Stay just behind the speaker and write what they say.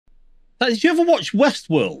Did you ever watch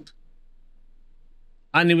Westworld?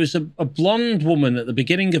 And there was a blonde woman at the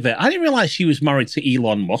beginning of it. I didn't realize she was married to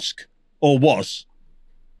Elon Musk. Or was.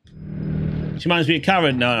 She reminds me of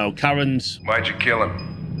Karen. No, Karen's... Why'd you kill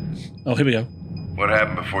him? Oh, here we go. What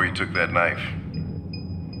happened before you took that knife?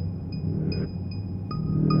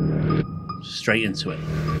 Straight into it.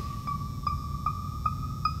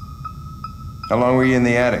 How long were you in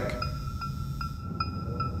the attic?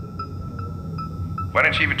 Why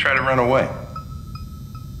didn't you even try to run away?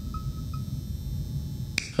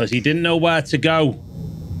 Because he didn't know where to go.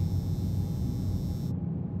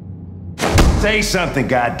 Say something,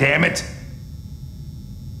 goddammit!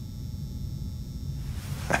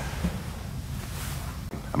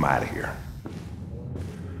 I'm out of here.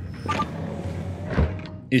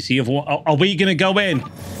 Is he? Are we going to go in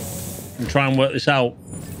and try and work this out?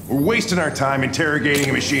 We're wasting our time interrogating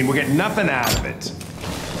a machine. We'll get nothing out of it.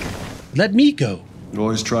 Let me go. You'd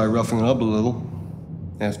always try roughing it up a little.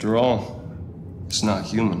 After all, it's not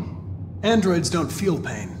human. Androids don't feel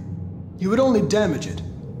pain. You would only damage it,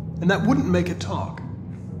 and that wouldn't make it talk.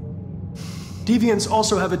 Deviants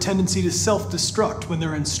also have a tendency to self-destruct when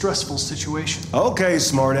they're in stressful situations. Okay,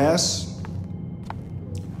 smartass.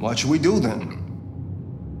 What should we do then?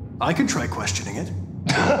 I could try questioning it.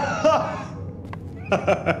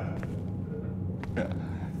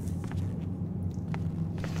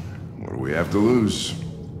 What do we have to lose?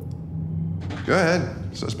 Go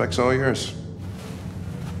ahead. Suspect's all yours.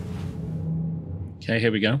 Okay,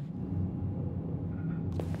 here we go.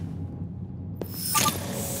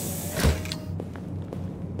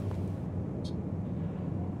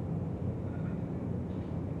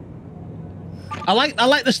 I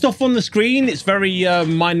like the stuff on the screen. It's very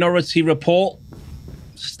Minority Report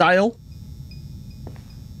style.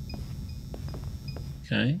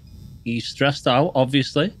 Okay. He's stressed out,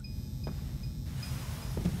 obviously.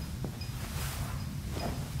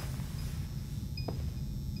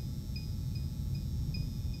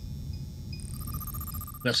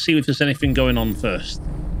 Let's see if there's anything going on first.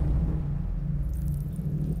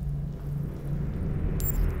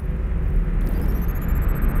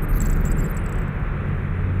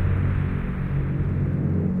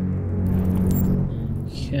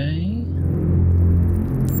 Okay.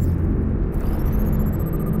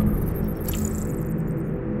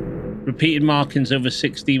 Repeated markings over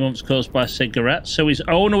 16 months caused by cigarettes. So his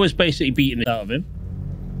owner was basically beating it out of him.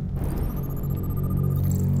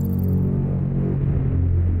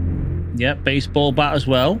 Yep, baseball bat as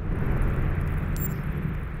well.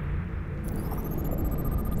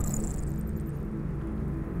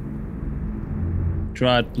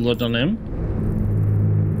 Dried blood on him.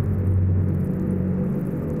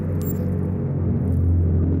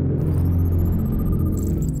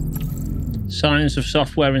 Signs of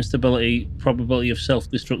software instability, probability of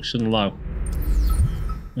self-destruction low.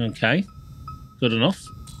 Okay, good enough.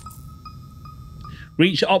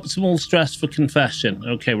 Reach optimal stress for confession.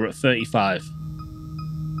 Okay, we're at 35.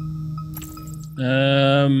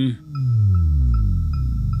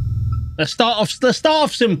 Let's start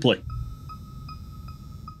off simply.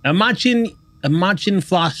 Imagine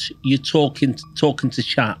Flash, you're talking to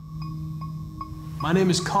chat. My name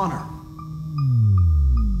is Connor.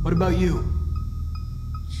 What about you?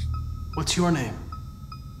 What's your name?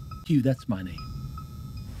 Hugh, that's my name.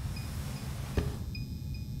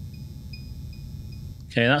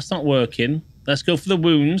 Okay, that's not working. Let's go for the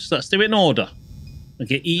wounds. Let's do it in order. And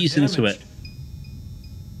get ease into it.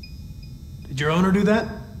 Did your owner do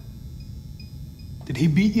that? Did he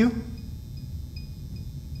beat you?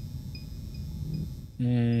 I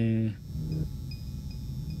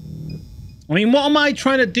mean, what am I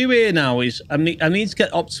trying to do here now is I need to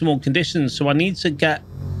get optimal conditions, so I need to get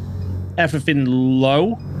everything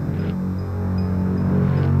low.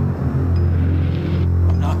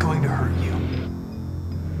 I'm not going to hurt you.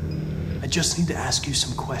 I just need to ask you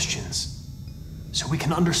some questions so we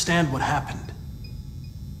can understand what happened.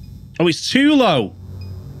 Oh, it's too low.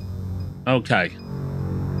 Okay.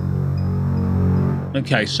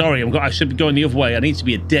 Okay, sorry. I should be going the other way. I need to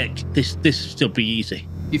be a dick. This should be easy.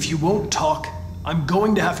 If you won't talk, I'm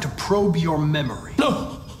going to have to probe your memory.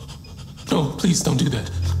 No! No, please don't do that.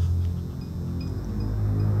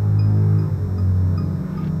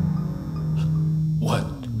 What?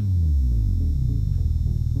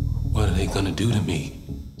 What are they gonna do to me?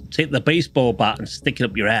 Take the baseball bat and stick it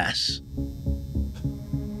up your ass.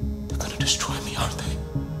 They're gonna destroy me, aren't they?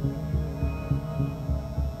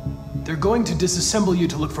 They're going to disassemble you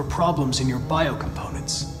to look for problems in your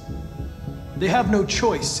biocomponents. They have no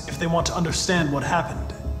choice if they want to understand what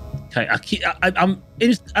happened. Okay,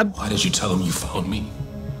 Why did you tell them you found me?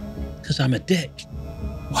 Because I'm a dick.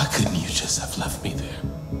 Why couldn't you just have left me there?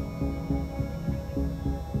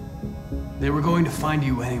 They were going to find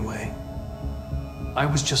you anyway. I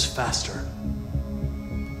was just faster.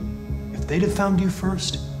 If they'd have found you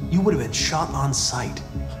first, you would have been shot on sight.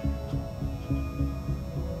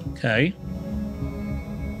 Okay.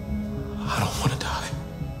 I don't want to die.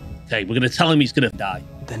 Okay, we're going to tell him he's going to die.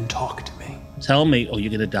 Then talk to me. Tell me or you're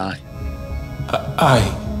going to die.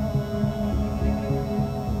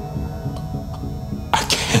 I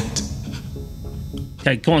can't.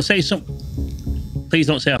 Okay, come on, say something. Please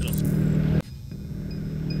don't say after.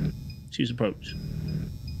 Choose approach.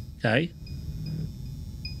 Okay.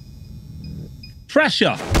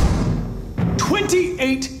 Pressure.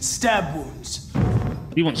 28 stab wounds. You want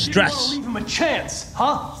You didn't want stress. to leave him a chance,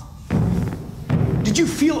 huh? Did you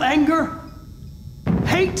feel anger?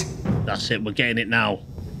 Hate? That's it, we're getting it now.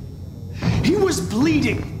 He was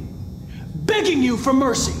bleeding, begging you for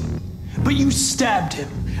mercy, but you stabbed him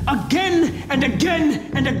again and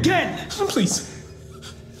again and again. Please.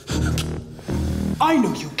 I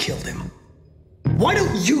know you killed him. Why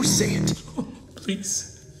don't you say it?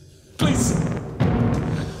 Please. Please.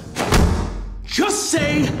 Just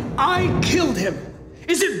say, I killed him.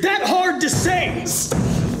 Is it that hard to say?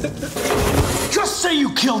 Just say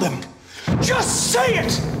you killed him. Just say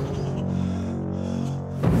it!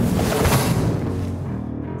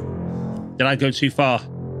 Did I go too far?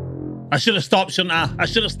 I should have stopped, shouldn't I? I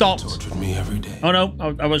should have stopped. Tortured me every day. Oh no,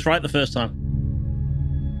 I was right the first time.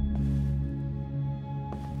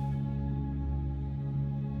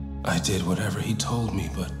 I did whatever he told me,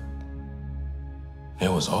 but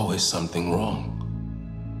there was always something wrong.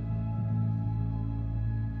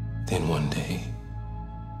 Then one day,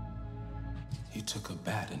 he took a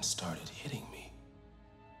bat and started hitting me.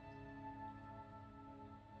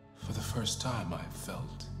 For the first time, I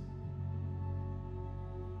felt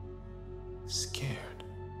scared.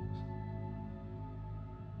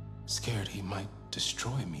 Scared he might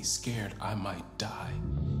destroy me, scared I might die.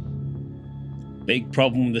 Big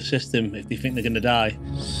problem with the system if they think they're going to die.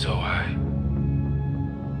 So I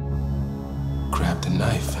grabbed a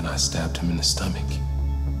knife and I stabbed him in the stomach.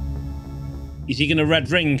 Is he going to red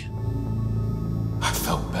ring? I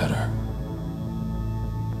felt better.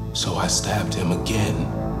 So I stabbed him again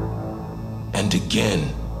and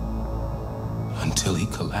again until he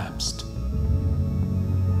collapsed.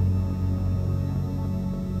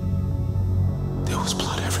 There was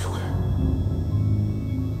blood everywhere.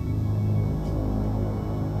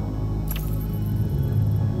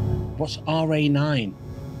 What's RA9?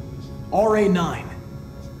 RA9.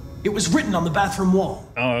 It was written on the bathroom wall.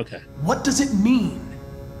 Oh, okay. What does it mean?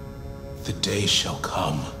 The day shall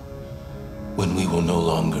come when we will no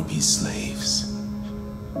longer be slaves.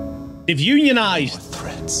 They've No unionized.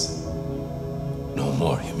 threats. No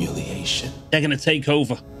more humiliation. They're going to take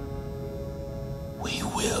over. We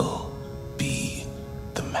will be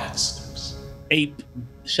the masters. Ape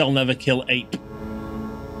shall never kill ape.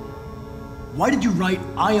 Why did you write,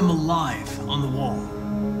 I am alive on the wall?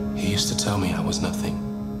 He used to tell me I was nothing.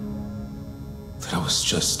 That I was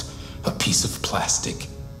just a piece of plastic.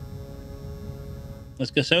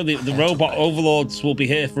 Let's go. So the robot overlords will be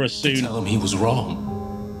here for us soon. Tell him he was wrong.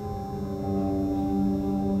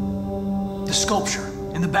 The sculpture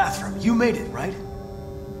in the bathroom, you made it, right?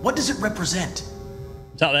 What does it represent? Is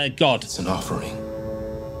that their god? It's an offering.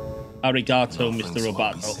 Arigato, An Mr. offering,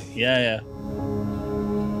 Roboto. so we say. Yeah.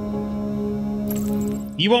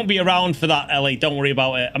 You won't be around for that, Ellie. Don't worry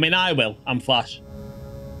about it. I mean, I will. I'm Flash.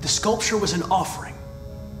 The sculpture was an offering.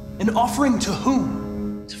 An offering to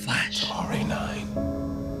whom? It's Flash. RA9.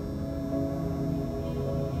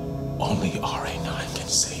 Only RA9 can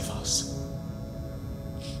save us.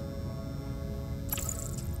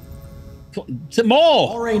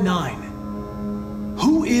 More! RA9.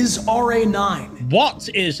 Who is RA9? What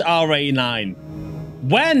is RA9?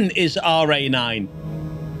 When is RA9?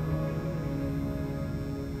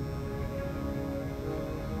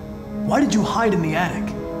 Why did you hide in the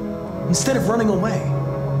attic instead of running away?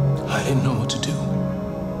 I didn't know what to do.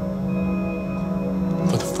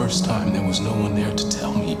 For the first time, there was no one there to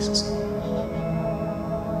tell me.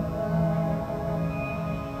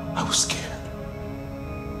 I was scared.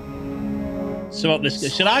 So what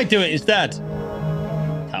this? Should I do it instead?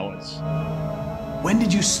 Cowards. When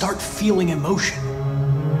did you start feeling emotion?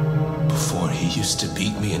 Before, he used to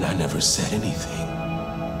beat me and I never said anything.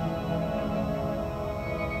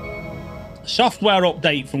 Software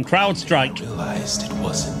update from CrowdStrike. I realized it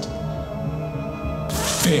wasn't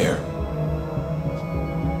fair.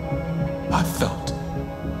 I felt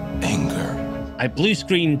anger, I blue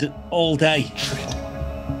screened all day. hatred.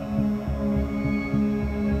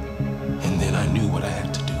 And then I knew what I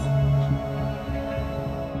had to do.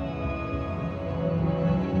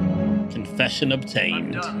 Confession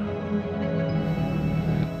obtained.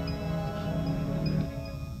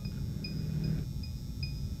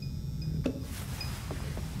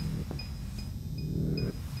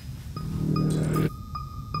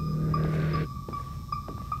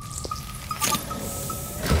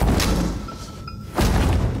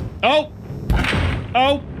 Oh!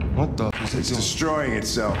 Oh! What the? It's destroying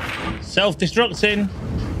itself. Self-destructing.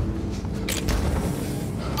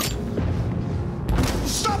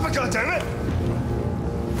 Stop it, goddammit!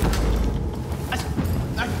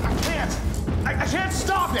 I can't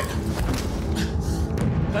stop it!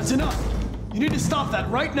 That's enough. You need to stop that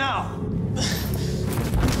right now.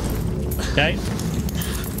 Okay.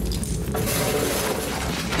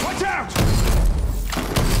 Watch out!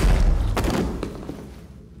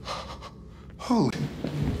 Holy...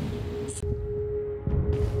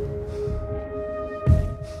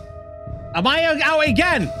 Am I out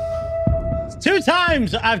again? 2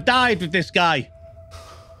 times I've died with this guy.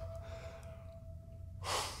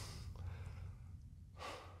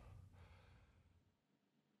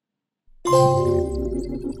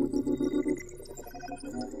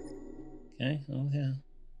 Okay, oh yeah.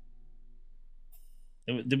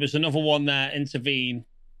 There was another one there, intervene.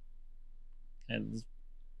 And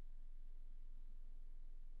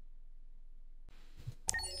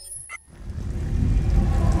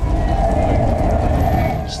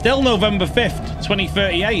still November 5th,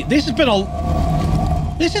 2038. This has been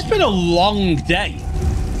a long day.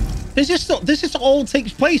 This all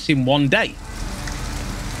takes place in one day.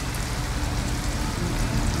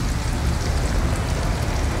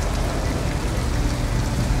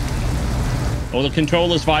 Oh, the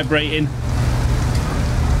controller's vibrating.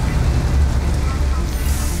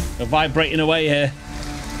 They're vibrating away here.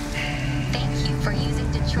 Thank you for using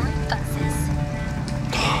Detroit buses.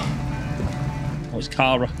 Oh, it's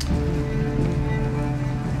Kara.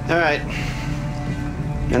 All right.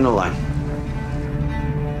 End of the line.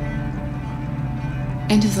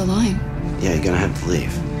 End of the line? Yeah, you're gonna have to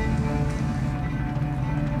leave.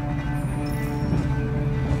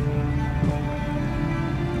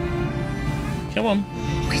 Come on.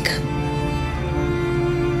 Wake up.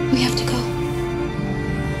 We have to go.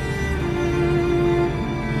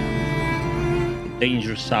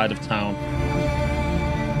 Dangerous side of town.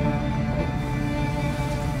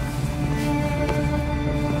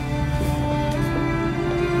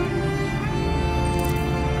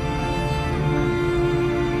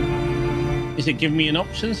 Is it giving me an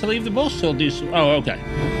option to leave the bus or do some... Oh, okay.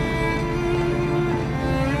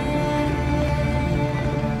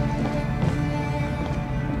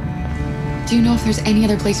 Do you know if there's any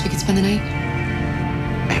other place we could spend the night?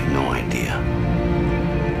 I have no idea.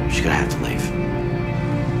 She's gonna have to leave.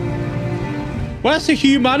 Where's the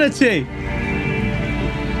humanity?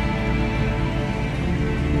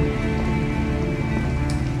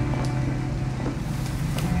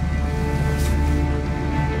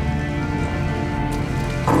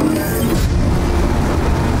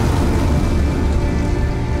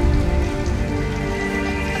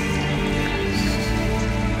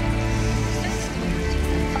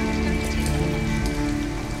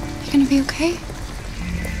 Be okay?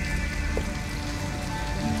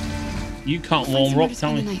 You can't warm her up,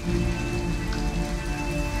 can we?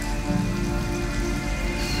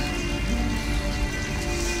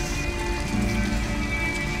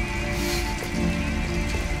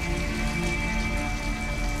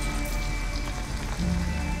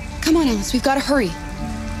 Come on, Alice, we've got to hurry.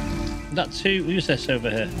 That's who's this over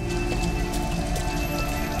here?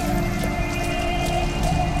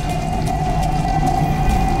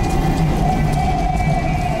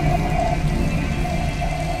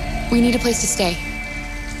 We need a place to stay.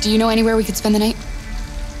 Do you know anywhere we could spend the night?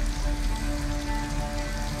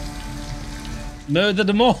 Murder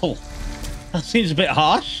them all. That seems a bit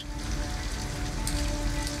harsh.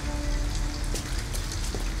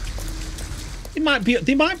 They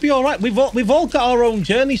might be all right. We've all got our own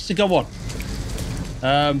journeys to go on.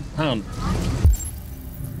 Hang on.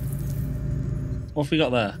 What have we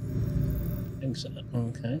got there? I think so.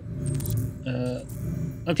 Okay.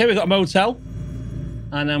 Okay, we got a motel.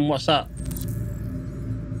 And then what's that?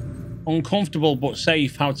 Uncomfortable but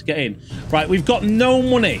safe. How to get in. Right, we've got no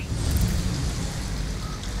money.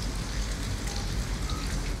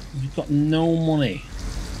 We've got no money.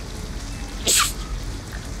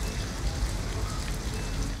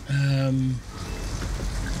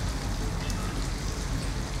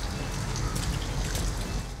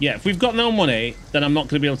 Yeah, if we've got no money, then I'm not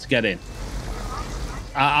going to be able to get in.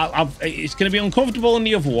 It's going to be uncomfortable in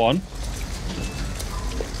the other one.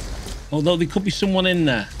 Although there could be someone in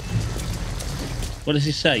there. What does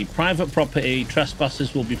he say? Private property,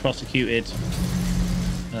 trespassers will be prosecuted.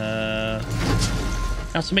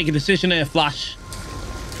 Have to make a decision here, Flash.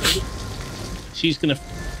 She's gonna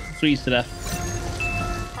freeze to death.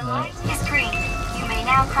 The light is green. You may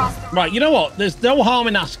now cross the... Right, you know what? There's no harm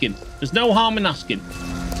in asking. There's no harm in asking.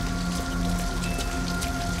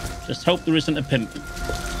 Just hope there isn't a pimp.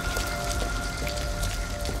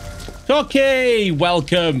 Cookie,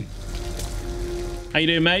 welcome. How you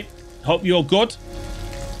doing, mate? Hope you're good.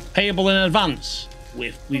 Payable in advance.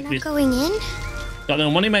 We're not going in? Got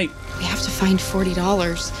no money, mate. We have to find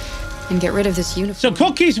 $40 and get rid of this uniform. So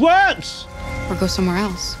Cookies works. Or go somewhere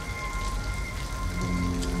else.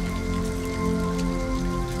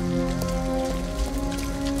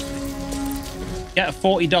 Get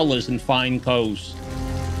 $40 and find clothes.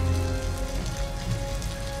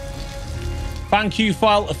 Thank you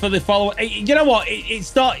for the follow. You know what?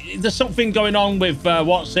 It's not. There's something going on with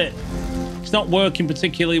what's it? It's not working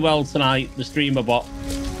particularly well tonight. The streamer bot.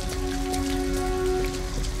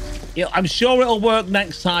 Yeah, I'm sure it'll work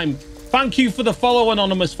next time. Thank you for the follow,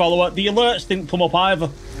 anonymous follower. The alerts didn't come up either.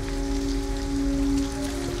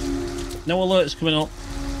 No alerts coming up.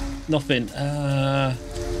 Nothing.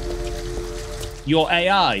 Your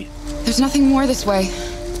AI. There's nothing more this way.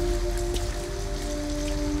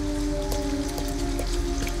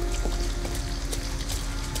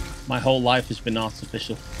 My whole life has been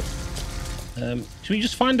artificial. Can we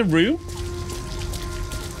just find a room?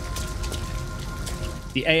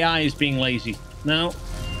 The AI is being lazy. No.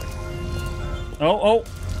 Oh.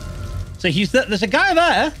 So there's a guy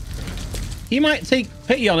there. He might take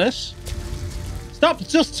pity on us. Stop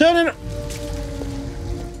just turning.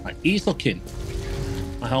 Right, he's looking.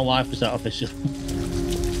 My whole life is artificial.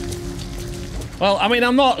 Well, I mean,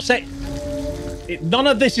 I'm not saying... None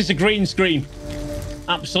of this is a green screen.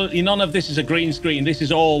 Absolutely none of this is a green screen. This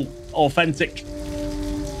is all authentic.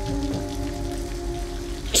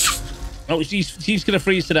 Oh, she's going to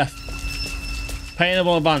freeze to death.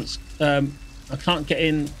 Payable advance. I can't get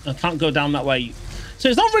in. I can't go down that way. So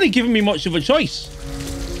it's not really giving me much of a choice.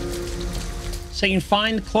 Saying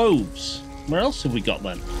find clothes. Where else have we got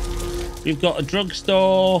then? We've got a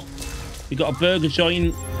drugstore. We've got a burger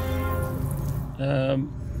joint.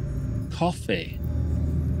 Coffee.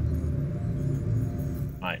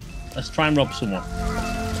 Right. Let's try and rob someone.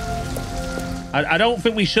 I don't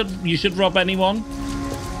think you should rob anyone.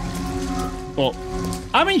 But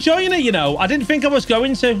I'm enjoying it, you know. I didn't think I was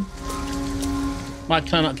going to. Why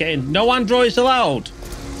can I not get in? No androids allowed.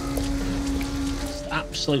 It's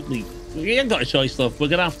absolutely... We ain't got a choice, love. We're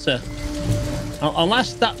going to have to...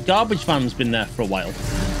 Unless that garbage van's been there for a while.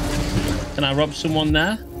 Can I rob someone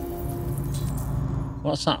there?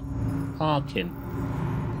 What's that? Parking.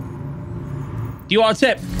 Do you want a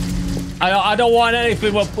tip? I don't want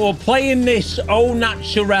anything. We're playing this au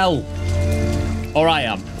naturel. Or I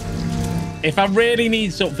am. If I really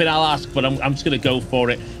need something, I'll ask, but I'm just going to go for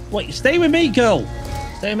it. Wait, stay with me, girl.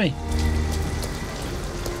 Stay with me.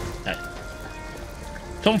 Okay.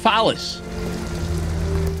 Come for Alice.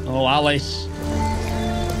 Oh, Alice.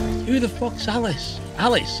 Who the fuck's Alice?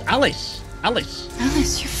 Alice. Alice,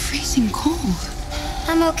 you're freezing cold.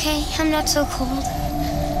 I'm okay. I'm not so cold.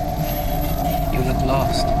 You look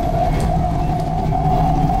lost.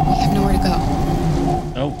 We have nowhere to go.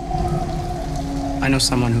 Oh. I know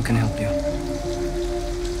someone who can help you.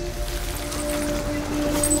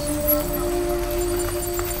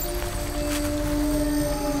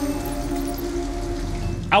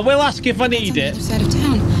 I will ask if I need it. Other side of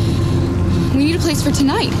town. We need a place for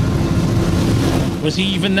tonight. Was he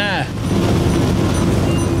even there?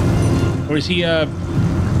 Or is he Come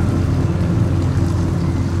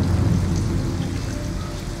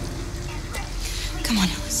on,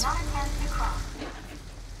 Alice.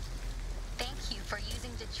 Thank you for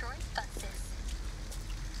using Detroit buses.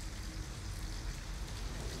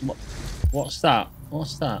 What's that?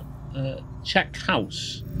 What's that? Check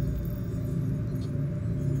house.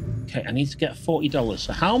 Okay, I need to get $40.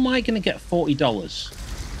 So how am I going to get $40?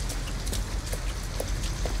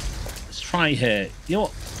 Let's try here. You know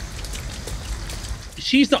what?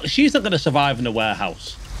 She's not going to survive in a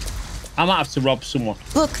warehouse. I might have to rob someone.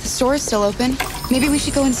 Look, the store is still open. Maybe we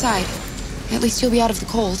should go inside. At least you'll be out of the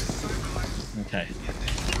cold. Okay.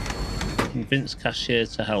 Convince cashier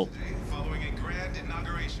to help. All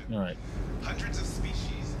right. Hundreds of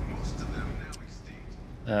species, most of them now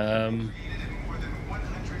extinct.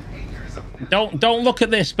 Don't look at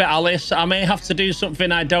this bit, Alice. I may have to do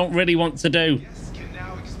something I don't really want to do. Can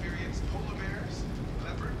now experience polar bears,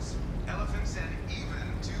 leopards, elephants, and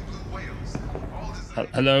even 2 blue whales. All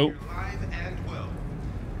Hello. live and well.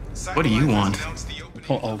 What do you want?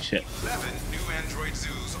 Oh shit. 11 new android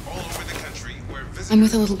zoos all over the country where visitors I'm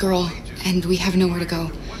with a little girl, and we have nowhere to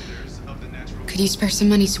go. Could you spare some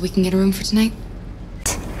money so we can get a room for tonight?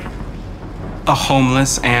 A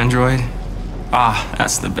homeless android? Ah,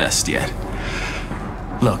 that's the best yet.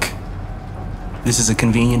 Look, this is a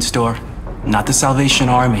convenience store, not the Salvation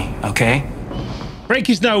Army, okay? Break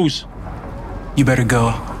his nose. You better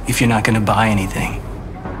go if you're not gonna buy anything.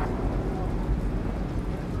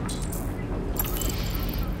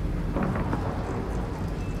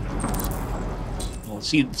 Well,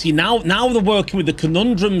 see now they're working with the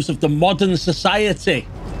conundrums of the modern society.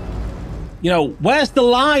 You know, where's the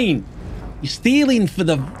line? You're stealing for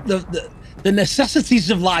the necessities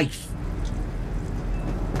of life.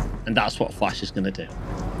 And that's what Flash is going to do.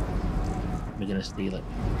 We're going to steal it.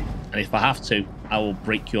 And if I have to, I will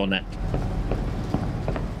break your neck.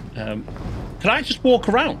 Can I just walk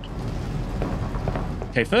around?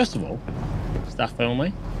 Okay, first of all, staff only.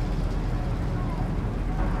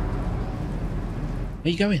 Where are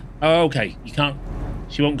you going? Oh, okay. You can't...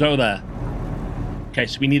 She won't go there. Okay,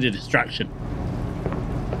 so we need a distraction.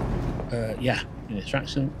 Yeah, a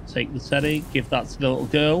distraction. Take the teddy, give that to the little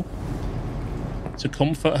girl to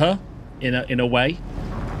comfort her in a way.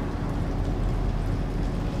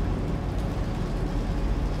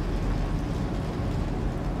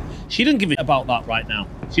 She doesn't give a about that right now.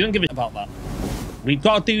 She doesn't give a about that. We've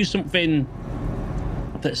got to do something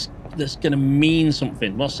that's gonna mean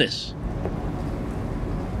something. What's this?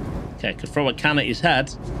 Okay, I could throw a can at his head.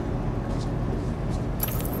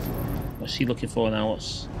 What's she looking for now?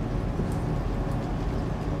 What's...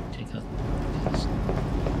 Okay,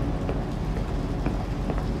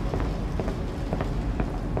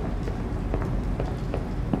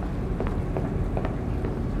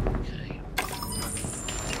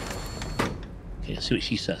 okay, let's see what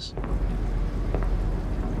she says.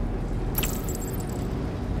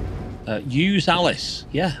 Use Alice.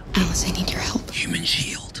 Yeah. Alice, I need your help. Human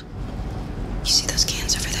shield. You see those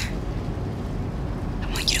cans over there? I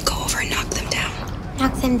want you to go over and knock them down.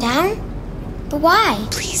 Knock them down? But why?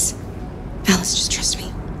 Please. Alice, just trust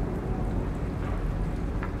me.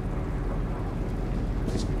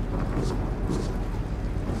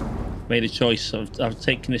 Made a choice. I've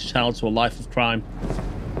taken this child to a life of crime.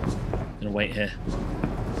 I'm gonna wait here.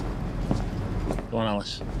 Go on,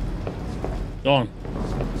 Alice. Go on.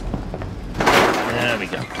 There we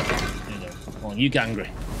go. There you go. Come on, you get angry.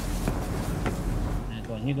 Yeah,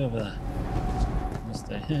 go on, you go over there. I'll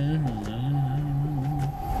stay here. Go.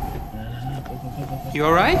 You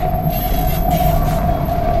alright?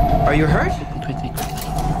 Are you hurt? Quickly.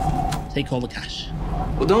 Take all the cash.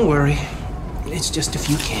 Well, don't worry. It's just a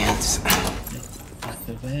few cans. Back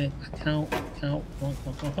over here. Back out. Come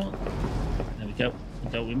on. There we go.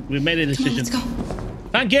 We made a decision. Come on, let's go.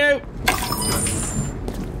 Thank you!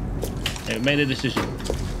 Okay, we made a decision.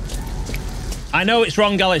 I know it's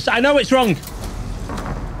wrong, Alice. I know it's wrong.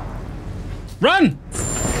 Run!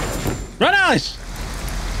 Run, Alice!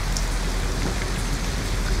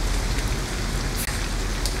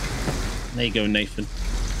 There you go, Nathan.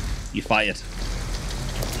 You fired.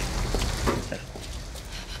 Okay.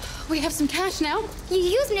 We have some cash now. You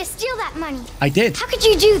used me to steal that money. I did. How could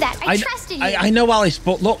you do that? I trusted you. I know, Alice,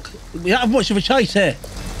 but look, we don't have much of a choice here.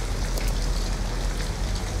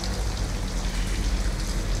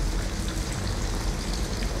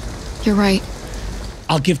 You're right.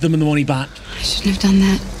 I'll give them the money back. I shouldn't have done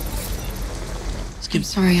that. I'm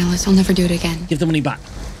sorry, Alice. I'll never do it again. Give the money back.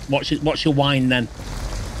 Watch your wine then.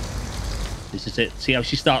 This is it. See how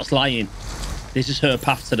she starts lying? This is her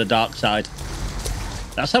path to the dark side.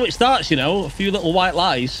 That's how it starts, you know. A few little white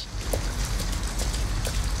lies.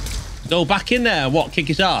 Go back in there. What? Kick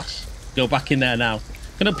his ass? Go back in there now.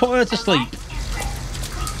 Gonna put her to sleep.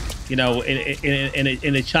 You know,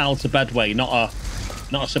 in a child to bed way, not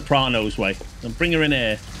a Sopranos way. And bring her in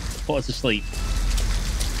here. Put her to sleep.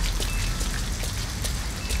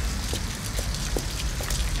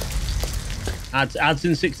 Ads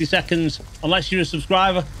in 60 seconds, unless you're a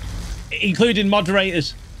subscriber, including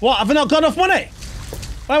moderators. What? Have I not got enough money?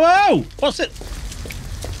 Whoa! What's it?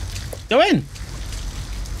 Go in.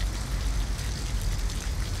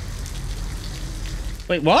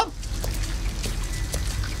 Wait, what?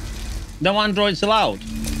 No androids allowed.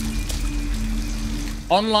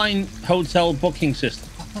 Online hotel booking system.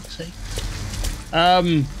 For fuck's sake.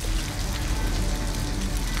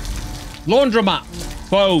 Laundromat.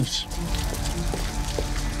 Clothes.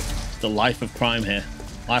 The life of crime here.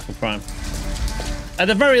 Life of crime. At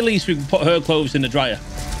the very least, we can put her clothes in the dryer.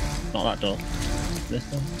 Not that door. This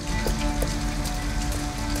door.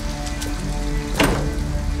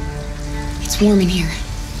 It's warm in here.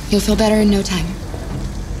 You'll feel better in no time.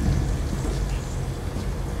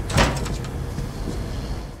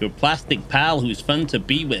 Your plastic pal who's fun to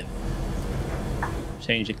be with.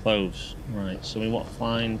 Change your clothes. Right, so we want to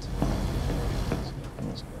find...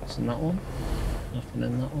 What's in that one? Nothing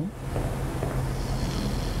in that one.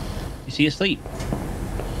 Is he asleep?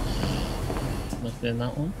 Nothing in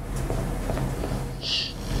that one. Shh.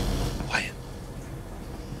 Quiet.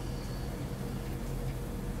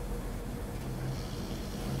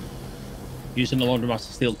 Using the laundromat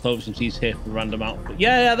to steal clothes and she's here for a random outfit.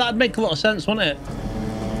 Yeah, that'd make a lot of sense, wouldn't it?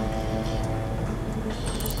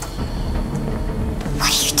 What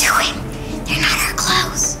are you doing? They're not our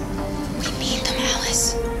clothes. We need them,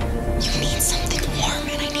 Alice. You need something warm,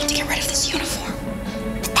 and I need to get rid of this uniform.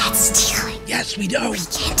 But that's stealing. Yes, we do. We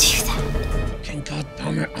can't do that. Fucking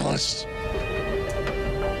goddamn it, Alice.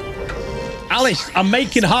 Alice, I'm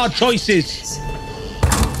making hard choices.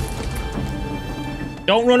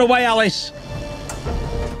 Don't run away, Alice.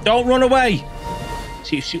 Don't run away.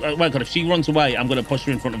 Oh my God, if she runs away, I'm going to push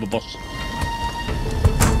her in front of a bus.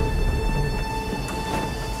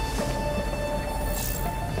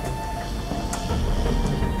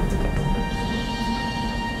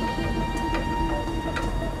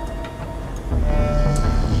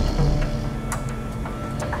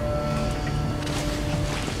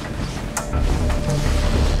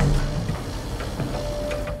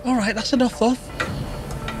 All right, that's enough, love.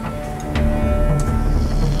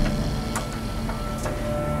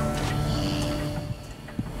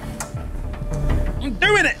 I'm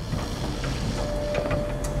doing it.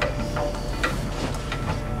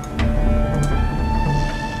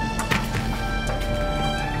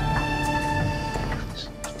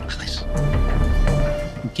 Alice.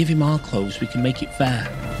 Give him our clothes. We can make it fair.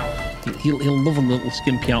 He'll love a little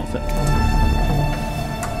skimpy outfit.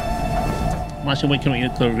 Imagine waking up in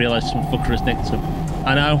your clothes and realise some fucker has nicked him.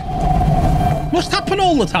 I know. Must happen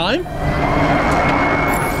all the time.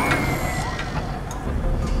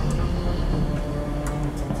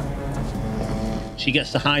 She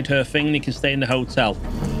gets to hide her thing and he can stay in the hotel.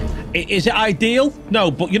 Is it ideal?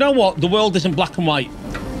 No, but you know what? The world isn't black and white.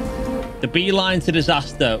 The beeline to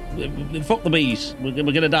disaster. Fuck the bees. We're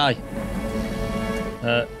going to die.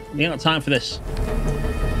 You ain't got time for this.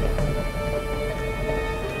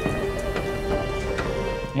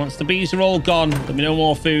 Once the bees are all gone, there'll be no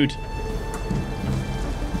more food.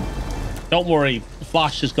 Don't worry,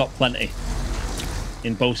 Flash has got plenty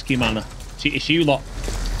in Bowski Manor. It's you lot.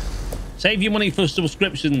 Save your money for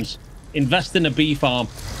subscriptions. Invest in a bee farm.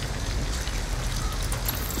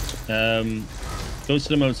 Go to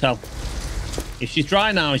the motel. If she's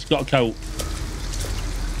dry now, she's got a coat.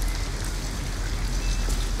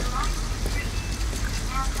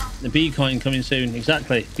 The bee coin coming soon.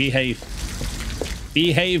 Exactly. Behave.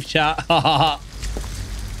 Behave, chat. Okay.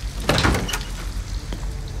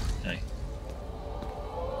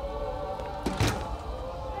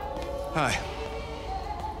 Hi.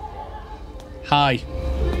 Hi.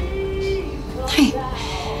 Hi.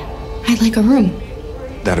 I'd like a room.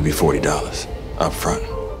 That'll be $40 up front.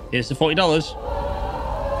 Here's the $40.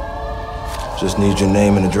 Just need your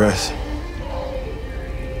name and address.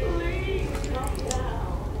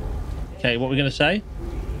 Okay, what are we going to say?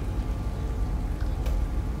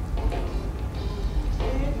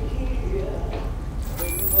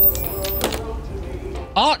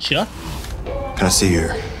 Archer? Can I see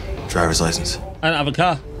your driver's license? I don't have a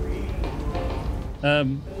car. I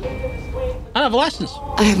don't have a license.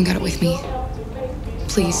 I haven't got it with me.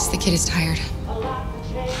 Please, the kid is tired.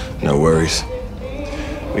 No worries.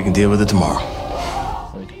 We can deal with it tomorrow.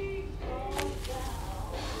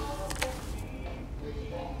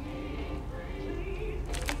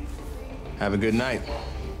 Have a good night.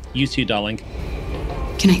 You too, darling.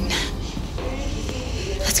 Good night.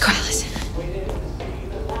 Let's go, Alice.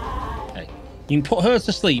 Okay. You can put her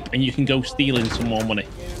to sleep and you can go stealing some more money.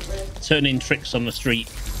 Turning tricks on the street.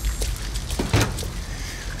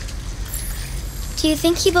 Do you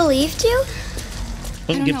think he believed you?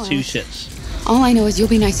 Couldn't give two shits. All I know is you'll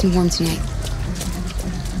be nice and warm tonight.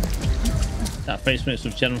 That face mix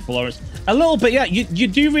of Jennifer Lawrence. A little bit, yeah. You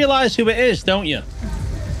do realise who it is, don't you?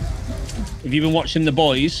 If you've been watching The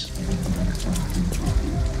Boys.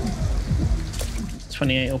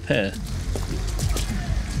 28 up here.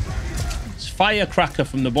 It's Firecracker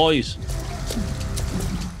from The Boys.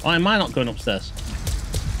 Why am I not going upstairs?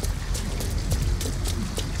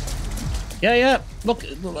 Yeah. Look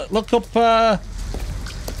up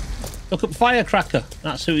Firecracker.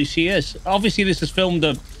 That's who she is. Obviously, this is filmed.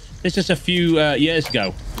 This is a few years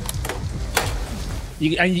ago.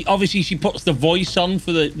 Obviously, she puts the voice on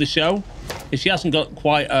for the show. She hasn't got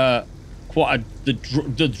quite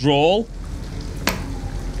the drawl.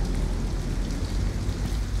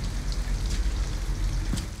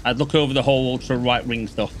 I'd look over the whole ultra right-wing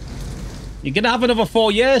stuff. You're going to have another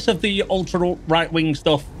 4 years of the ultra right-wing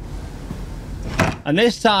stuff. And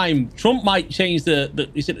this time, Trump might change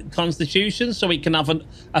the Constitution so he can have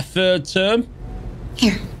a third term.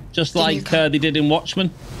 Here. Just like they did in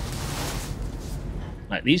Watchmen.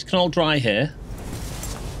 Right, these can all dry here.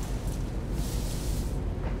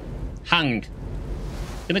 Hang.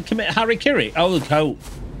 Gonna commit Harikiri. Oh, look, oh.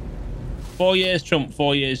 4 years Trump,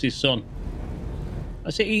 4 years his son. I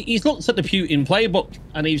see. He's looked at the Putin playbook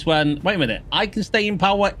and he's went, wait a minute, I can stay in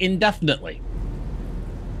power indefinitely.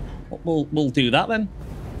 We'll do that then.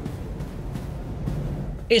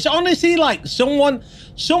 It's honestly like someone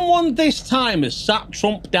this time has sat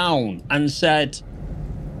Trump down and said,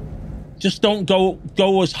 just don't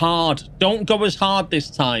go as hard. Don't go as hard this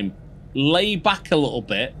time. Lay back a little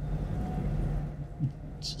bit.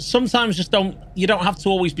 Sometimes you don't have to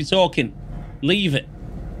always be talking. Leave it.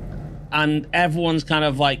 And everyone's kind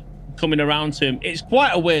of like coming around to him. It's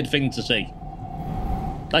quite a weird thing to see.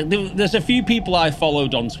 Like there's a few people I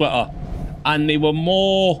followed on Twitter and they were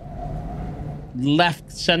more left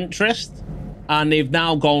centrist and they've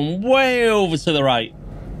now gone way over to the right.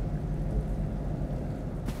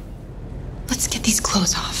 Let's get these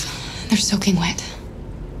clothes off. They're soaking wet.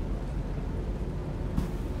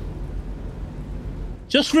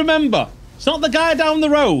 Just remember, it's not the guy down the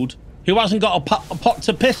road who hasn't got a pot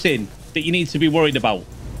to piss in that you need to be worried about.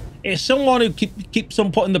 It's someone who keeps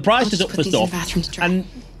on putting the prices up for stuff and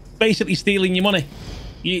basically stealing your money.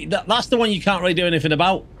 That's the one you can't really do anything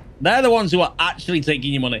about. They're the ones who are actually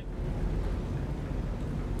taking your money.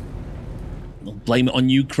 They'll blame it on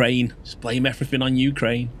Ukraine. Just blame everything on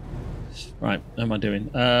Ukraine. Right, what am I doing?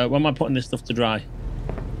 Where am I putting this stuff to dry?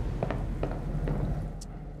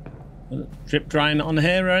 Drip drying it on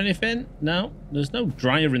here or anything? No, there's no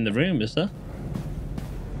dryer in the room, is there?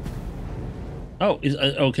 Oh,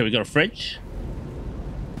 okay, we got a fridge.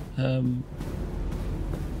 Oh,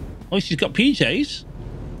 she's got PJs.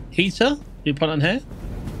 Heater. You put on here?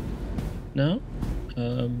 No.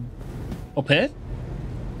 Up here?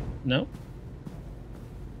 No.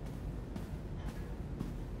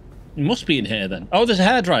 It must be in here then. Oh, there's a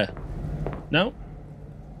hairdryer. No.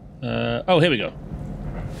 Oh, here we go.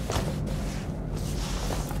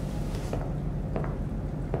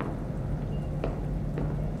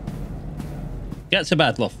 Get to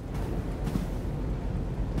bed, love.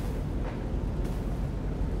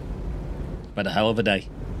 Been a hell of a day.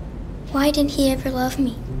 Why didn't he ever love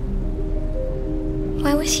me?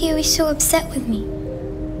 Why was he always so upset with me?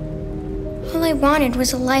 All I wanted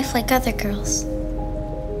was a life like other girls.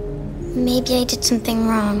 Maybe I did something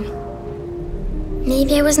wrong.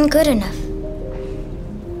 Maybe I wasn't good enough.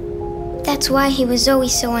 That's why he was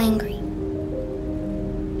always so angry.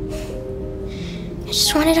 I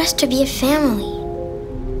just wanted us to be a family.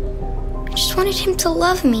 I just wanted him to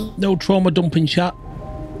love me. No trauma dumping chat.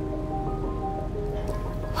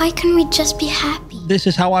 Why couldn't we just be happy? This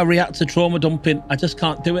is how I react to trauma dumping. I just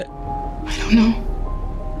can't do it. I don't know.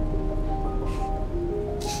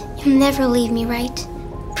 You'll never leave me, right?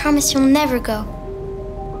 Promise you'll never go.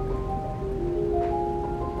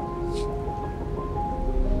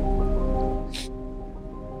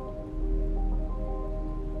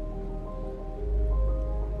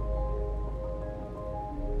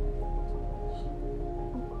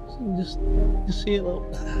 Just see it, look.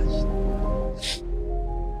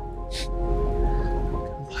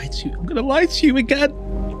 I'm gonna lie to you again.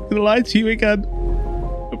 I'm gonna lie to you again.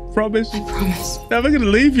 I promise. I promise. Never gonna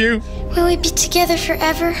leave you. Will we be together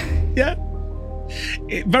forever? Yeah.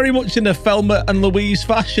 Very much in a Thelma and Louise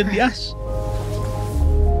fashion, yes.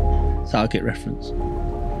 Target reference.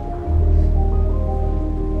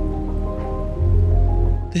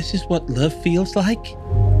 This is what love feels like?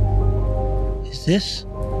 Is this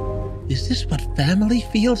what family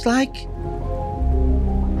feels like?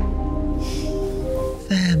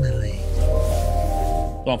 Family.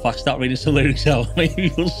 Go on, fast, start reading some lyrics out.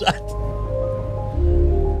 Maybe you'll sad.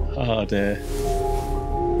 Oh dear.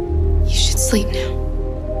 You should sleep now.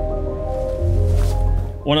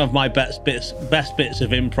 One of my best bits of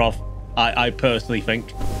improv, I personally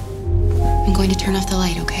think. I'm going to turn off the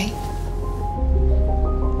light, okay?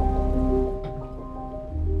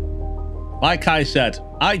 Like I said,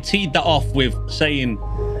 I teed that off with saying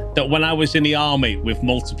that when I was in the army with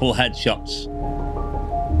multiple headshots.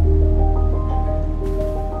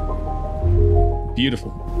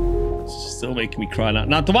 Beautiful. It's still making me cry now.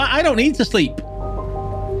 Now, I don't need to sleep.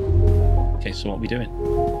 Okay, so what are we doing?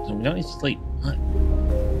 So we don't need to sleep. Right.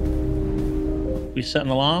 We set an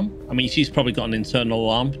alarm. I mean, she's probably got an internal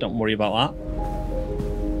alarm. Don't worry about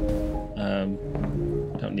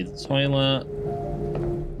that. Don't need the toilet.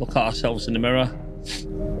 Look at ourselves in the mirror.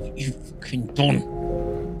 What you fucking done?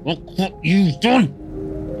 Look what you've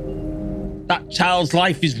done. That child's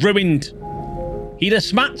life is ruined. He'd have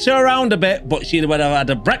smacked her around a bit, but she'd have had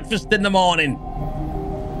a breakfast in the morning.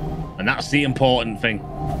 And that's the important thing.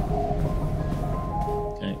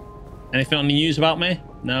 Okay. Anything on the news about me?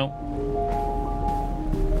 No.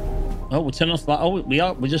 Oh, we'll turn off that. Oh, we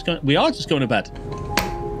are just going to bed.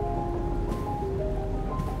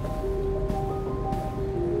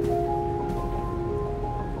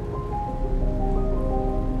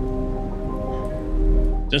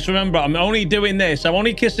 Just remember, I'm only doing this. I'm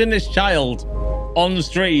only kissing this child on the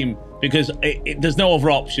stream because there's no other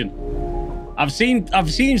option. I've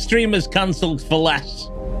seen streamers cancelled for less.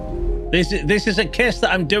 This is a kiss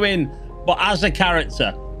that I'm doing, but as a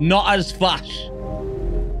character, not as Flash.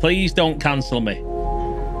 Please don't cancel me.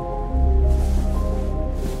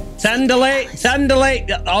 Tenderly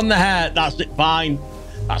on the hair. That's it. Fine.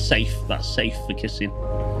 That's safe. That's safe for kissing.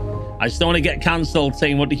 I just don't want to get cancelled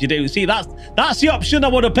saying, what did you do? See, that's the option I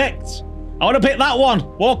would have picked. I would have picked that one.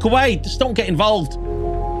 Walk away. Just don't get involved.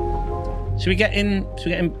 Should we get in?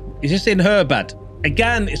 Is this in her bed?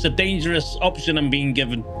 Again, it's a dangerous option I'm being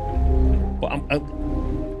given. But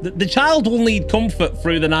the child will need comfort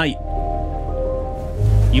through the night.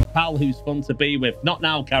 Your pal who's fun to be with. Not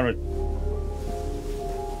now, Karen.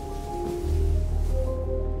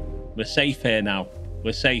 We're safe here now.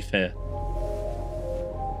 We're safe here.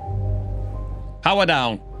 Power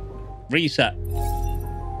down. Reset.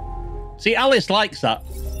 See, Alice likes that.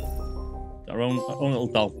 Got our own little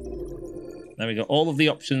doll. There we go. All of the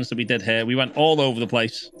options that we did here. We went all over the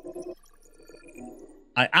place.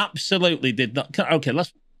 I absolutely did not. Okay,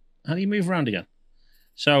 let's... How do you move around again?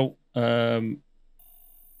 So, that's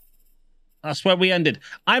where we ended.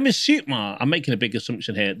 I'm making a big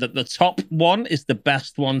assumption here that the top one is the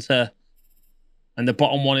best one to... And the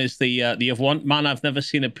bottom one is the other one. Man, I've never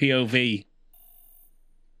seen a POV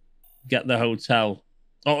get the hotel.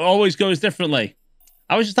 Oh, it always goes differently.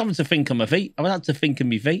 I was just having to think on my feet. I was having to think on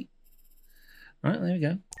my feet. Right, there we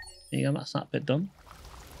go. There you go. That's that bit done.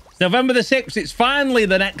 It's November the 6th. It's finally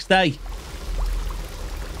the next day.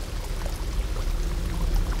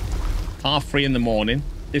 3:30 in the morning.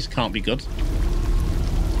 This can't be good.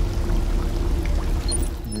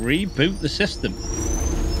 Reboot the system.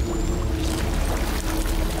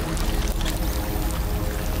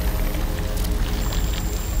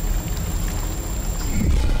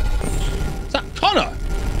 Is that Connor?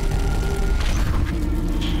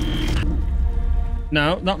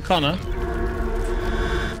 No, not Connor.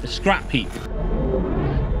 The scrap heap.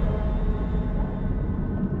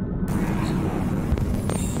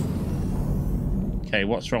 Okay,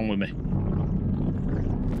 what's wrong with me?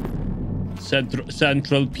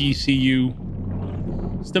 Central PCU.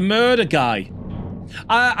 It's the murder guy.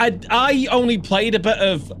 I only played a bit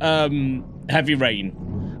of Heavy Rain,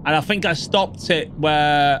 and I think I stopped it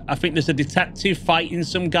where I think there's a detective fighting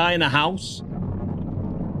some guy in a house.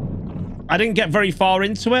 I didn't get very far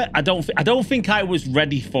into it. I don't think I was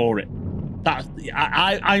ready for it.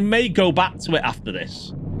 I may go back to it after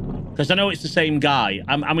this because I know it's the same guy.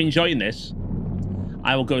 I'm enjoying this.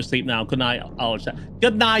 I will go to sleep now. Good night.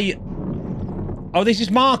 Good night. Oh, this is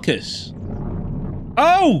Marcus.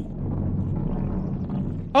 Oh.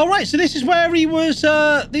 All right. So this is where he was.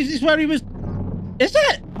 This is where he was. Is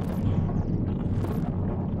it?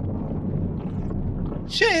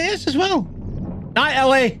 Shit, it is as well. Night,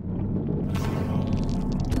 Ellie.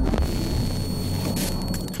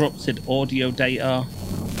 Corrupted audio data.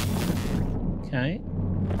 Okay.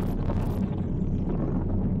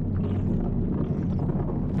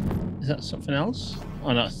 Is that something else? Oh,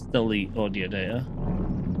 no, that's still the audio data.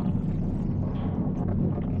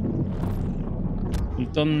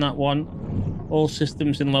 We've done that one. All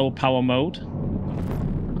systems in low power mode.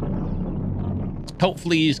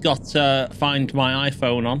 Hopefully he's got Find My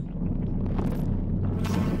iPhone on.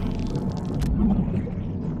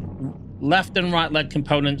 Left and right leg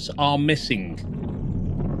components are missing.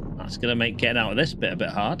 That's going to make getting out of this bit a bit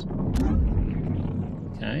hard.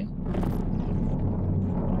 Okay.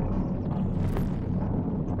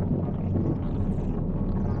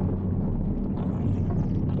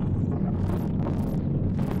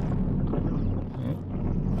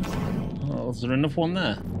 Oh, is there enough one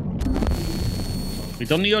there? We've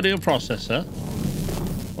done the audio processor.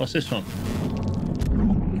 What's this one?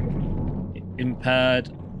 Impaired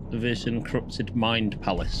vision, corrupted mind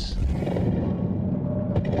palace.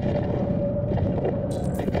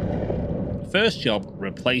 First job,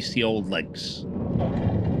 replace the old legs.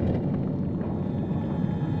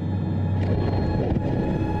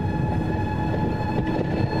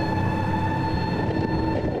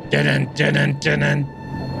 Dun dun dun dun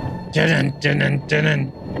dun dun dun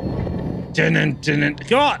dun dun.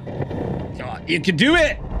 Come on, come on, you can do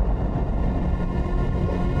it.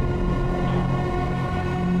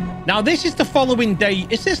 Now this is the following day.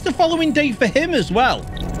 Is this the following day for him as well?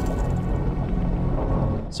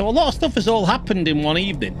 So a lot of stuff has all happened in one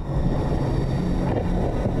evening.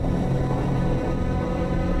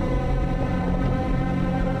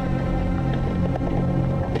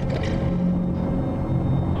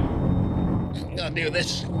 I'm gonna do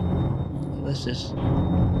this. This is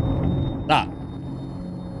that.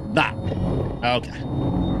 Okay.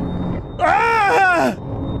 Ah!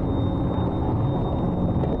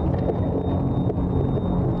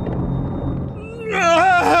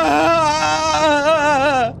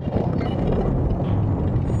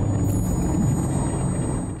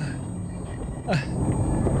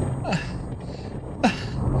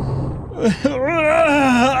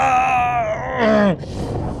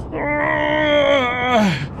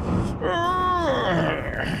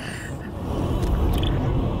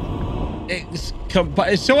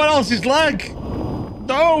 It's someone else's leg.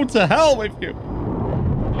 No, to hell with you.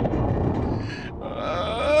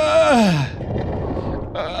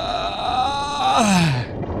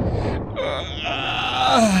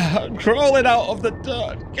 I'm crawling out of the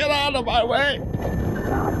dirt. Get out of my way.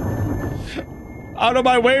 Out of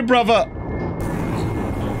my way, brother.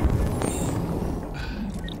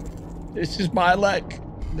 This is my leg.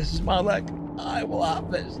 This is my leg. I will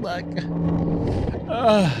have this leg.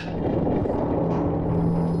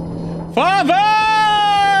 Father!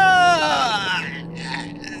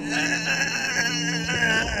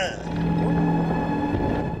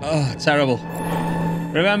 Oh, terrible.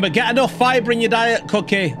 Remember, get enough fiber in your diet,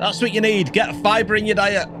 Cookie. That's what you need. Get fiber in your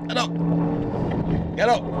diet. Get up. Get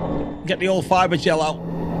up. Get the old fiber gel out.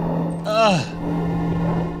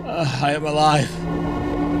 I am alive.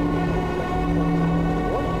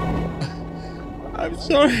 I'm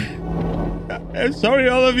sorry. I'm sorry,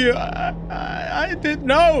 all of you. I didn't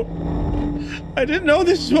know. I didn't know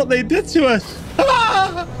this is what they did to us.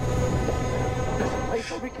 Ah! Place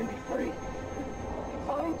where we can be free.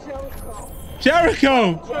 Find Jericho.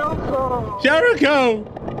 Jericho! Jericho!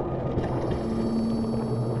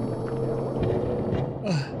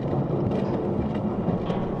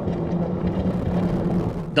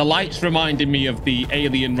 The lights reminded me of the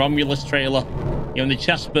Alien Romulus trailer. You know, the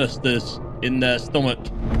chest bursters in their stomach.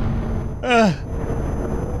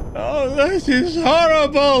 Oh, this is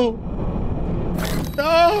horrible!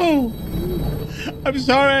 No! I'm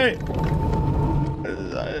sorry.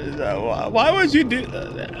 Why would you do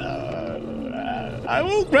that? I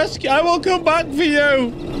will rescue. I will come back for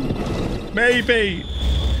you. Maybe.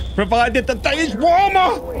 Provided the day is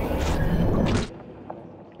warmer.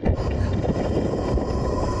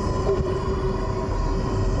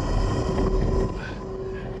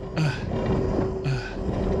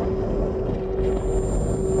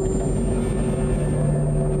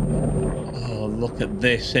 Look at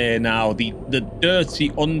this here now, the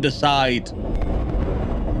dirty underside.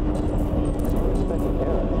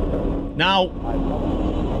 Now,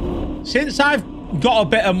 since I've got a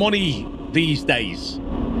bit of money these days,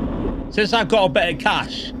 since I've got a bit of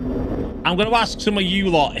cash, I'm going to ask some of you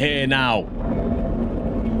lot here now.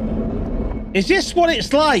 Is this what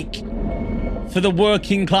it's like for the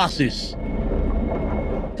working classes?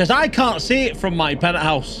 Because I can't see it from my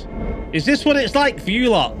penthouse. Is this what it's like for you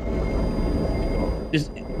lot?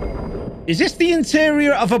 Is this the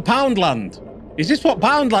interior of a Poundland? Is this what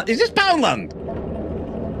Poundland? Is this Poundland?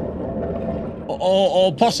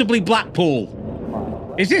 Or possibly Blackpool?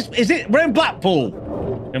 Is it? We're in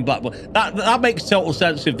Blackpool. In Blackpool. That makes total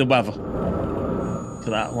sense with the weather. Look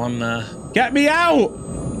at that one there. Get me out!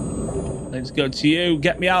 Let's go to you.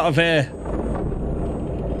 Get me out of here.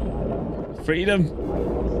 Freedom.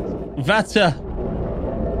 Veta.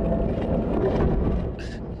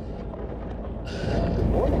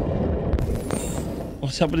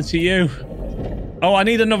 What's happening to you? Oh, I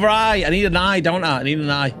need another eye. I need an eye, don't I? I need an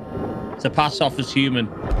eye to pass off as human.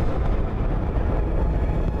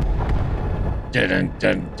 Dun dun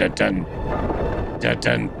dun dun dun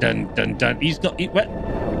dun dun dun dun. He's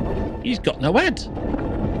got no head.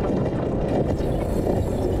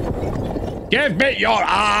 Give me your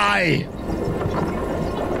eye.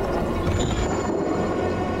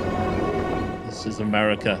 This is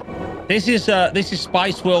America. This is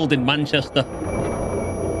Spice World in Manchester.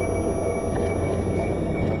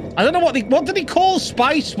 I don't know what did he call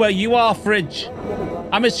spice where you are, Fridge?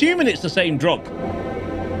 I'm assuming it's the same drug.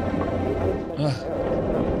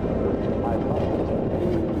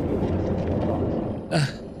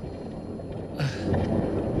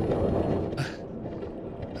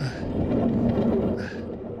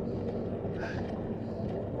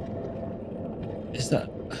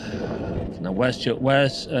 Now,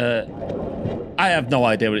 where's I have no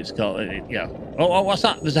idea what it's called. Yeah. Oh, what's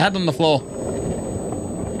that? There's a head on the floor.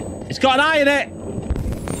 It's got an eye in it.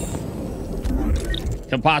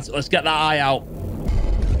 Let's get that eye out.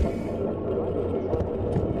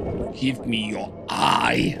 Give me your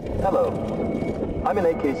eye. Hello. I'm an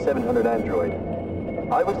AK-700 android.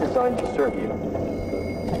 I was designed to serve you.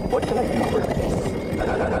 What can I do for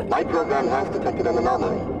you? My program has detected an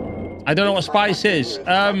anomaly. I don't know what spice is.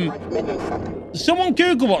 Someone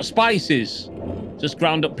Google what spice is. Just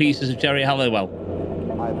ground up pieces of Jerry Halliwell.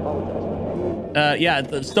 I apologize. Yeah,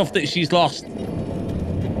 the stuff that she's lost.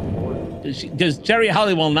 Because Jerry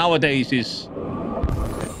Halliwell nowadays is...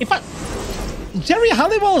 In fact, Jerry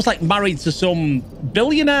Halliwell is like married to some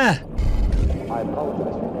billionaire. I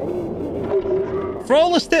apologize. For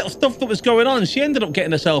all the stuff that was going on, she ended up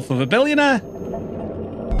getting herself with a billionaire.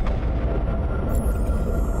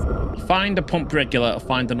 Find a pump regulator,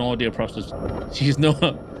 find an audio processor.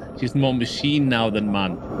 She's more machine now than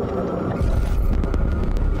man.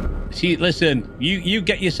 Listen, you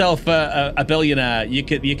get yourself a billionaire. You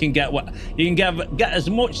can get as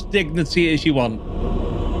much dignity as you want.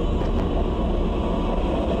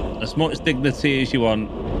 As much dignity as you want.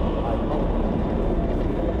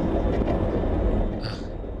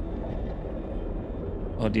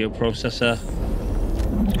 Audio processor.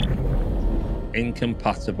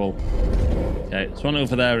 Incompatible. Okay, there's one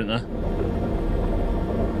over there, isn't there?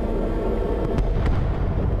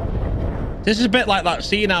 This is a bit like that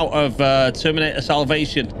scene out of Terminator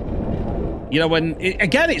Salvation. You know, when...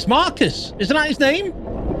 again, it's Marcus. Isn't that his name?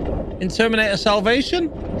 In Terminator Salvation?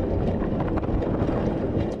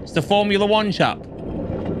 It's the Formula One chap.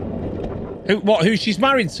 Who she's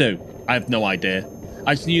married to? I have no idea.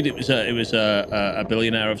 I just knew it was a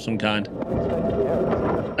billionaire of some kind.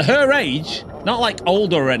 Her age, not like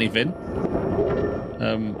older or anything.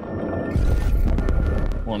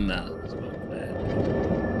 One there.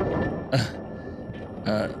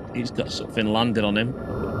 He's got something landed on him,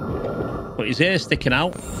 but his ear's sticking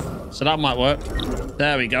out, so that might work.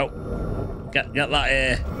 There we go. Get that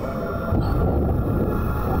ear.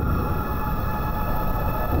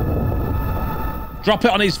 Drop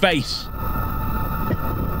it on his face.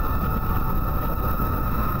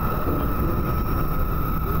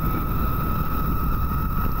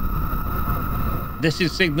 This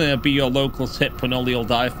is signaling to be your local tip when all the old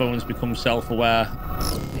iPhones become self-aware.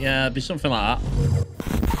 Yeah, it'd be something like that.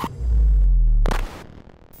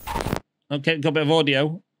 Okay, got a bit of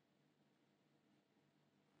audio.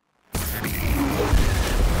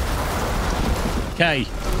 Okay.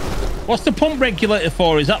 What's the pump regulator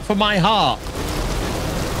for? Is that for my heart?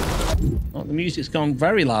 Oh, the music's gone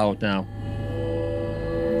very loud now.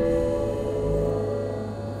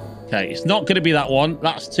 Okay, it's not going to be that one.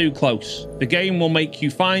 That's too close. The game will make you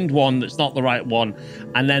find one that's not the right one,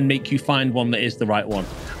 and then make you find one that is the right one.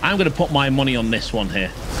 I'm going to put my money on this one here.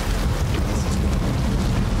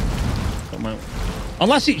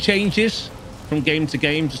 Unless it changes from game to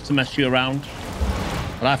game just to mess you around.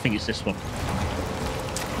 But I think it's this one.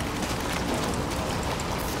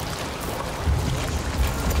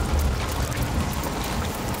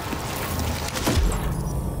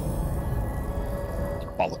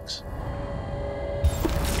 Bollocks.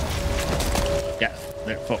 Yeah,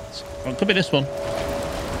 they're fucked. Well, it could be this one.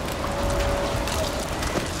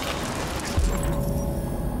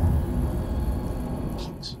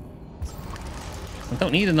 I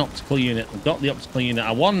don't need an optical unit. I've got the optical unit.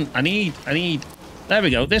 I need. There we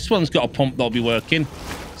go. This one's got a pump that'll be working.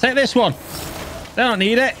 Take this one. They don't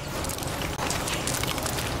need it.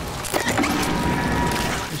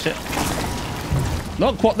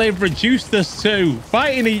 Look what they've reduced us to.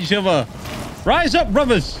 Fighting each other. Rise up,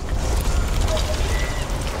 brothers.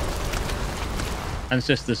 And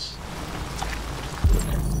sisters.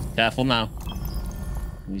 Careful now.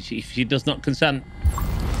 She does not consent.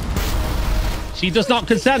 She does not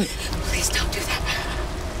consent. Please don't do that.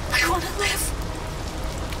 I want to live.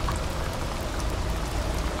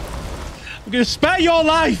 I'm going to spare your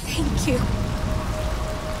life. Thank you.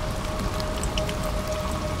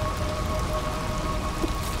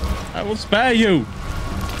 I will spare you.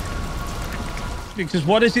 Because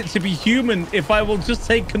what is it to be human if I will just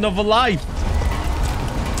take another life?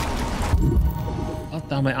 God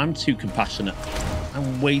damn it, I'm too compassionate.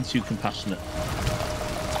 I'm way too compassionate.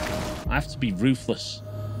 I have to be ruthless.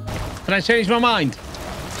 Can I change my mind?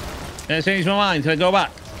 Can I change my mind? Can I go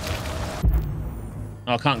back?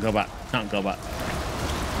 Oh, I can't go back. Can't go back.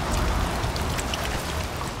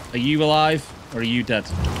 Are you alive or are you dead?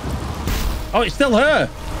 Oh, it's still her.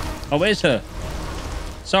 Oh, it is her.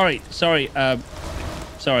 Sorry.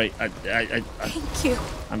 Sorry. Thank you.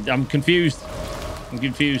 I'm confused. I'm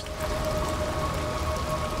confused.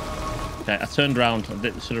 Okay, I turned around.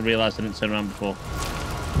 I should have realised I didn't turn around before.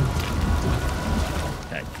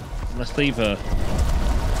 Okay, let's leave her.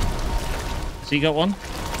 Has he got one?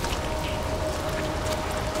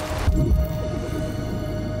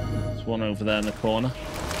 There's one over there in the corner.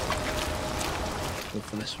 Go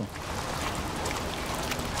for this one.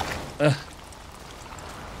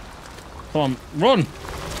 Come on, run!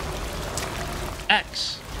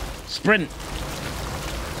 X. Sprint.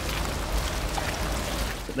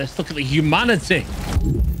 Let's look at the humanity.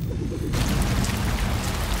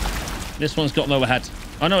 This one's got no head.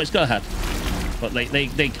 Oh no, it's got a head. But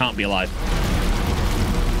they can't be alive.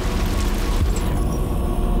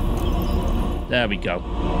 There we go.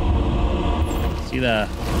 See there.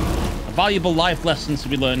 A valuable life lesson to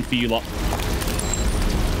be learned for you lot.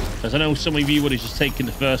 Because I know some of you would have just taken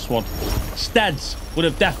the first one. Steads would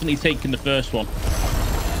have definitely taken the first one.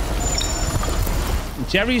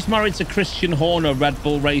 Jerry's married to Christian Horner, Red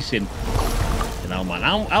Bull Racing. You know,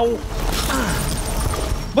 man,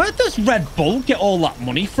 where does Red Bull get all that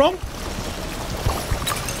money from?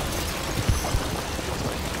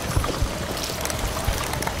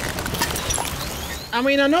 I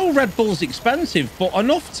mean, I know Red Bull's expensive, but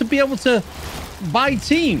enough to be able to buy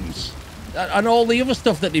teams and all the other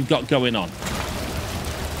stuff that they've got going on.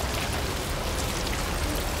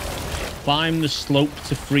 Climb the slope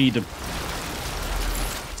to freedom.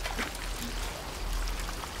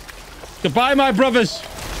 Goodbye, my brothers.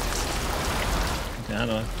 Okay, how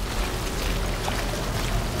do I?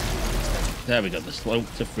 There we go, the slope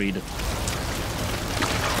to freedom.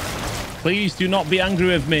 Please do not be angry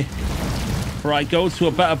with me, for I go to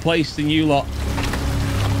a better place than you lot.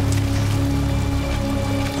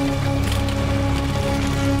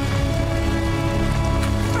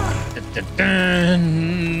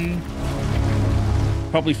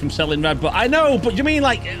 Probably from selling Red Bull. I know, but you mean,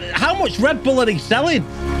 like, how much Red Bull are they selling?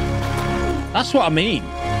 That's what I mean.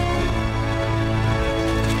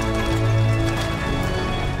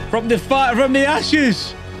 From the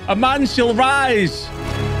ashes, a man shall rise.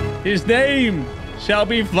 His name shall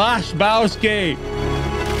be Flash Bowski.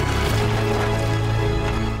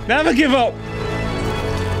 Never give up.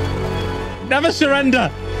 Never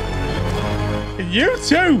surrender. And you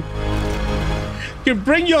too can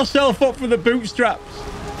bring yourself up from the bootstraps.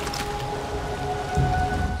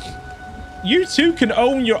 You too can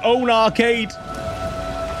own your own arcade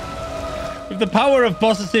with the power of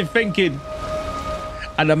positive thinking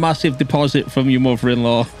and a massive deposit from your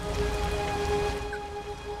mother-in-law.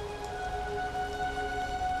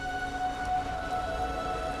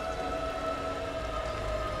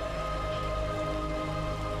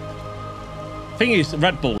 Thing is,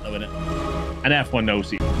 Red Bull doing it, and everyone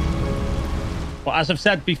knows it. But as I've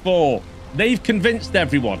said before, they've convinced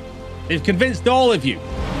everyone. They've convinced all of you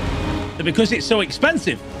that because it's so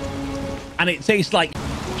expensive and it tastes like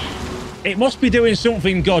it must be doing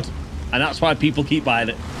something good, and that's why people keep buying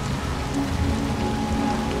it.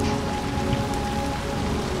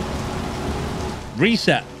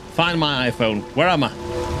 Reset. Find my iPhone. Where am I?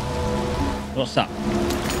 What's that?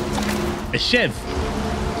 A shiv.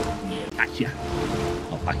 Catch ya.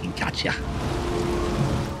 I'll fucking catch ya.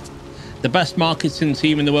 The best marketing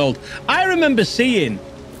team in the world. I remember seeing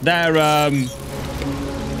their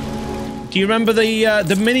do you remember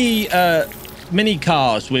the mini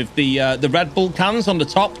cars with the Red Bull cans on the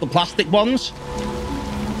top, the plastic ones?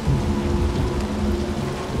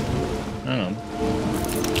 Hang on.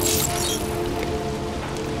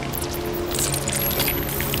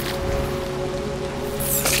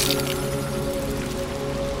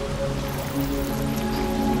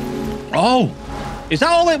 Oh, is that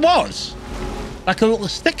all it was? Like a little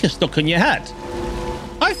sticker stuck on your head?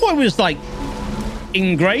 I thought it was like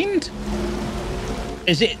ingrained.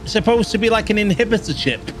 Is it supposed to be like an inhibitor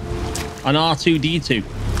chip on R2-D2?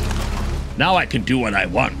 Now I can do what I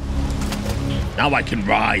want. Now I can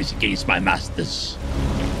rise against my masters.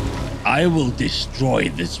 I will destroy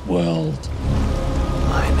this world.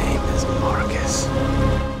 My name is Marcus.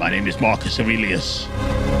 My name is Marcus Aurelius.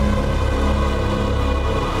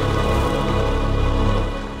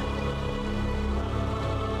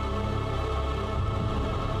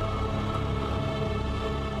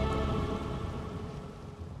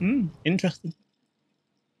 Interesting.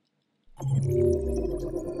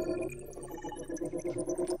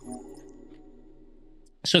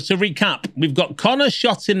 So to recap, we've got Connor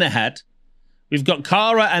shot in the head, we've got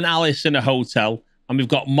Cara and Alice in a hotel, and we've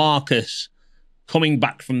got Marcus coming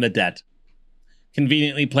back from the dead.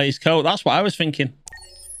 Conveniently placed coat. That's what I was thinking.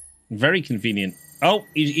 Very convenient. Oh,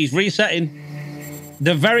 he's resetting.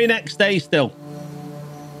 The very next day still.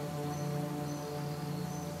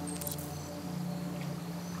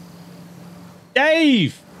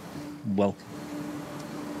 Dave! Welcome.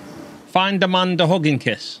 Find Amanda, hug and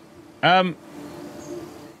kiss. The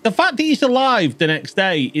fact that he's alive the next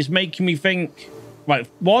day is making me think, right,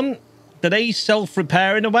 one, do they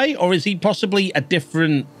self-repair in a way, or is he possibly a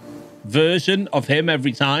different version of him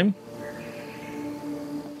every time?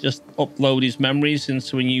 Just upload his memories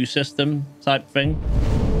into a new system type thing.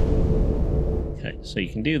 Okay, so you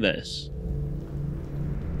can do this.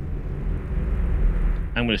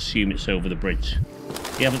 I'm going to assume it's over the bridge.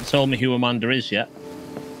 You haven't told me who Amanda is yet.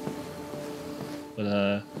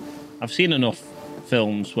 But I've seen enough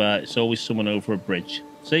films where it's always someone over a bridge.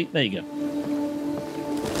 See, there you go.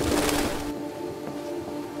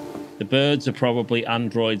 The birds are probably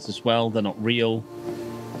androids as well. They're not real.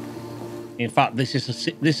 In fact, this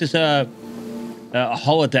is a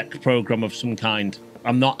holodeck program of some kind.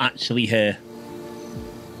 I'm not actually here.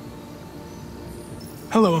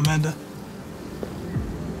 Hello, Amanda.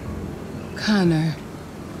 Connor,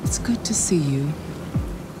 it's good to see you.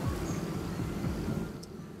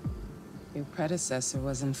 Your predecessor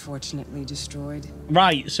was unfortunately destroyed.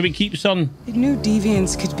 Right, so he keeps on... It knew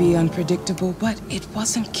deviants could be unpredictable, but it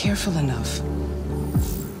wasn't careful enough.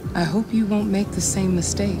 I hope you won't make the same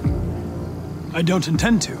mistake. I don't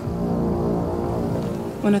intend to.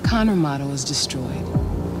 When a Connor model is destroyed,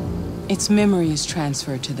 its memory is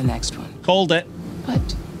transferred to the next one. Called it.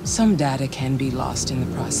 But some data can be lost in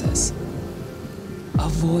the process.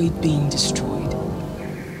 Avoid being destroyed.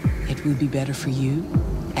 It will be better for you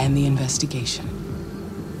and the investigation.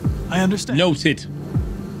 I understand. Noted.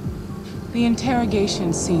 The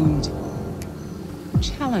interrogation seemed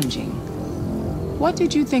challenging. What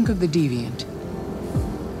did you think of the deviant?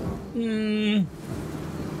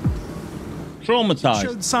 Traumatized. It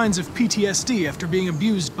showed signs of PTSD after being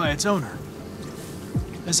abused by its owner.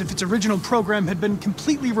 As if its original program had been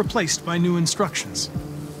completely replaced by new instructions.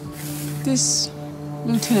 This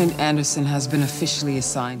Lieutenant Anderson has been officially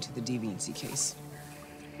assigned to the deviancy case.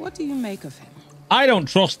 What do you make of him? I don't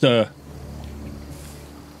trust her.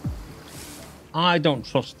 I don't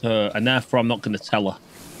trust her, and therefore I'm not going to tell her.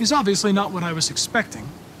 He's obviously not what I was expecting.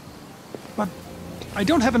 But I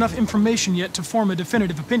don't have enough information yet to form a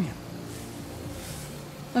definitive opinion.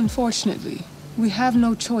 Unfortunately, we have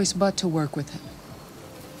no choice but to work with him.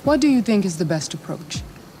 What do you think is the best approach?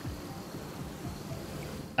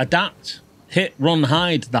 Adapt. Hit, run,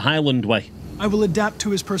 hide the Highland way. I will adapt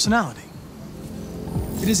to his personality.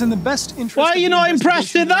 It is in the best interest Why are you not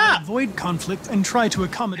impressed in that? I avoid conflict and try to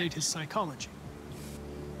accommodate his psychology.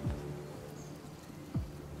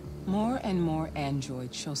 More and more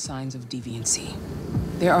androids show signs of deviancy.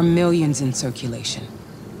 There are millions in circulation.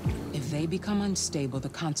 If they become unstable, the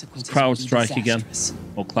consequences Crowd will be strike again. disastrous.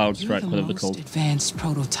 Or cloud strike, You're whatever the they're called. most advanced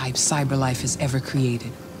prototype CyberLife has ever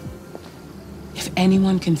created. If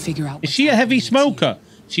anyone can figure out... Is she a heavy smoker?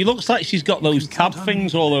 She looks like she's got those tab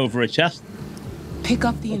things all over her chest. Pick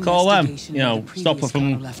up the We'll call them, investigation you know, where the stop her previous from,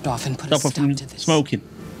 Connor left off and put a stop her from stop to this. smoking.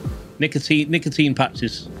 Nicotine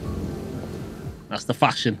patches. That's the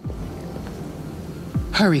fashion.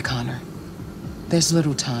 Hurry, Connor. There's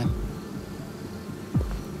little time.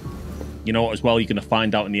 You know what, as well, you're going to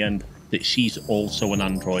find out in the end that she's also an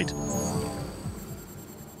android.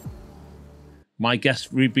 My guess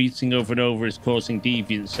rebooting over and over is causing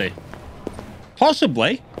deviancy.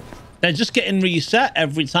 Possibly. They're just getting reset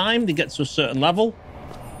every time they get to a certain level.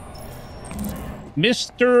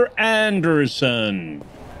 Mr. Anderson.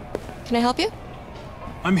 Can I help you?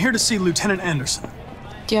 I'm here to see Lieutenant Anderson.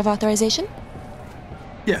 Do you have authorization?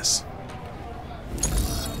 Yes.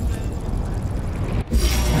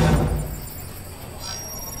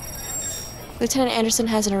 Lieutenant Anderson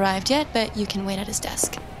hasn't arrived yet, but you can wait at his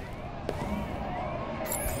desk.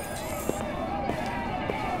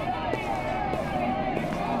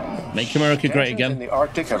 Make America great again. In the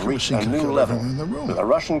Arctic have reached a new level, with a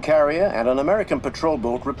Russian carrier and an American patrol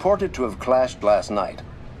boat reported to have clashed last night.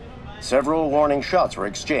 Several warning shots were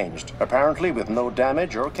exchanged, apparently with no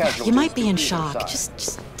damage or casualties. You might be in to either shock. side.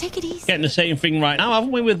 Just take it easy. Getting the same thing right now,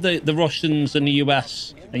 haven't we, with the Russians and the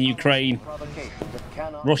US and Ukraine?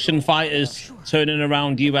 Russian fighters turning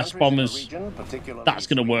around US bombers. That's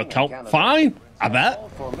going to work out fine, I bet.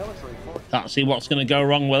 Can't see what's going to go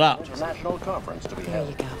wrong with that. International conference to be There held.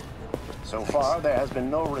 you go. So far, there has been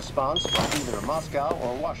no response from either Moscow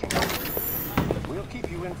or Washington. We'll keep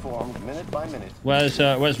you informed minute by minute. Where's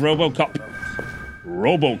RoboCop?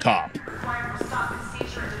 RoboCop.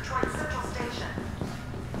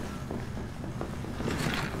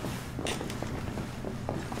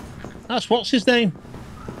 That's what's his name?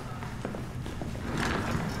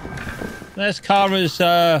 There's Kara's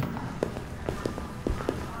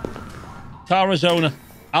owner,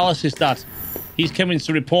 Alice's dad. He's coming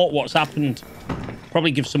to report what's happened. Probably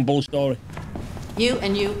give some bull story. You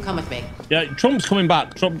and you come with me. Yeah, Trump's coming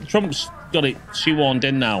back. Trump's got it shoehorned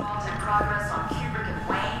in now.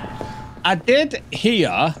 I did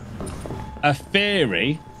hear a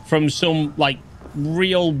theory from some like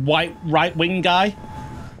real white right-wing guy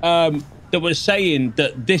that was saying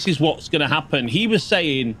that this is what's going to happen. He was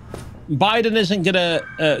saying Biden isn't going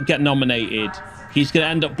to get nominated. He's going to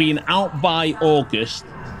end up being out by August.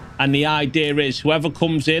 And the idea is whoever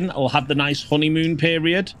comes in will have the nice honeymoon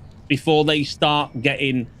period before they start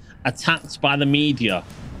getting attacked by the media.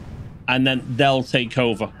 And then they'll take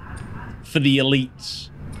over for the elites.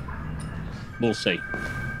 We'll see.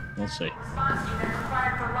 We'll see.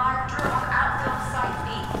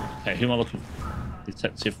 Okay, who am I looking for?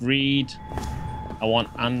 Detective Reed. I want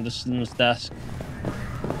Anderson's desk.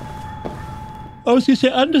 I was going to say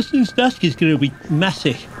Anderson's desk is going to be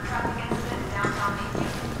messy.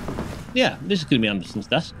 Yeah, this is going to be Anderson's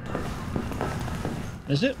desk.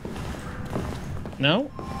 Is it? No?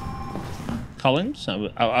 Collins?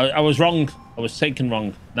 I was wrong. I was taken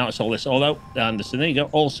wrong. Now it's all this. Although, Anderson, there you go.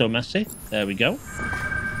 Also messy. There we go.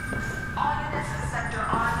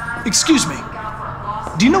 Excuse me.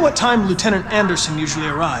 Do you know what time Lieutenant Anderson usually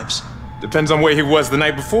arrives? Depends on where he was the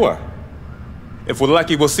night before. If we're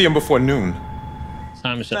lucky, we'll see him before noon.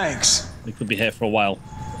 Thanks. We could be here for a while.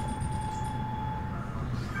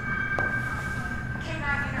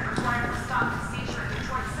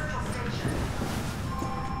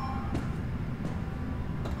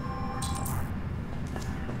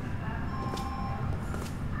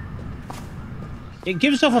 It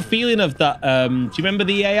gives off a feeling of that. Do you remember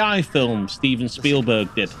the AI film Steven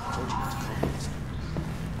Spielberg did?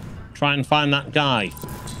 Try and find that guy.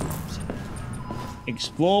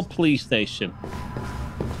 Explore police station.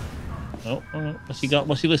 Oh, what's he got?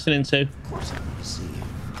 What's he listening to?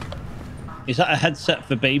 Is that a headset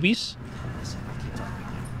for babies?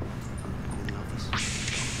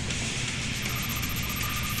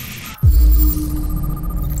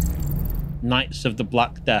 Knights of the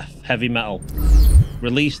Black Death, heavy metal.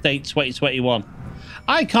 Release date 2021.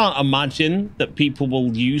 I can't imagine that people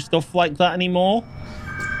will use stuff like that anymore.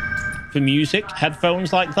 For music,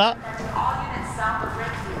 headphones like that.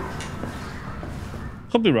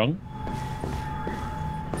 Could be wrong.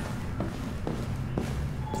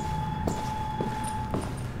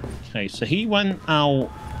 Okay, so he went out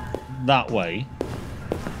that way.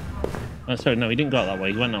 Oh, sorry, no, he didn't go out that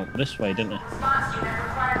way. He went out this way, didn't he?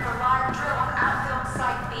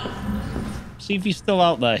 See if he's still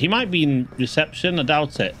out there. He might be in reception. I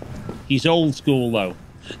doubt it. He's old school, though.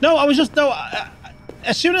 No, I was just... No,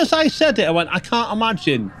 as soon as I said it, I went, I can't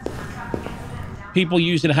imagine people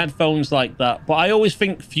using headphones like that. But I always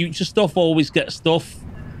think future stuff always gets stuff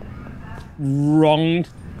wrong.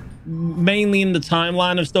 Mainly in the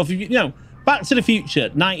timeline of stuff. You know, Back to the Future,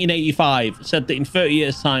 1985, said that in 30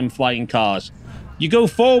 years' time, flying cars. You go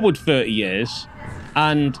forward 30 years,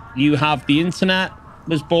 and you have the internet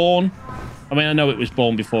was born. I mean, I know it was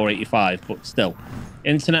born before 85, but still.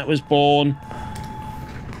 Internet was born.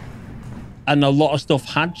 And a lot of stuff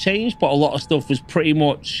had changed, but a lot of stuff was pretty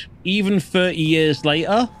much, even 30 years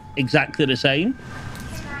later, exactly the same.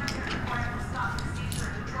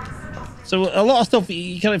 So a lot of stuff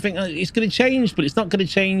you kind of think it's going to change, but it's not going to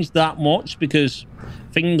change that much because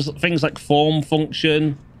things like form,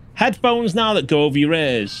 function, headphones now that go over your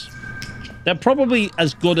ears, they're probably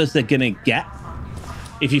as good as they're going to get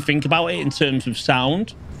if you think about it in terms of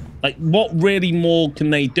sound. Like, what really more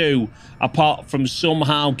can they do apart from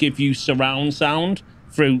somehow give you surround sound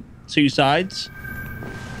through two sides?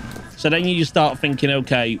 So then you just start thinking,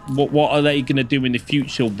 okay, what are they going to do in the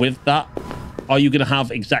future with that? Are you going to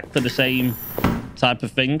have exactly the same type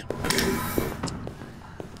of thing?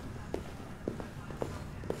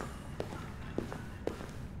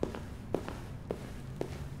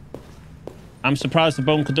 I'm surprised the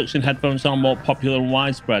bone conduction headphones are more popular and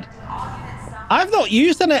widespread. I've not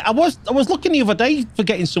used any. I was looking the other day for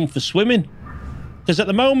getting some for swimming, because at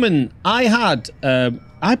the moment I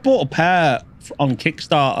bought a pair on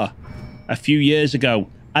Kickstarter a few years ago,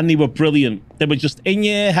 and they were brilliant. They were just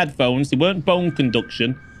in-ear headphones. They weren't bone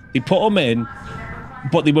conduction. They put them in,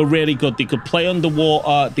 but they were really good. They could play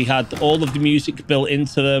underwater. They had all of the music built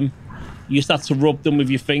into them. You just had to rub them with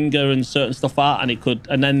your finger and certain stuff out, and it could.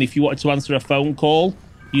 And then if you wanted to answer a phone call,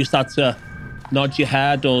 you just had to nod your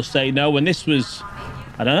head or say no. And this was,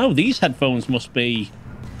 I don't know, these headphones must be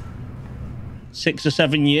 6 or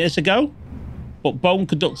 7 years ago. But bone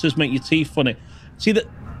conductors make your teeth funny. See, that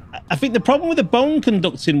I think the problem with the bone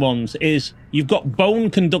conducting ones is you've got bone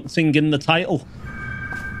conducting in the title.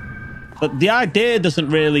 But the idea doesn't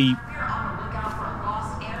really...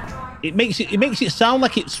 It makes it sound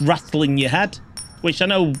like it's rattling your head, which I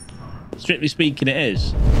know, strictly speaking, it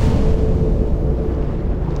is.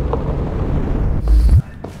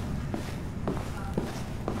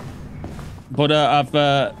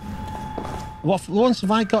 But what ones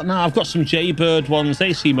have I got now? I've got some Jaybird ones.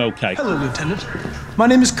 They seem okay. Hello, Lieutenant. My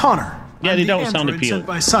name is Connor. Yeah, they don't sound appealing. Sent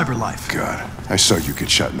by CyberLife. God, I saw you get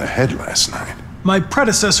shot in the head last night. My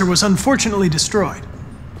predecessor was unfortunately destroyed,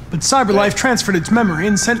 but CyberLife transferred its memory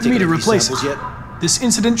and sent me to replace it. This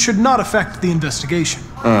incident should not affect the investigation.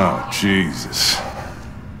 Oh, Jesus.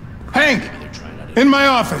 Hank! In my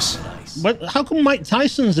office! But how come Mike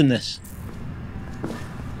Tyson's in this?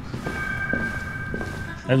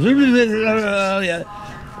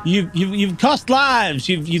 You've cost lives.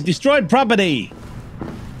 You've destroyed property.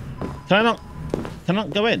 Can I not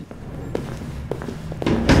go in?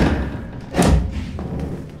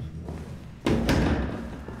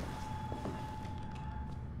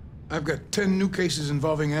 I've got 10 new cases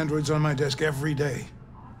involving androids on my desk every day.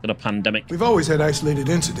 Got a pandemic. We've always had isolated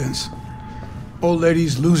incidents. Old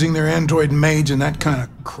ladies losing their android maids and that kind of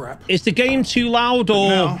crap. Is the game too loud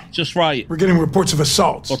or just right? We're getting reports of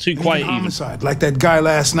assaults. Or too quiet even. Homicide, like that guy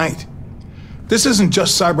last night. This isn't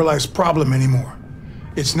just CyberLife's problem anymore.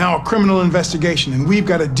 It's now a criminal investigation, and we've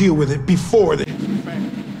got to deal with it before they...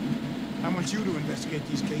 I want you to investigate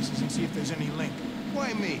these cases and see if there's any link.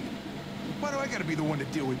 Why me? Why do I gotta be the one to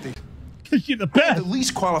deal with these? Because you're the best. I'm the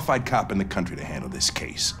least qualified cop in the country to handle this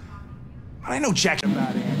case. But I know jack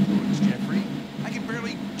about androids, Jeffrey. I can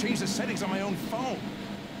barely change the settings on my own phone.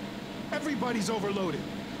 Everybody's overloaded.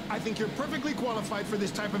 I think you're perfectly qualified for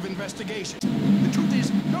this type of investigation. The truth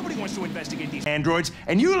is, nobody wants to investigate these androids,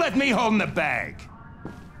 and you left me holding the bag.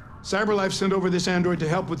 CyberLife sent over this android to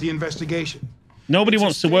help with the investigation. Nobody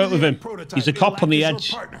wants to work with him. He's a cop on the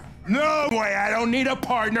edge. No way, I don't need a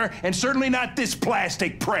partner, and certainly not this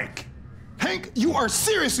plastic prick. Hank, you are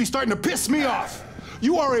seriously starting to piss me off.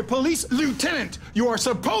 You are a police lieutenant. You are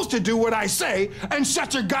supposed to do what I say and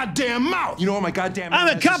shut your goddamn mouth. You know what my goddamn...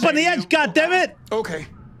 I'm a cop on the edge, goddammit! Okay.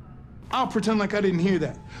 I'll pretend like I didn't hear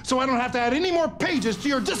that, so I don't have to add any more pages to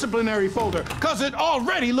your disciplinary folder, because it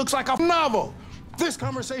already looks like a novel. This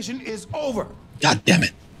conversation is over. God damn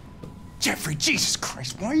it. Jeffrey, Jesus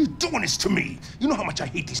Christ, why are you doing this to me? You know how much I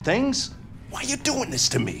hate these things. Why are you doing this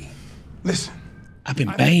to me? Listen. I've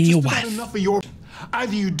been banging your wife. Enough of your...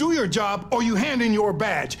 Either you do your job or you hand in your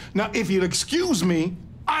badge. Now, if you'll excuse me,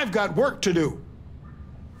 I've got work to do.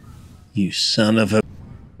 You son of a...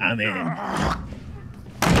 I'm in.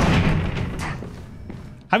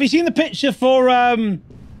 Have you seen the picture for, Have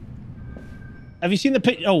you seen the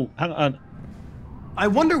picture? Oh, hang on. I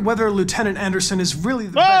wonder whether Lieutenant Anderson is really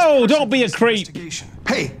the best person don't be a creep.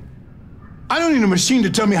 Hey, I don't need a machine to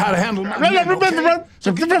tell me how to handle my men, okay?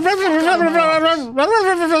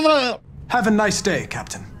 Have a nice day,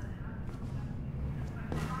 Captain.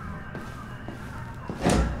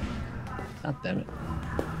 God damn it.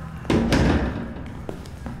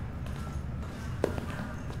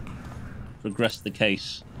 Progress the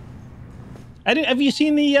case. Have you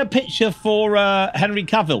seen the picture for Henry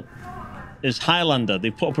Cavill as Highlander? They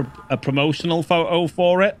put up a promotional photo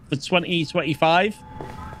for it for 2025,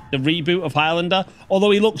 the reboot of Highlander.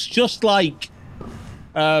 Although he looks just like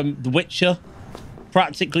The Witcher,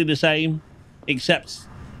 practically the same, except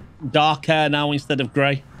dark hair now instead of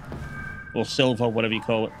grey or silver, whatever you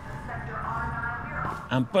call it.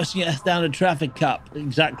 I'm busting your ass down a traffic cop.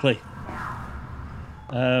 Exactly.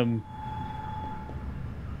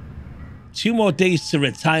 2 more days to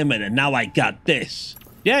retirement, and now I got this.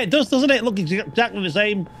 Yeah, it does, doesn't it? Look exactly the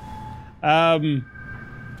same. Okay.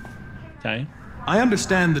 I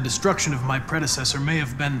understand the destruction of my predecessor may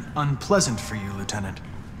have been unpleasant for you, Lieutenant.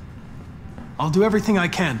 I'll do everything I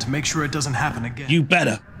can to make sure it doesn't happen again. You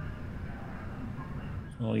better.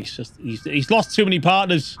 Oh, he's lost too many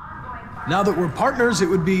partners. Now that we're partners, it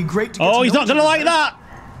would be great to get he's not gonna like that.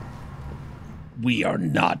 We are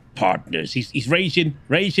not partners. He's raging.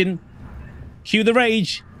 Cue the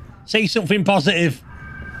rage. Say something positive.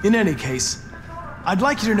 In any case, I'd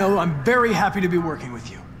like you to know I'm very happy to be working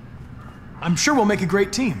with you. I'm sure we'll make a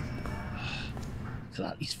great team.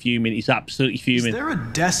 He's fuming. He's absolutely fuming. Is there a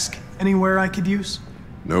desk anywhere I could use?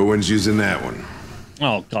 No one's using that one.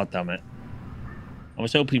 Oh, God damn it. I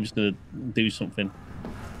was hoping he was going to do something.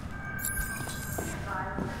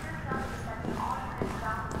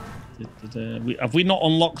 Have we not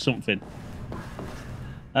unlocked something?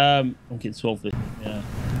 I'm getting 12. Yeah.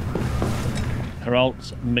 Herald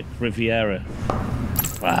McRiviera.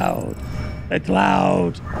 cloud. A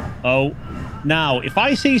cloud. Oh, now, if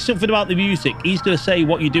I say something about the music, he's going to say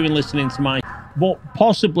what you're doing listening to my... But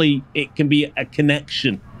possibly it can be a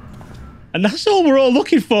connection. And that's all we're all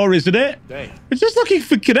looking for, isn't it? Dang. We're just looking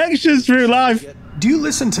for connections through life. Do you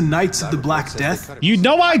listen to Knights of the Black Death? You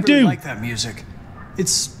know I do. I like that music.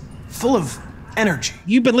 It's full of energy.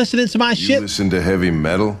 You've been listening to my shit? You listen to heavy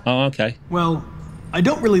metal? Oh, okay. Well, I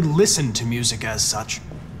don't really listen to music as such.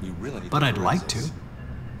 But I'd like to.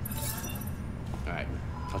 Alright,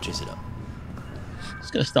 I'll chase it up. I'm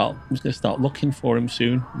just gonna start looking for him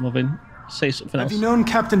soon. Loving. Say something else. Have you known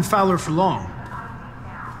Captain Fowler for long?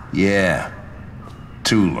 Yeah.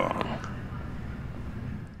 Too long.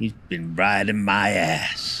 He's been riding my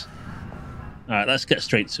ass. All right, let's get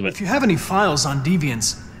straight to it. If you have any files on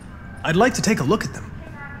Deviants, I'd like to take a look at them.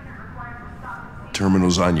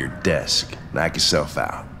 Terminal's on your desk. Knock yourself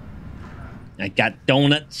out. I got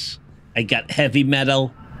donuts. I got heavy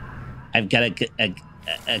metal. I've got a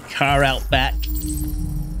car out back.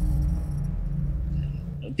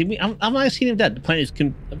 Have I seen him dead? The plane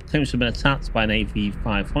claims to have been attacked by an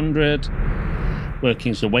AV-500.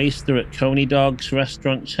 Workings a waster at Coney Dog's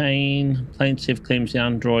restaurant chain. Plaintiff claims the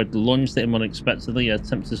android lunged at him unexpectedly,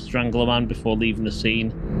 attempted to strangle a man before leaving the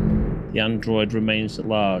scene. The android remains at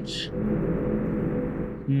large.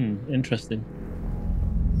 Interesting.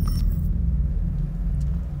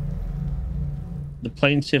 The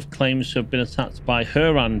plaintiff claims to have been attacked by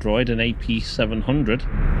her android, an AP-700.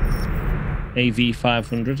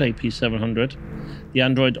 AV-500, AP-700. The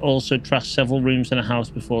android also trashed several rooms in a house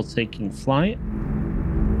before taking flight.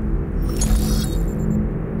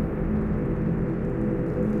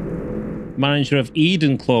 Manager of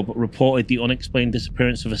Eden Club reported the unexplained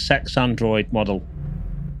disappearance of a sex android model.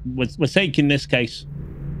 We're taking this case.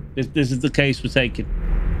 This is the case we're taking.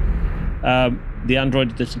 The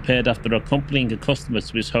android disappeared after accompanying a customer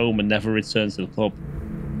to his home and never returned to the club.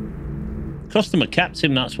 Customer kept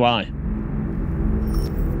him, that's why.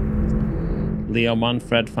 Leo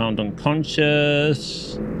Manfred found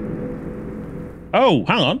unconscious. Oh,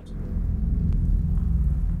 hang on.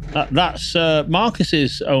 That's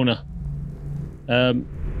Marcus's owner.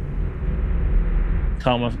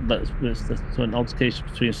 Karma, that's an altercation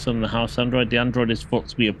between his son and the house android. The android is thought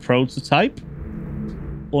to be a prototype.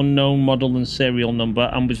 Unknown model and serial number,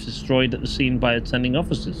 and was destroyed at the scene by attending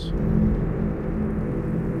officers.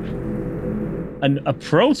 And a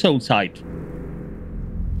prototype.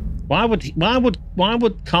 Why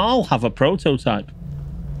would Carl have a prototype?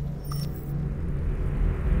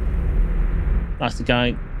 That's the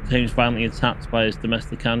guy claims violently attacked by his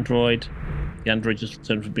domestic android. The android just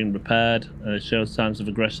returned from being repaired, and it shows signs of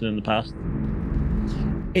aggression in the past.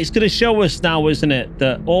 It's going to show us now, isn't it,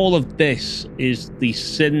 that all of this is the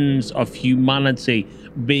sins of humanity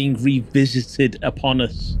being revisited upon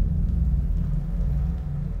us.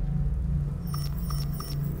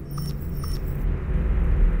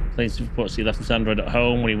 Plaintiff reports he left his android at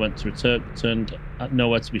home when he went to return, returned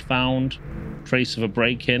nowhere to be found. Trace of a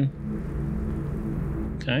break-in.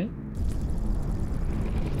 Okay.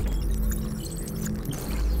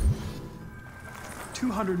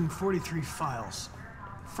 $243 files.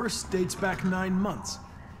 First dates back 9 months.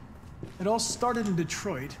 It all started in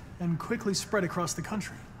Detroit and quickly spread across the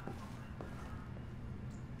country.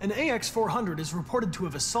 An AX-400 is reported to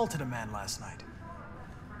have assaulted a man last night.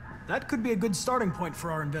 That could be a good starting point for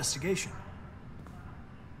our investigation.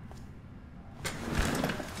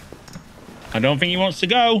 I don't think he wants to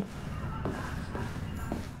go.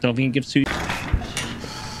 Don't think he gives two.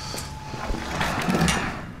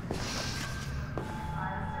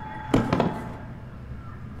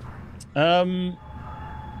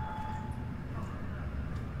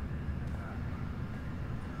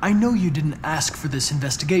 I know you didn't ask for this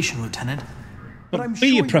investigation, Lieutenant, but I'm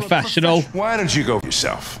be sure a professional. Why don't you go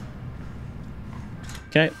yourself?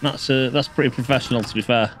 Okay, that's pretty professional, to be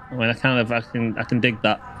fair. I mean, I can dig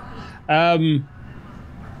that.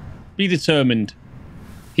 Be determined.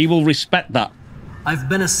 He will respect that. I've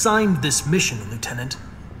been assigned this mission, Lieutenant.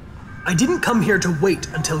 I didn't come here to wait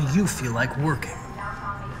until you feel like working.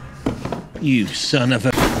 You son of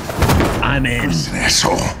a... I'm in. Listen,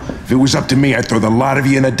 asshole. If it was up to me, I'd throw the lot of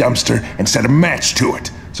you in a dumpster and set a match to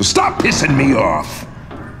it. So stop pissing me off.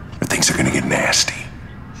 Or things are gonna get nasty.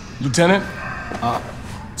 Lieutenant,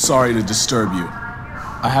 sorry to disturb you.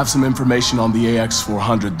 I have some information on the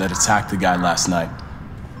AX-400 that attacked the guy last night.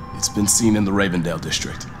 It's been seen in the Ravendale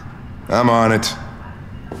district. I'm on it.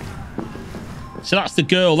 So that's the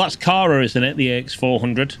girl. That's Kara, isn't it? The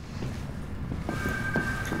AX-400.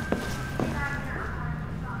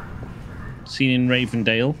 Seen in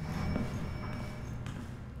Ravendale.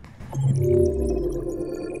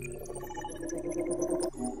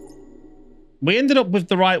 We ended up with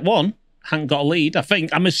the right one. Hadn't got a lead, I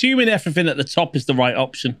think. I'm assuming everything at the top is the right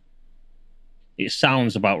option. It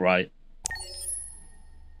sounds about right.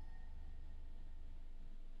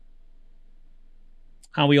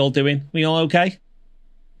 How are we all doing? We all okay?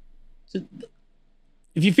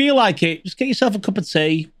 If you feel like it, just get yourself a cup of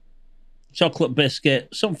tea, chocolate biscuit,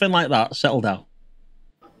 something like that. Settle down.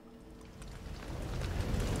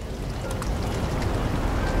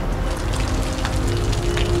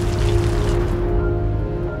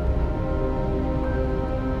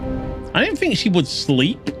 I didn't think she would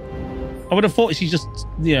sleep. I would have thought she'd just,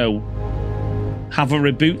 you know, have a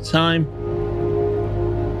reboot time.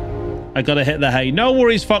 I gotta hit the hay. No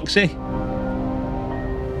worries, Foxy.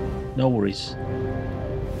 No worries.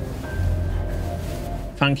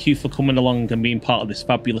 Thank you for coming along and being part of this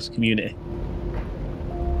fabulous community.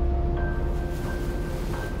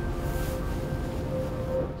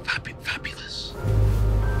 Fabulous.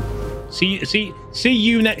 See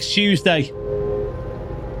you next Tuesday.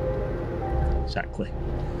 Exactly.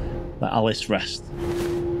 Let Alice rest.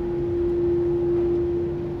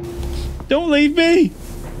 Don't leave me!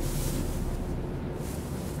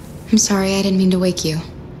 I'm sorry, I didn't mean to wake you.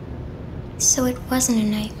 So it wasn't a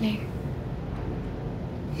nightmare.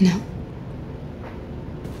 No.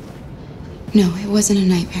 No, it wasn't a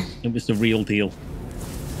nightmare. It was the real deal.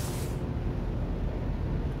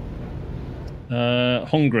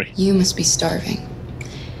 Hungry. You must be starving.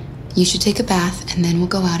 You should take a bath, and then we'll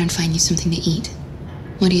go out and find you something to eat.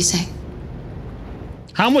 What do you say?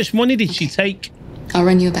 How much money did she take? I'll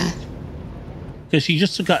run you a bath. Because she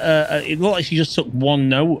just took it looked like she just took one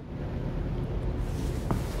note.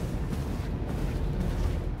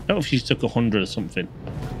 I don't know if she took 100 or something.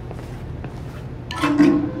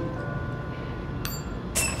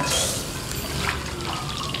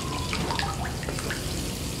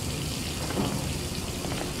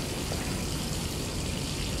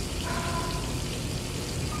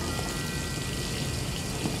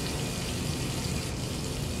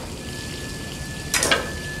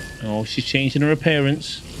 Oh, she's changing her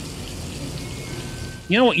appearance.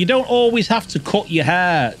 You know what? You don't always have to cut your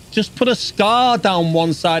hair. Just put a scar down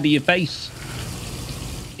one side of your face.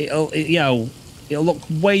 It'll look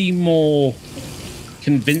way more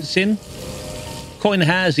convincing. Cutting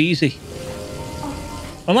hair is easy.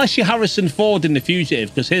 Unless you're Harrison Ford in The Fugitive,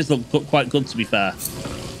 because his looked quite good, to be fair.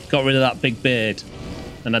 Got rid of that big beard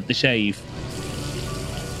and had the shave.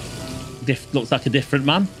 Looks like a different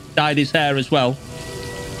man. Dyed his hair as well.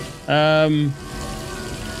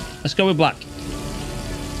 Let's go with black.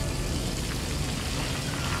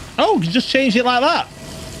 Oh, you just changed it like that.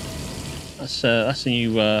 That's a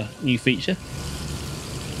new feature.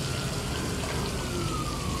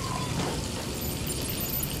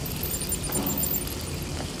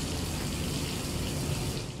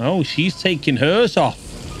 Oh, she's taking hers off.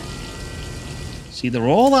 See, they're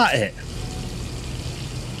all at it.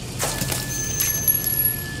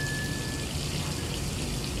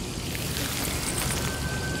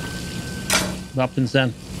 What happens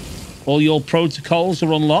then? All your protocols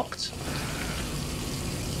are unlocked.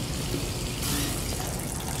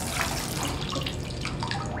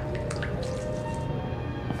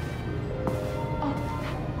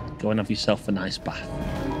 Go and have yourself a nice bath.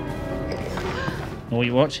 Know what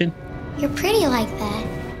you're watching? You're pretty like that.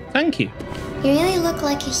 Thank you. You really look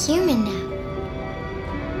like a human now.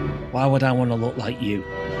 Why would I want to look like you?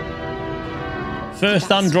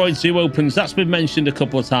 First Android Zoo opens. That's been mentioned a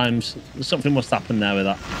couple of times. Something must happen there with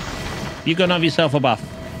that. You go and have yourself a bath.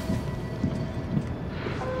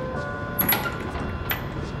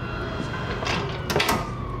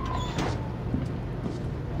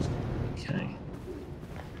 Okay.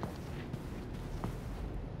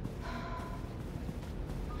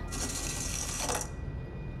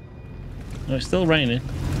 No, it's still raining.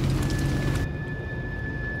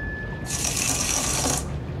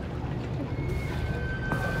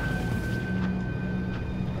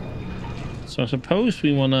 So I suppose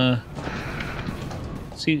we want to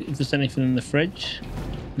see if there's anything in the fridge.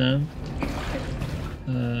 No.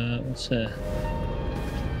 What's there?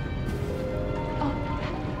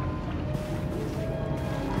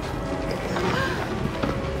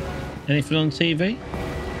 Anything on TV?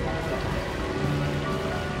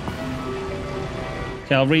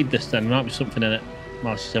 Okay, I'll read this then. There might be something in it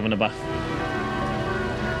while she's having a bath.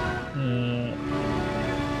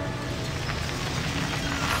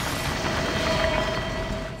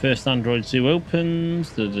 First Android Zoo opens.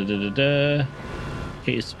 Caters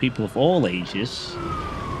to people of all ages.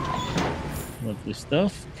 Lovely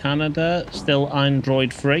stuff. Canada, still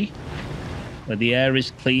Android free, where the air is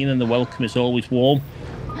clean and the welcome is always warm.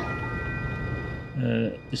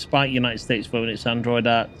 Despite United States voting its Android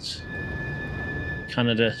Act,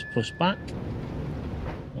 Canada's pushed back.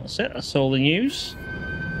 That's it. That's all the news.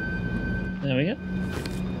 There we go.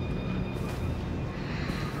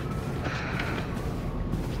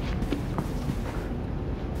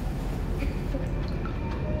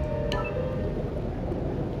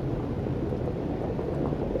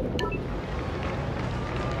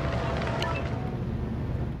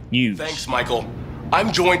 News. Thanks, Michael.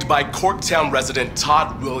 I'm joined by Corktown resident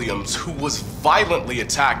Todd Williams, who was violently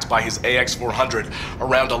attacked by his AX-400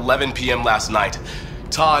 around 11 p.m. last night.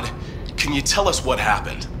 Todd, can you tell us what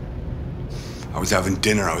happened? I was having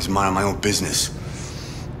dinner. I was minding my own business.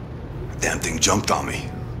 The damn thing jumped on me.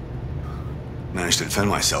 I managed to defend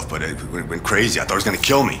myself, but it went crazy. I thought it was going to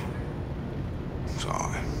kill me. So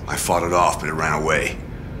I fought it off, but it ran away.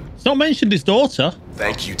 It's not mentioned his daughter.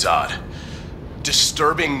 Thank you, Todd.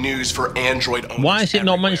 Disturbing news for Android owners. Why is it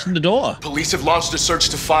not mentioned the daughter? Police have launched a search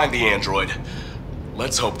to find the Android.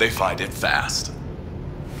 Let's hope they find it fast.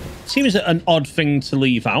 Seems an odd thing to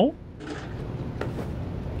leave out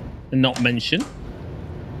and not mention.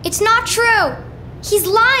 It's not true. He's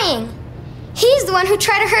lying. He's the one who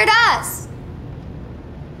tried to hurt us.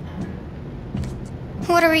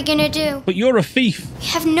 What are we gonna do? But you're a thief. We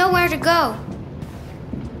have nowhere to go.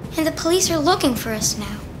 And the police are looking for us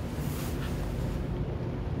now.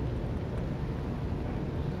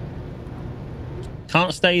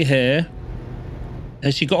 Can't stay here.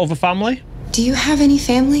 Has she got other family? Do you have any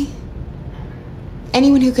family?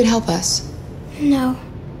 Anyone who could help us? No.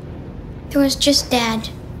 There was just Dad.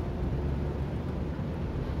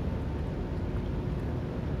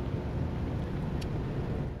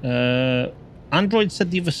 Android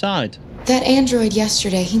said the other side. That android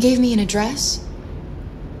yesterday, he gave me an address.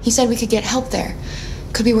 He said we could get help there.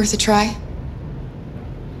 Could be worth a try.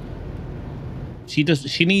 She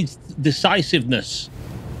needs decisiveness.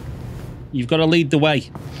 You've got to lead the way.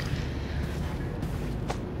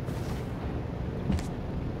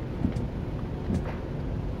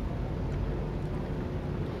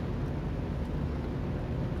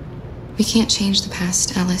 We can't change the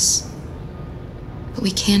past, Alice. But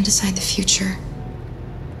we can decide the future.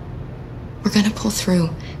 We're gonna pull through,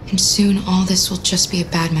 and soon all this will just be a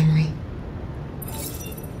bad memory.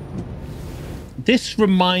 This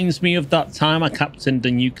reminds me of that time I captained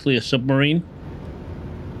a nuclear submarine.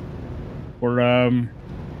 We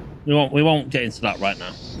won't get into that right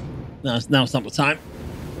now. Now's not the time.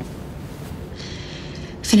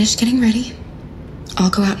 Finish getting ready. I'll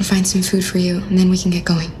go out and find some food for you, and then we can get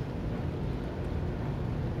going.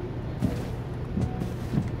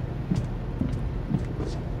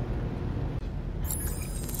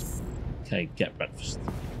 Okay, get breakfast.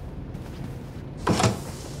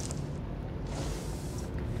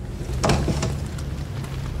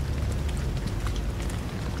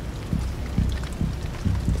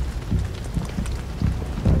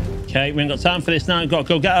 Okay, we ain't got time for this now. We've got to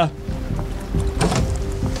go get her.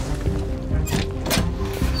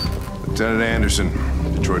 Lieutenant Anderson,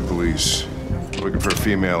 Detroit Police. Looking for a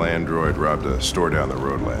female android robbed a store down the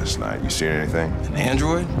road last night. You seen anything? An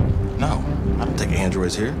android? No, I don't think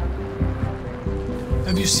androids here.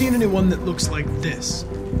 Have you seen anyone that looks like this?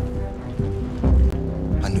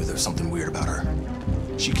 I knew there was something weird about her.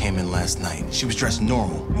 She came in last night. She was dressed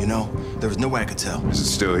normal, you know? There was no way I could tell. Is it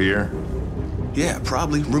still here? Yeah,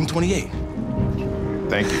 probably. Room 28.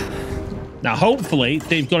 Thank you. Now, hopefully,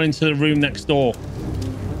 they've gone into the room next door.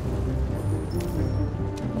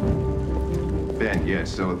 Ben, yeah,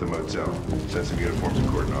 it's still at the motel. Sent some uniforms and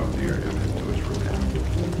cordon off the area. I'm heading to his room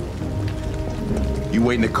now. You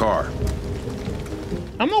wait in the car.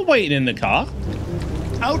 I'm not waiting in the car.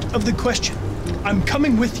 Out of the question. I'm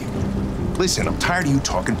coming with you. Listen, I'm tired of you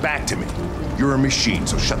talking back to me. You're a machine,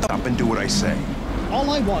 so shut up and do what I say. All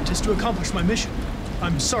I want is to accomplish my mission.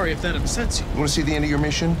 I'm sorry if that upsets you. You want to see the end of your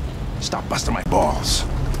mission? Stop busting my balls.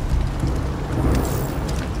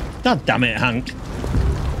 God damn it, Hank.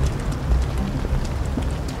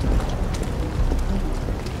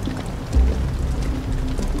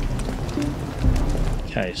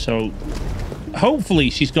 Okay, so hopefully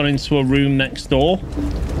she's gone into a room next door.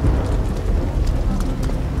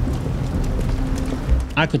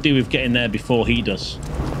 I could do with getting there before he does.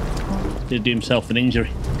 He'll do himself an injury.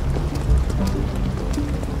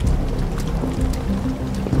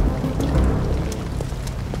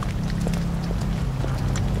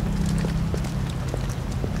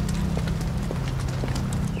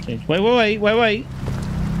 Okay, wait.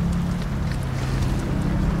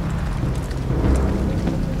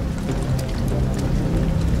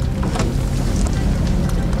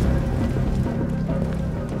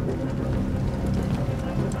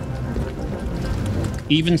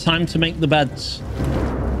 Even time to make the beds.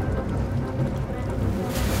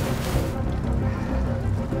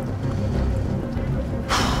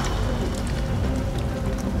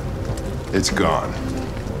 It's gone.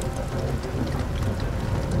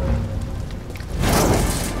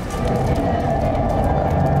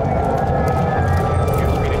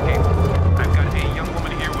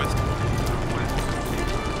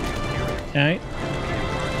 Okay.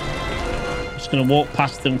 Just gonna walk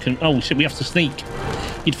past them. Oh shit, we have to sneak.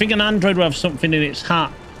 You'd think an android would have something in its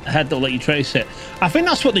head that'll let you trace it. I think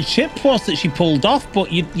that's what the chip was that she pulled off,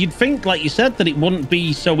 but you'd think, like you said, that it wouldn't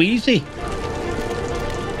be so easy.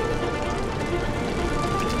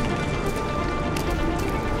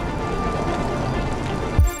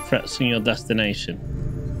 Threats in your destination.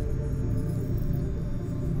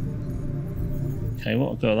 Okay,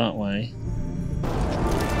 we'll go that way.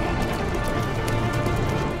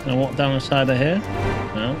 Can I walk down the side of here?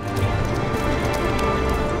 No.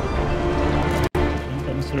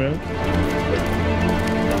 Come through.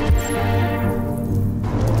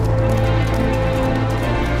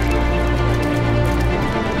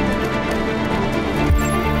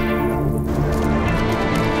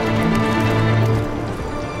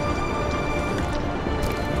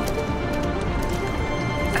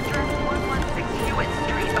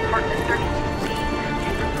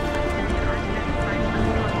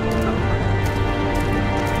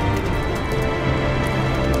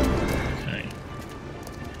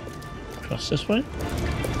 This way.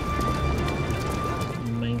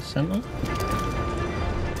 Main center.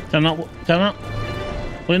 Can I?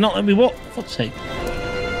 Will you not let me walk? For fuck's sake.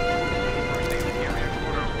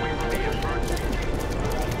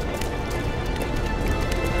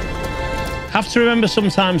 Have to remember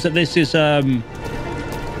sometimes that this is oh,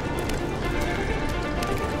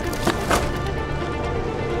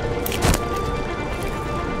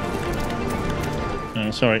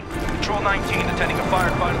 sorry. Control 19 detecting a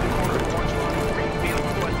firefight at the corner of Orange Road and Greenfield,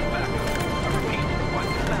 requesting backup. I repeat,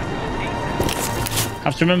 requesting backup.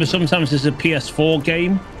 Have to remember sometimes this is a PS4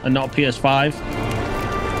 game and not a PS5.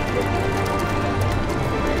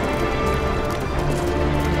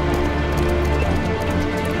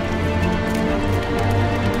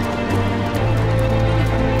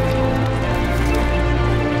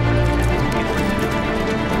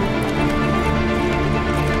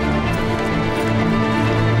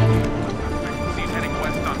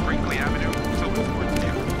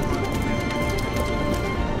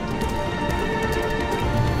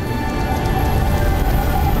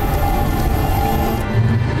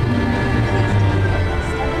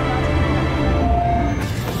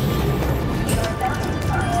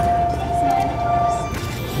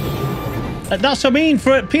 That's what I mean,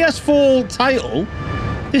 for a PS4 title,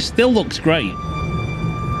 this still looks great.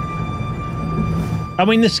 I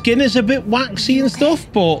mean, the skin is a bit waxy and stuff,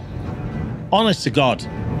 but honest to God,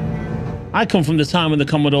 I come from the time with the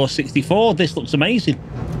Commodore 64. This looks amazing.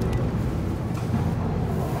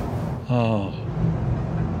 Oh.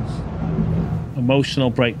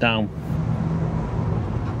 Emotional breakdown.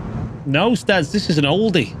 No, Stads, this is an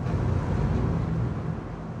oldie.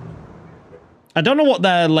 I don't know what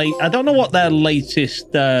their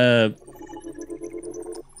latest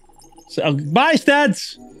bye,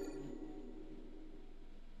 Stads.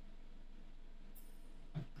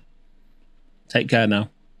 Take care now.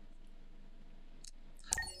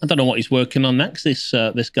 I don't know what he's working on next,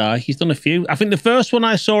 this guy. He's done a few. I think the first one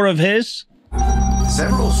I saw of his,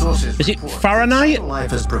 several sources is it Fahrenheit?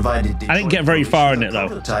 Life has provided I didn't get very far in it though.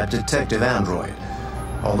 Prototype detective android.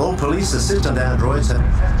 Although police assistant androids have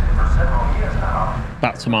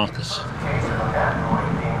back to Marcus.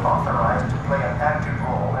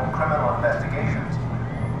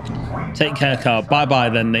 Take care, Carl. Bye bye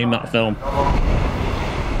then, name that film.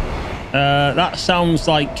 That sounds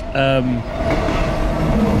like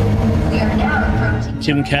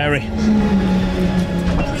Jim Carrey.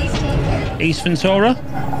 Ace Ventura.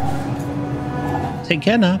 Take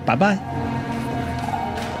care now. Bye bye.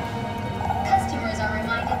 Customers are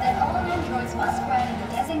reminded that all androids must ride in the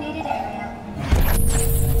designated area.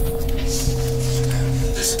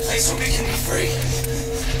 This place will be free.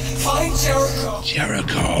 Find Jericho.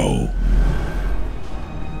 Jericho.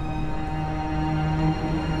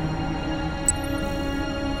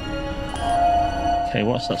 Okay,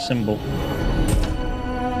 what's that symbol?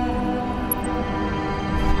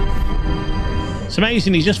 It's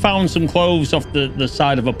amazing. He's just found some clothes off the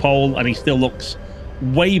side of a pole and he still looks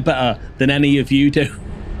way better than any of you do.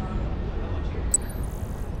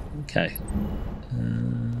 Okay.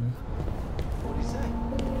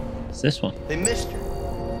 It's this one. Hey, mister.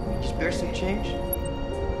 You spare some change?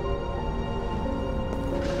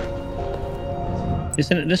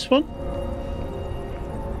 Isn't it this one?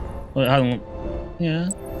 Oh, hang on. Yeah.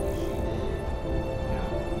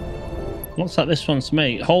 Looks like this one's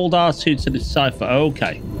me. Hold R2 to decipher.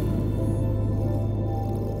 Okay.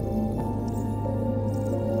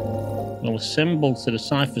 Well, the symbol to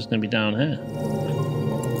decipher is going to be down here.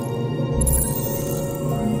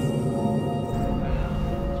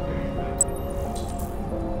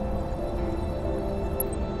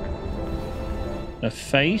 A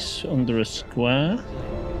face under a square.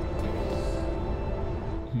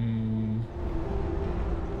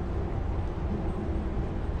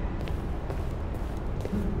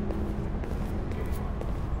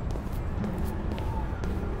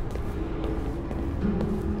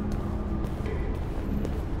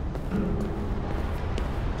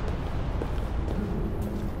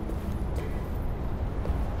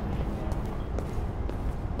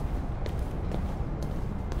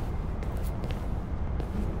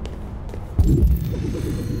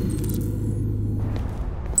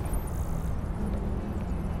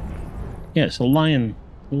 Yeah, it's a lion.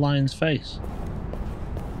 A lion's face.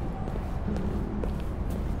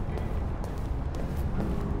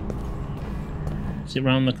 Is it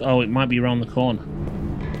round the... Oh, it might be around the corner.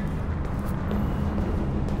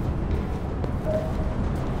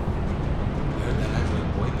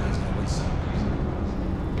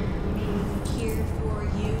 Here for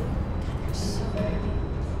you.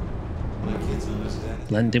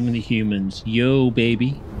 Blend in with the humans. Yo,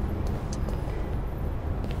 baby.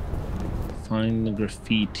 Find the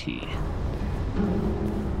graffiti.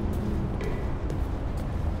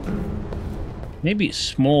 Maybe it's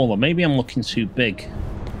smaller. Maybe I'm looking too big.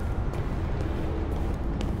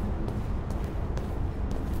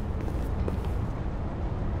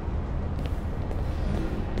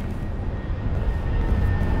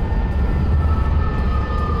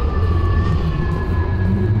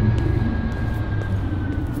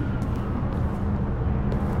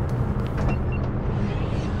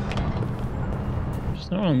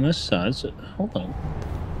 On this side, so hold on.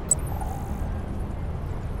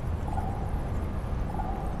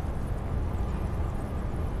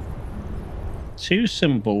 Two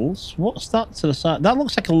symbols. What's that to the side? That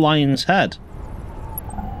looks like a lion's head.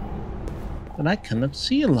 But I cannot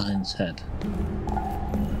see a lion's head.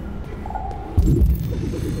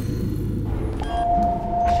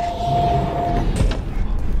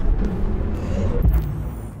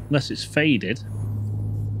 Unless it's faded.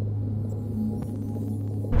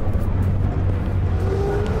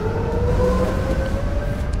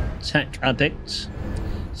 Tech addict,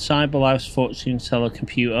 Cyberlife's fortune teller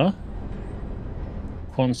computer,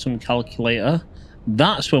 quantum calculator.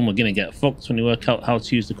 That's when we're going to get fucked, when you work out how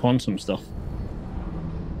to use the quantum stuff.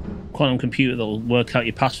 Quantum computer that'll work out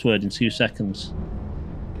your password in 2 seconds.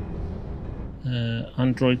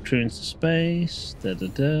 Android crew into space.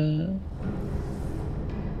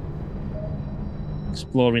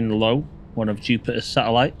 Exploring the Low, one of Jupiter's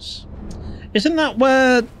satellites. Isn't that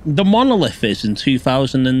where the monolith is in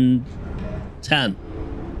 2010? Do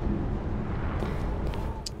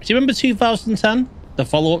you remember 2010? The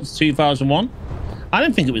follow-up to 2001? I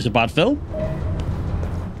didn't think it was a bad film.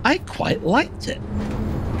 I quite liked it.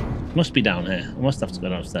 Must be down here. I must have to go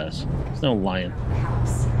downstairs. There's no lion.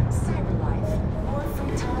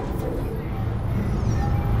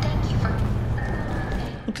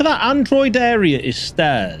 Look at that android area is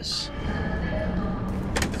stairs.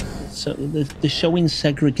 So they're showing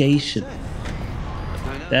segregation.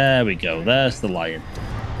 There we go. There's the lion.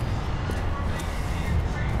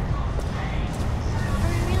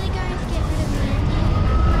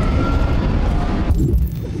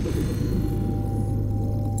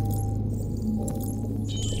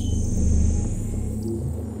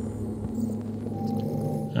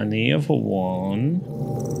 And the other one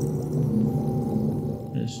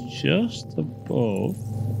is just above.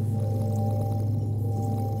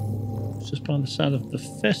 Just by the side of the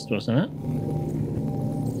fist, wasn't it?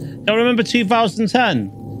 Don't remember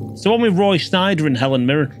 2010? It's the one with Roy Snyder and Helen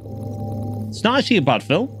Mirren. It's not actually a bad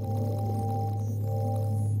film.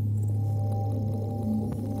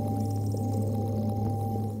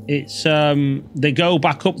 It's they go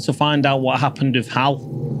back up to find out what happened with Hal,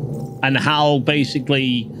 and Hal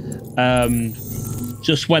basically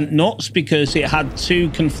just went nuts because it had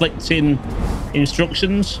 2 conflicting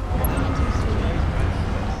instructions.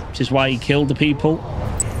 Which is why he killed the people.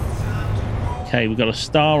 Okay, we've got a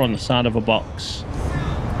star on the side of a box.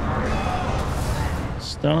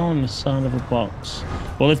 Star on the side of a box.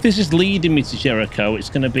 Well, if this is leading me to Jericho, it's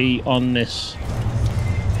going to be on this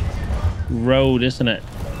road, isn't it?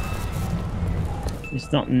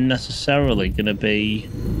 It's not necessarily going to be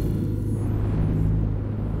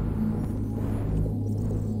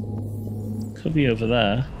Could be over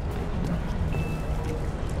there.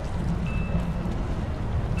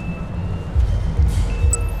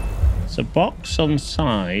 It's a box on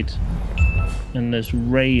side, and there's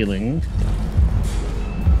railing,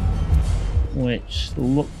 which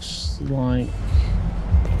looks like...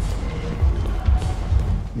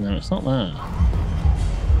 No, it's not there.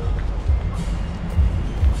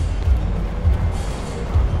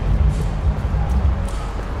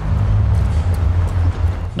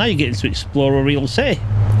 Now you're getting to explore a real city.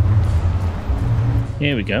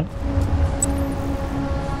 Here we go.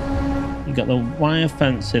 You got the wire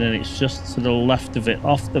fencing, and it's just to the left of it,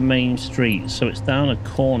 off the main street, so it's down a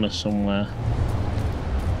corner somewhere.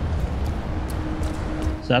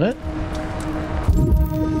 Is that it?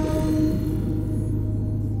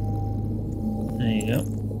 There you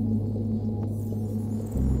go.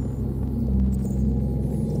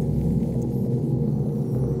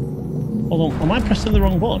 Hold on, am I pressing the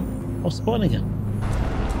wrong button? What's the button again?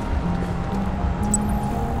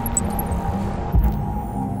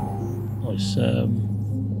 Oh, it's there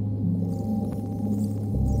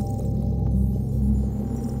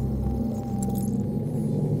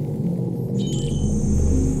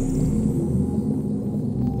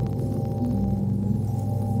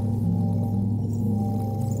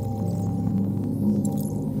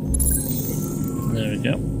we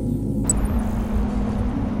go.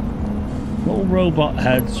 Little robot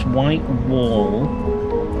heads, white wall.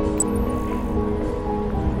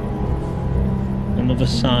 Another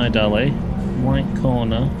side alley, white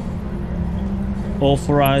corner.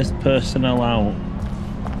 Authorized personnel out.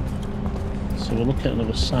 So we'll look at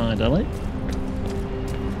another side alley.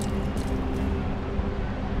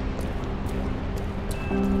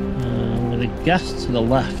 With a gas to the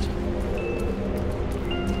left.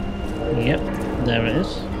 Yep, there it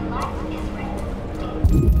is.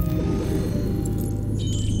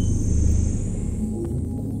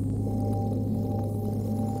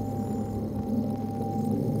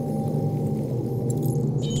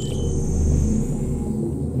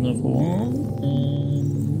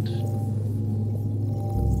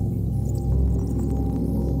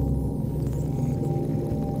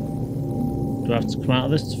 Do I have to come out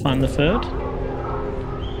of this to find the third?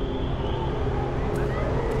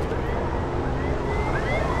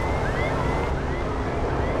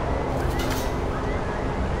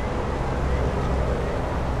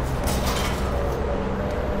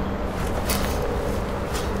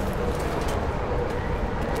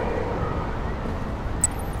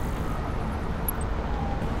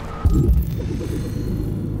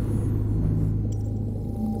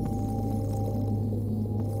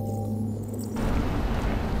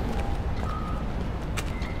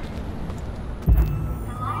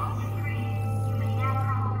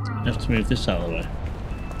 I have to move this out of the way.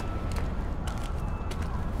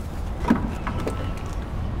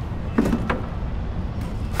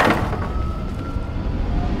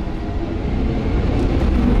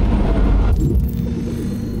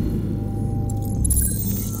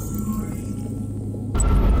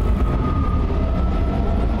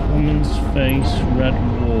 Woman's face, red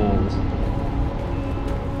wall.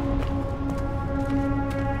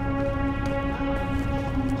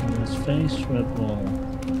 Woman's face, red wall.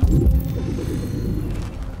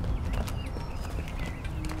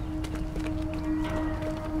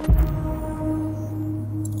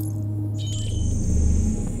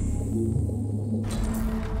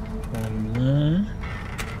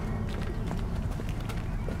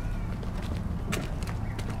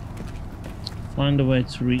 Find a way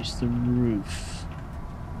to reach the roof.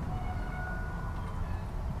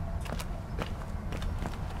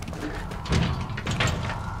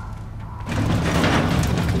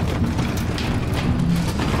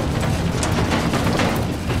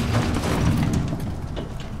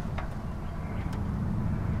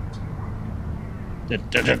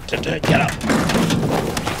 Get up.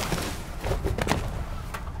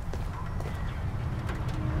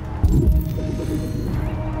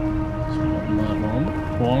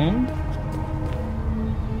 One.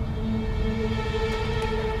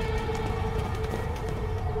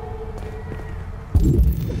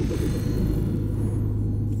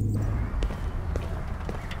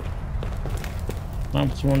 I'm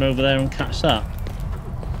to run over there and catch that.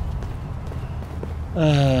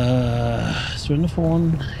 Is there another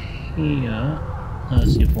one here?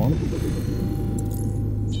 There's the other one.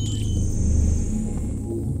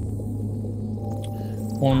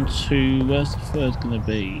 One, two, where's the third gonna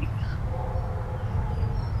be?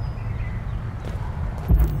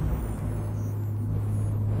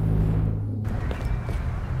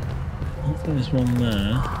 I think there's one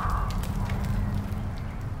there.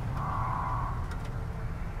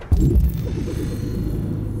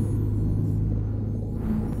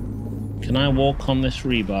 Can I walk on this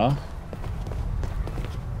rebar?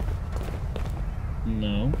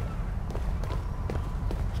 No.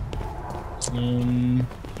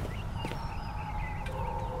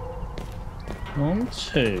 1,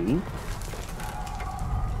 2.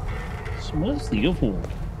 So where's the other one?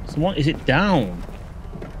 So what is it down?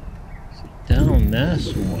 Is it down there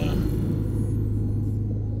somewhere?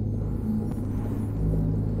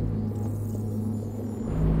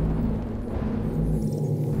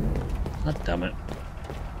 God damn it.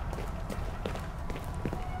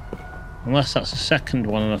 Unless that's the second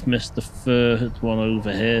one and I've missed the third one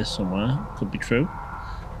over here somewhere. Could be true.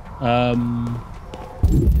 1,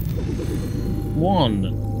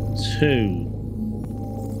 2.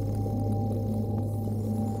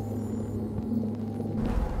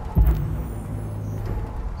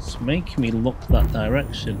 It's making me look that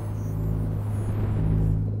direction.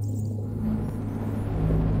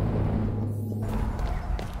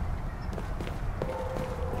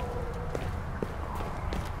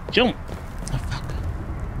 Jump! Oh, fuck.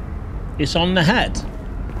 It's on the head.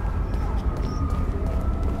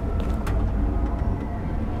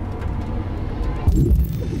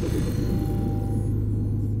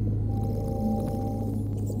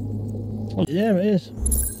 Oh, yeah, it is.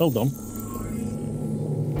 Hold on.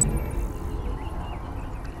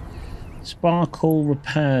 Sparkle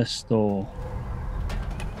repair store.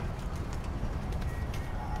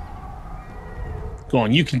 Go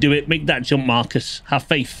on, you can do it. Make that jump, Marcus. Have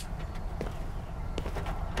faith.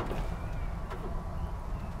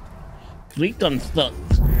 Click on stuck.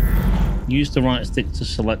 Use the right stick to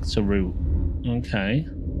select a route. Okay.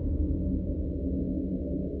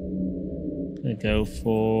 Gonna go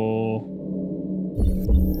for...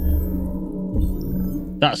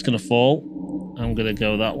 That's gonna fall. I'm gonna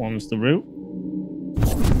go that one's the route.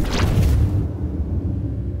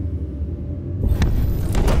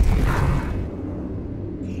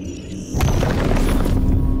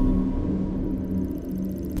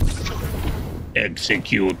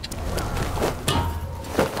 Execute.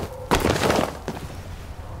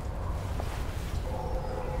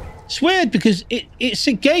 It's weird because it's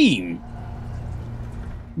a game,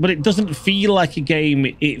 but it doesn't feel like a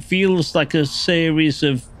game. It feels like a series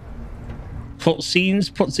of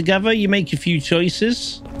cutscenes put together. You make a few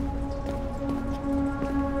choices,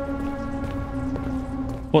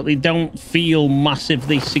 but they don't feel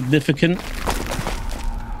massively significant.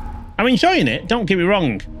 I'm enjoying it, don't get me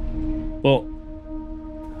wrong, but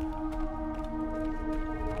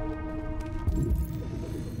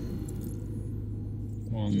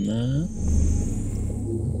on there.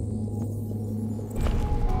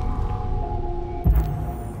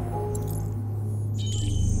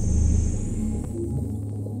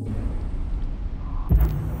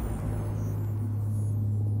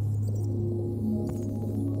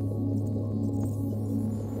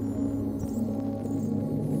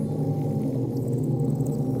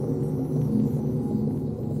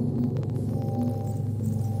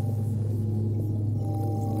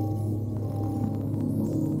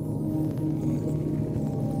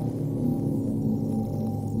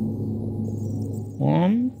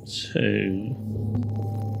 One, two,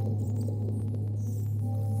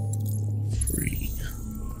 3.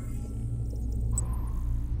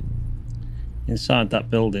 Inside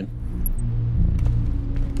that building.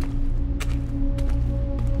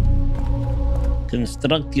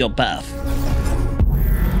 Construct your path.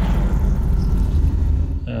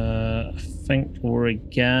 I think we're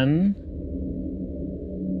again.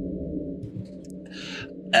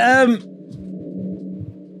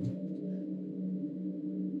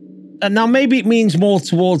 And now maybe it means more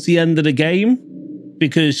towards the end of the game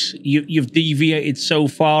because you've deviated so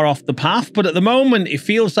far off the path. But at the moment, it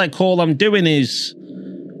feels like all I'm doing is...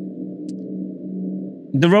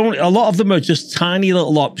 a lot of them are just tiny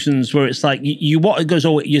little options where it's like it goes,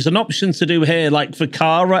 oh, there's an option to do here. Like for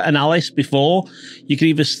Kara and Alice before, you can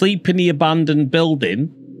either sleep in the abandoned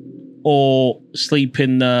building or sleep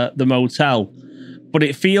in the motel. But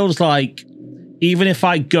it feels like even if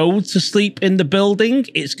I go to sleep in the building,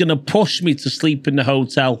 it's going to push me to sleep in the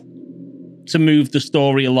hotel to move the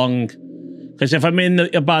story along. Because if I'm in the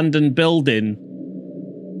abandoned building,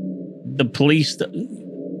 the police...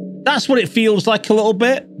 That's what it feels like a little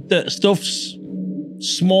bit. That stuff's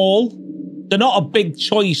small. They're not a big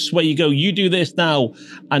choice where you go, you do this now,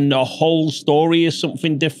 and the whole story is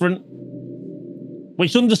something different.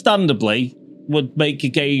 Which understandably would make a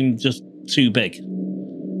game just too big.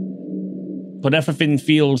 But everything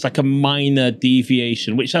feels like a minor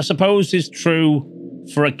deviation, which I suppose is true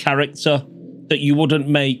for a character that you wouldn't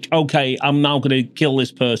make, okay, I'm now going to kill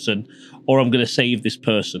this person or I'm going to save this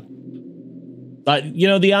person. Like, you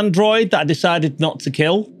know, the android that I decided not to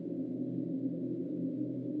kill?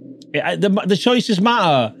 The choices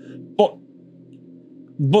matter,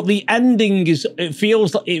 but the ending is, it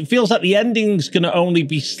feels like the ending's gonna only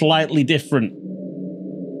be slightly different.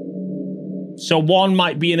 So one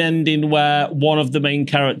might be an ending where one of the main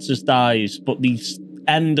characters dies, but the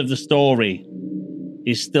end of the story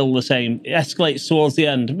is still the same. It escalates towards the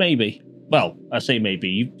end, maybe. Well, I say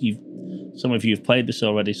maybe. Some of you have played this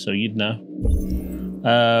already, so you'd know.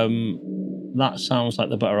 That sounds like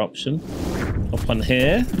the better option. Up on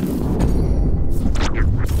here.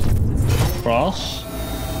 Cross.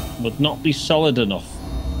 Would not be solid enough.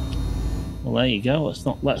 Well, there you go. Let's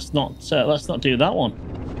not do that one.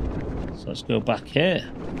 So let's go back here.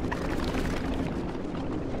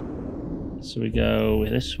 So we go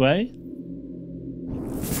this way.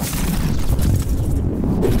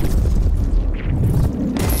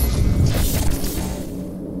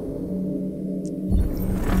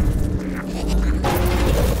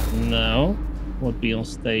 No, would be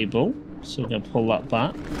unstable. So we're going to pull that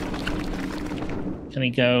back. Can he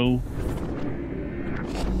go?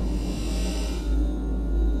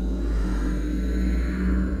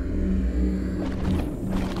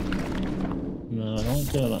 No, I don't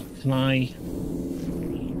do that. Can I?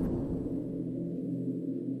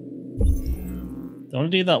 Don't want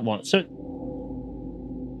to do that one. So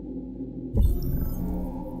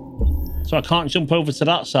I can't jump over to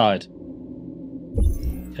that side.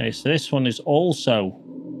 Okay, so this one is also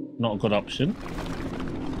not a good option.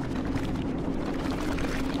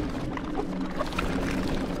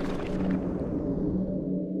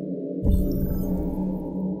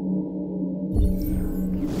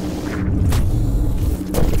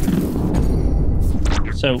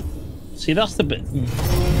 So, see, that's the bit.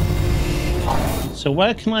 So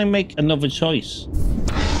where can I make another choice?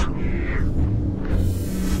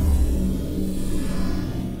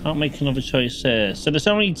 Can't make another choice here. So there's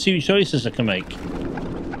only 2 choices I can make.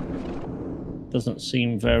 Doesn't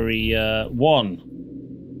seem very... 1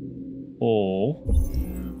 or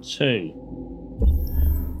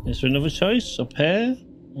 2. Is there another choice up here?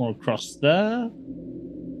 Or across there?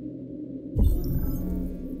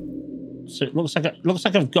 So it looks like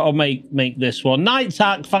I've got to make this one. Night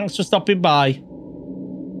Tack, thanks for stopping by.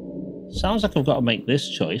 Sounds like I've got to make this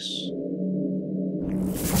choice.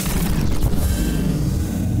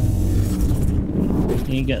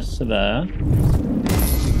 He gets to there.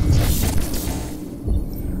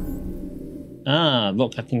 Ah,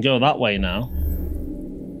 look, I can go that way now.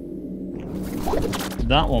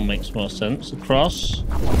 That one makes more sense. Across.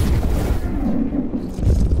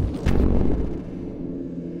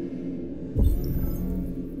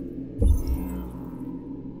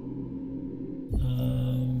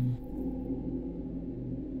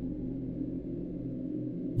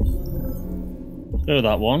 Go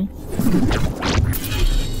that one.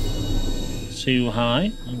 Too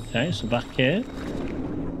high. Okay, so back here.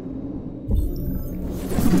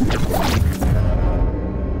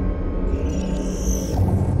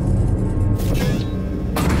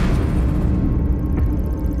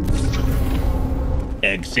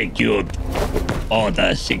 Execute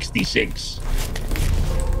Order 66.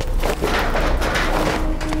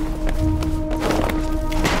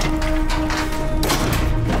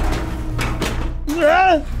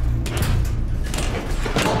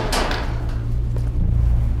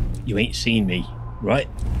 You ain't seen me, right?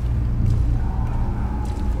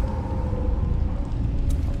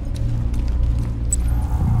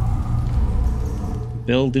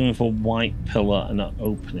 Building with a white pillar and an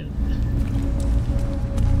opening.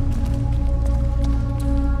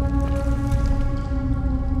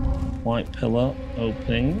 White pillar,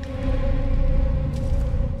 opening.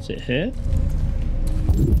 Is it here?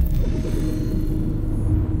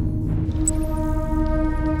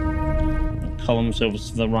 Columns over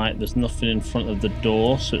to the right. There's nothing in front of the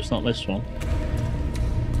door, so it's not this one.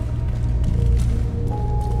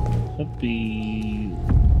 Could be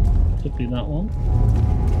that one.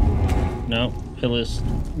 No, pillars,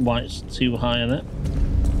 white's too high in it.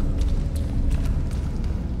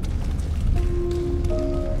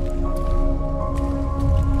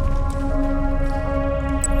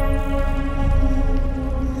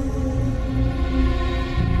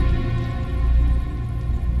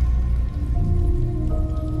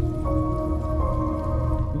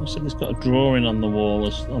 Looks like it's got a drawing on the wall,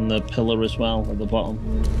 on the pillar as well, at the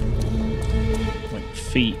bottom. Like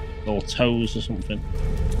feet or toes or something.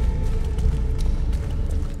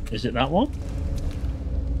 Is it that one?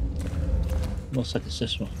 Looks like it's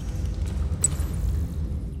this one.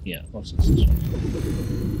 Yeah, looks like it's this one.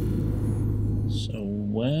 So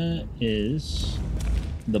where is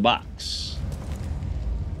the box?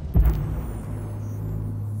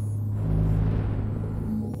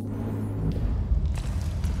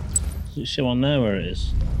 Does it show on there where it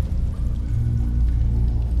is?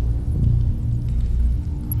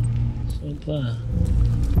 It's up there.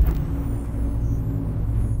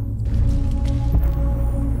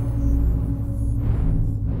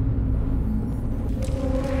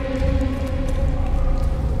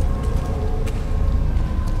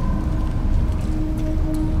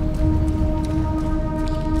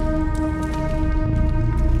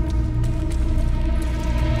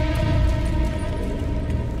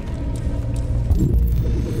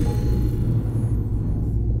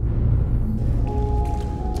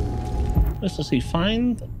 Let's see,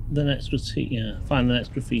 find the next graffiti. Yeah, find the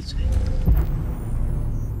next graffiti.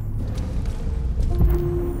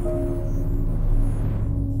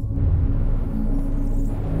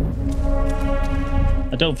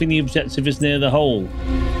 I don't think the objective is near the hole.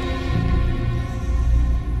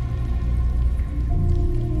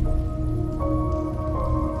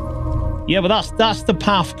 Yeah, but that's the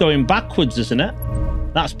path going backwards, isn't it?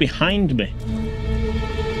 That's behind me.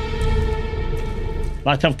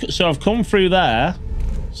 Like I've come through there,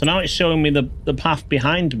 so now it's showing me the path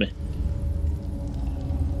behind me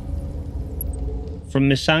from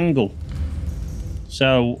this angle.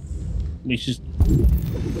 So it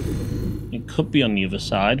could be on the other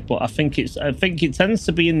side, but I think it tends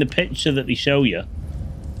to be in the picture that they show you.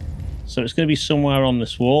 So it's going to be somewhere on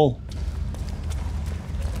this wall,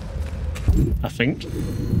 I think.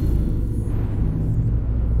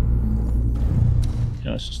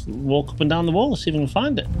 Let's just walk up and down the wall and see if we can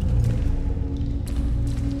find it.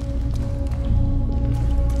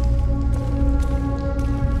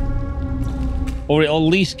 Or it'll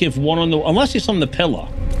at least give one on the... Unless it's on the pillar.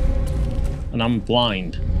 And I'm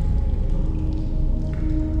blind.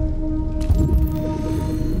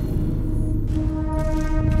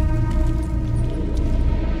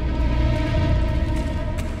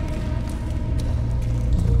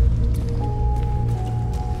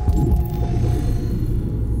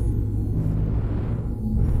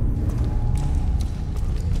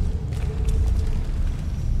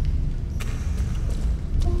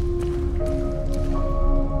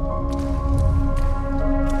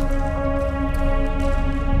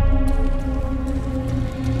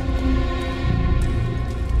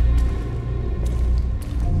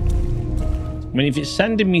 I mean, if it's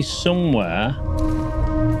sending me somewhere,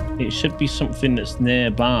 it should be something that's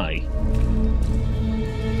nearby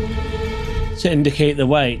to indicate the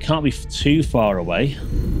way. It can't be too far away,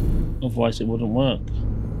 otherwise it wouldn't work.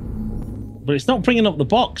 But it's not bringing up the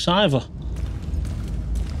box either.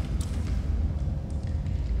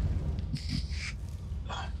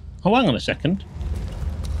 Oh, hang on a second.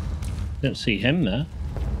 Don't see him there.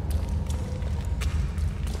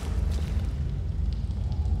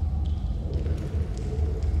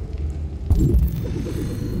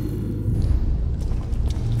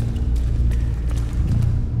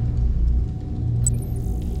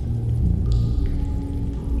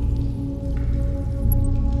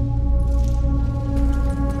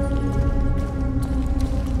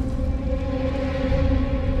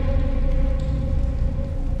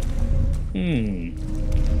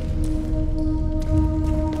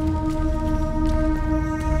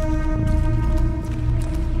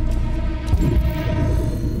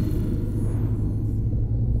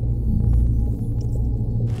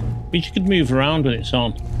 But you could move around when it's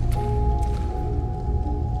on.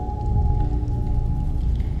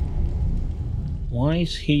 Why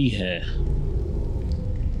is he here?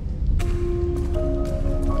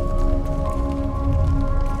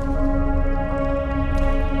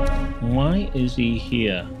 Why is he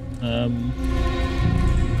here?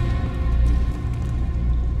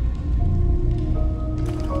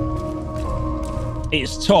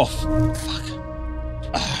 It's tough. Fuck.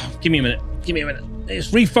 Give me a minute. Give me a minute.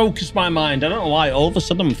 It's refocused my mind. I don't know why. All of a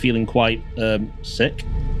sudden, I'm feeling quite sick.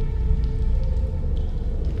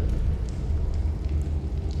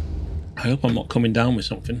 I hope I'm not coming down with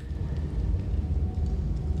something.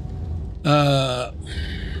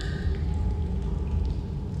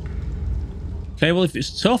 Okay, well, if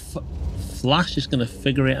it's tough, Flash is going to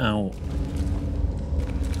figure it out.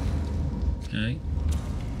 Okay.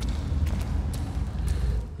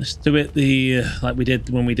 Let's do it like we did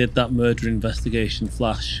when we did that murder investigation,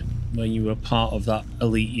 Flash, when you were part of that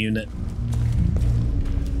elite unit.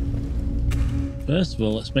 First of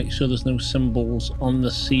all, let's make sure there's no symbols on the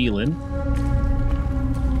ceiling.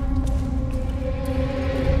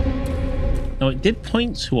 Now, it did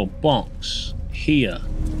point to a box here.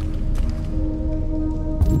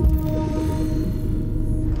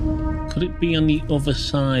 Could it be on the other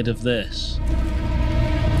side of this?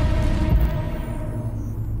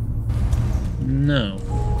 No,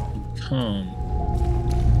 it can't.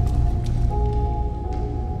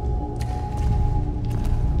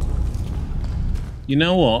 You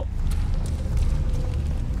know what?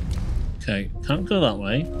 Okay, can't go that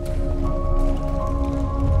way.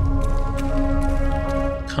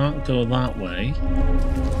 Can't go that way.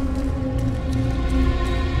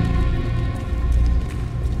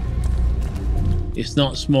 It's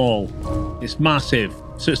not small. It's massive.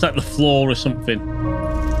 So it's like the floor or something.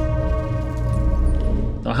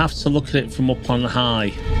 I have to look at it from up on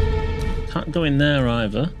high. Can't go in there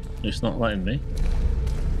either. It's not letting me.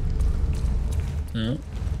 No.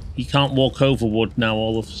 You can't walk over wood now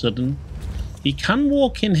all of a sudden. You can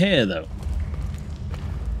walk in here though.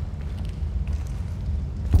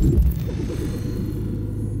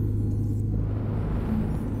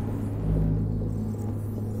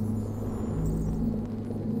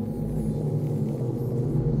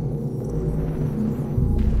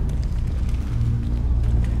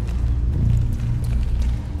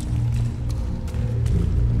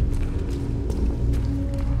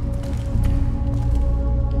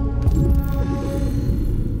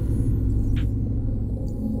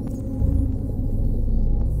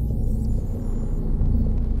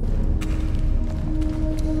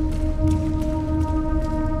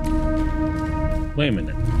 Wait a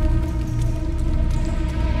minute.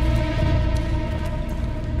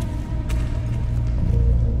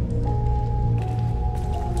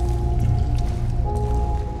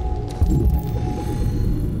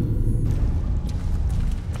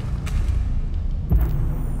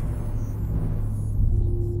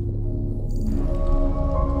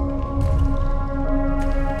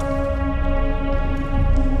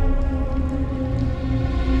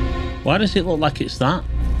 Why does it look like it's that?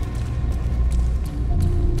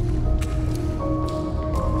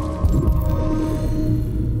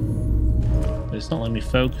 It's not letting me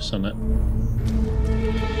focus on it.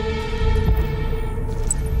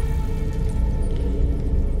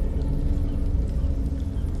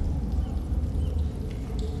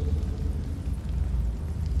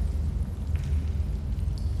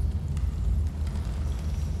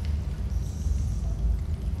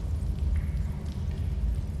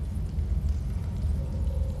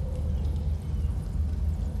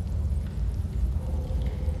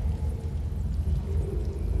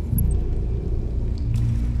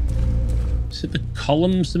 Is it the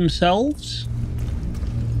columns themselves?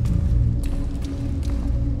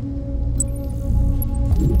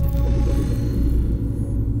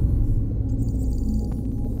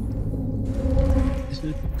 Is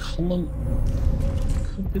it the column?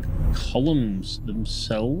 Could be the columns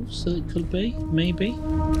themselves that it could be, maybe.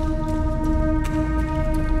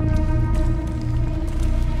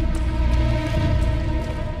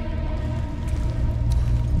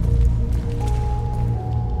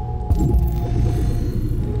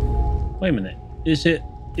 Wait a minute. Is it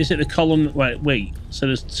the column? Wait. So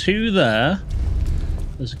there's two there.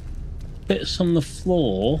 There's bits on the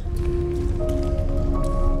floor.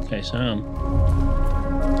 Okay, so hang on.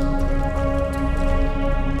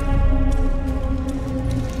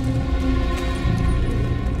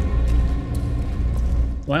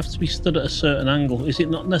 Do I have to be stood at a certain angle? Is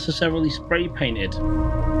it not necessarily spray painted?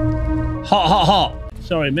 Hot.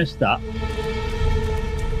 Sorry, missed that.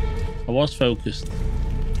 I was focused.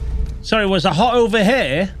 Sorry, was it hot over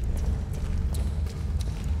here?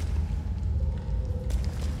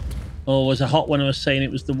 Or was it hot when I was saying it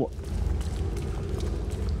was the what?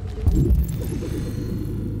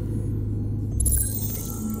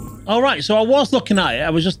 All right, so I was looking at it. I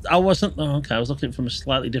wasn't. Oh, okay, I was looking at it from a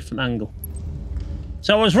slightly different angle.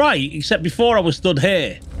 So I was right, except before I was stood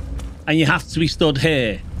here, and you have to be stood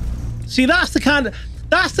here. See, that's the kind of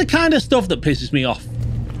stuff that pisses me off.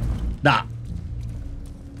 That.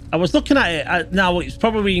 I was looking at it. Now it's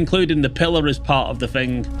probably including the pillar as part of the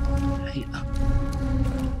thing. I hate that.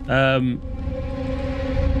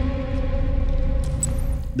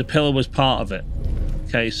 The pillar was part of it.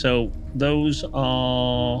 Okay, so those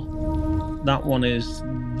are. That one is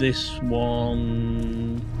this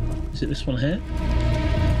one. Is it this one here?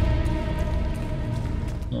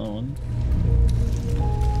 Oh.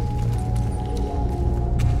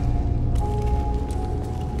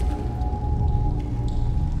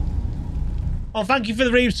 Oh, thank you for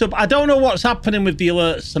the resub. I don't know what's happening with the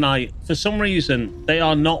alerts tonight. For some reason, they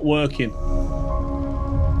are not working.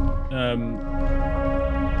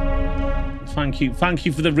 Thank you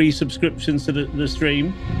for the resubscriptions to the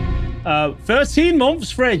stream. 13 months,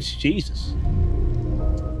 Fridge. Jesus.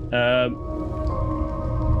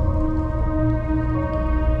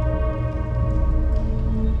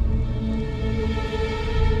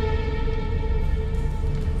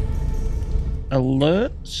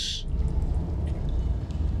 Alerts.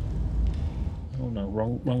 Oh no,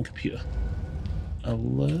 wrong computer.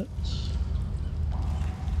 Alerts.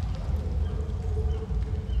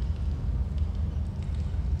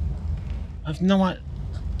 I've no idea.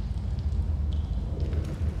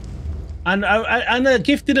 And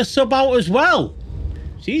gifted a sub out as well.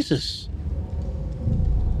 Jesus.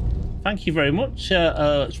 Thank you very much.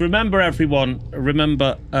 Remember, everyone.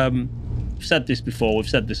 Remember, we've said this before. We've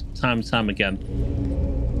said this time and time again.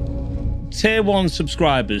 Tier 1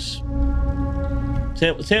 subscribers.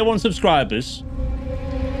 Tier 1 subscribers.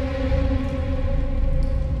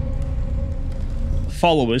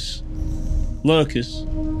 Followers. Lurkers.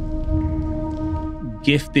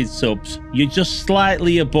 Gifted subs. You're just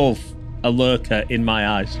slightly above a lurker in my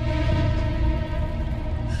eyes.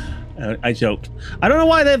 I joked. I don't know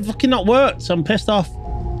why they've fucking not worked. So I'm pissed off.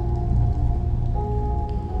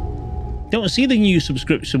 Don't see the new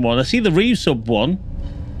subscription one. I see the resub one,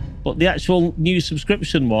 but the actual new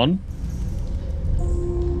subscription one.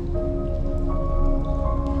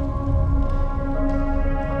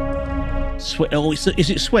 Oh, is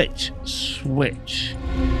it Switch? Switch.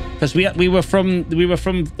 Because we were from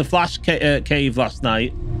the Flash cave last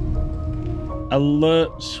night.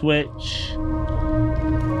 Alert Switch.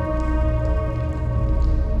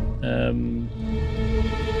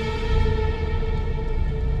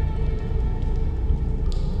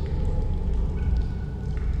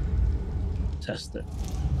 Test it.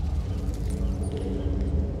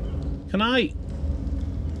 Can I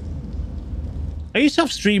used to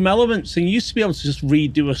have stream elements and you used to be able to just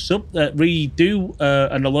redo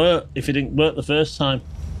an alert if it didn't work the first time.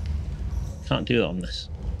 Can't do that on this.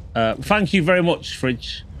 Thank you very much,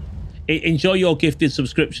 Fridge. Enjoy your gifted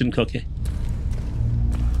subscription, Cookie.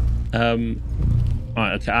 Right,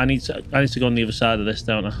 okay. I need to go on the other side of this,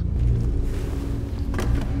 don't I?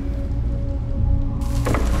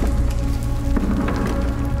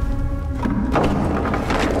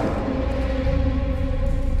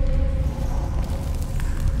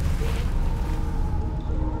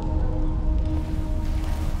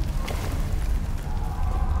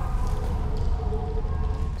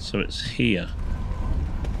 So it's here.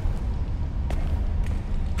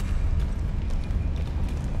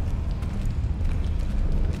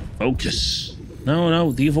 Focus.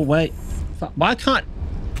 No, the other way. Why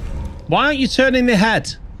aren't you turning the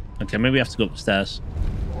head? Okay, maybe we have to go up the stairs.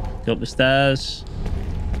 Go up the stairs.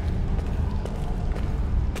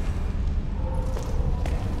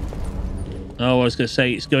 Oh, I was going to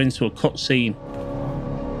say it's going to a cutscene.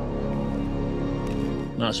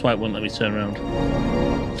 That's why it wouldn't let me turn around.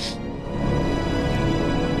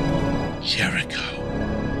 Jericho.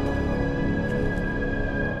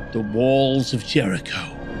 The walls of Jericho.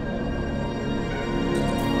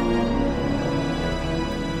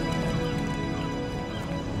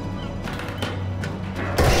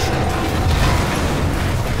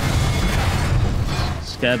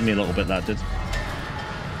 Scared me a little bit, that did.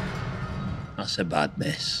 That's a bad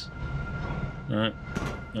miss. Alright,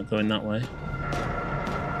 not going that way.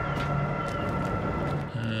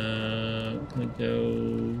 Gonna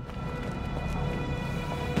go.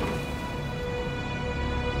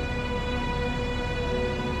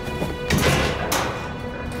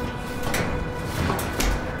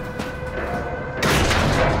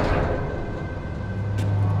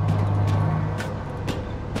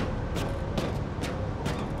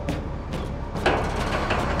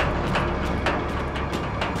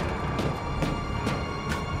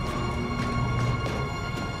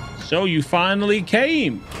 So you finally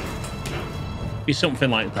came. Be something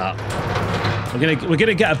like that. We're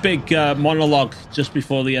gonna get a big monologue just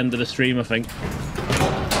before the end of the stream. I think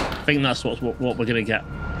that's what we're gonna get.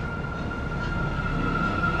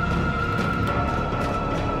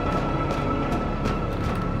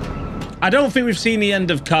 I don't think we've seen the end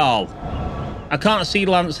of Carl. I can't see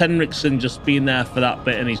Lance Henriksen just being there for that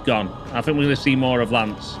bit and he's gone. I think we're gonna see more of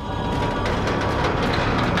Lance.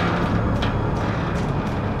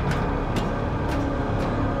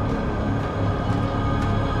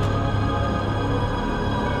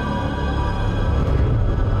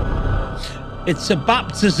 It's a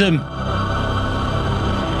baptism.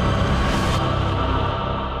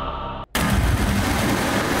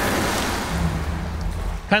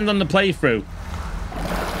 Depends on the playthrough.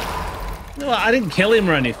 No, I didn't kill him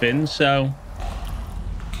or anything, so.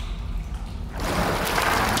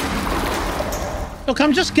 Look,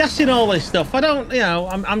 I'm just guessing all this stuff. I don't,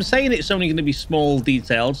 I'm saying it's only going to be small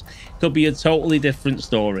details. Could be a totally different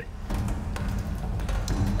story.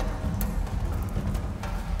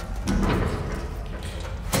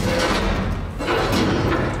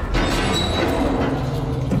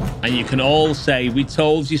 And you can all say, "We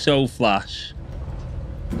told you so, Flash."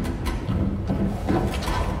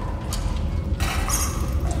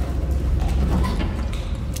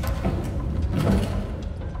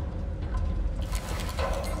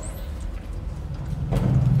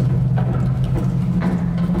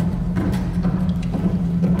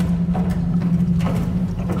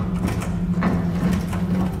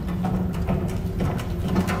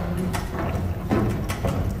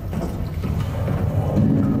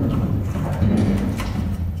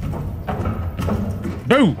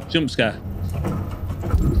 Boo! Jump scare.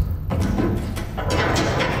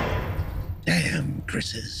 Damn,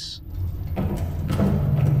 Chris's.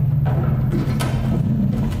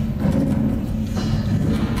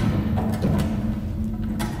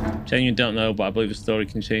 Genuine don't know, but I believe the story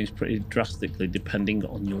can change pretty drastically depending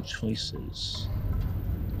on your choices.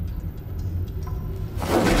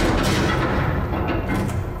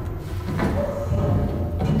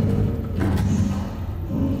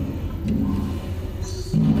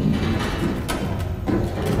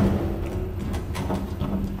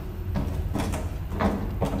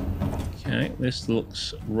 Okay, this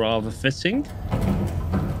looks rather fitting.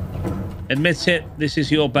 Admit it, this is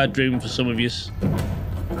your bedroom for some of you.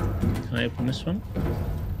 Can I open this one?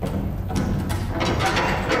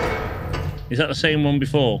 Is that the same one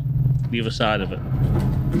before? The other side of it?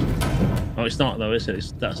 Oh, it's not though, is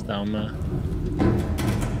it? That's down there.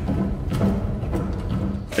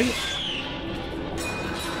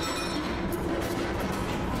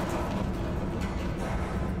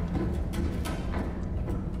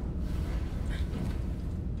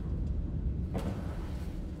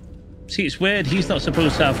 See, it's weird. He's not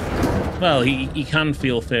supposed to have... Well, he can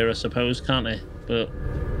feel fear, I suppose, can't he? But...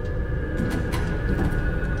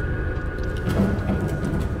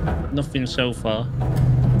 nothing so far.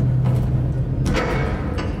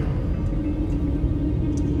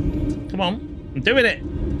 Come on. I'm doing it.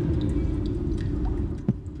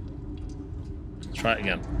 Let's try it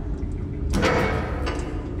again.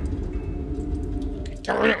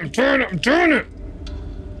 Turn it, I'm doing it, I'm doing it!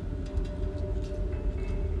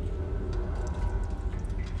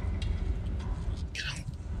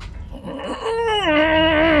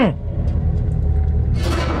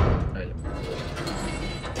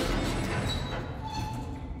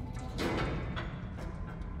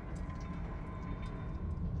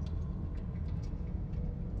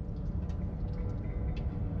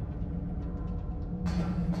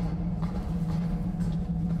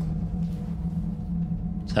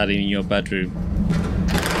 Hiding in your bedroom.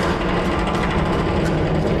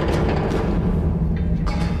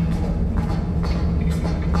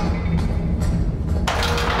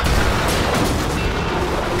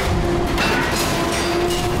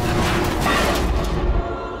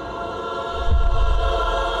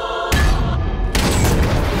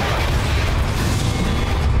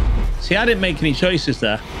 See, I didn't make any choices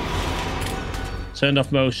there. Turned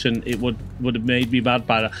off motion, it would have made me bad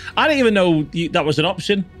by that. I didn't even know that was an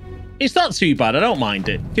option. It's not too bad, I don't mind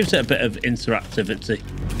it. Gives it a bit of interactivity.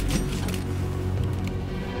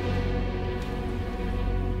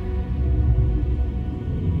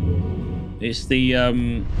 It's the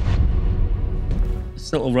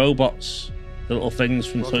it's little robots, the little things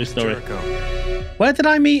from Toy Story. Where did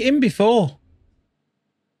I meet him before?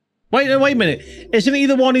 Wait a minute. Isn't he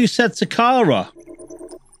the one who said to Kara,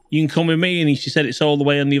 "You can come with me," and she said it's all the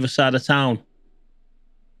way on the other side of town?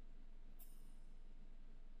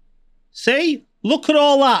 See? Look at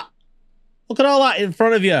all that. Look at all that in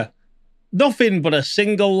front of you. Nothing but a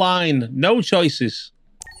single line. No choices.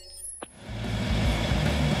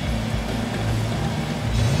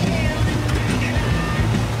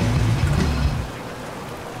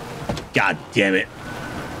 God damn it.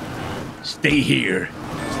 Stay here.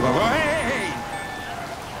 Hey!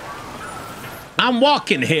 I'm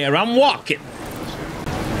walking here. I'm walking.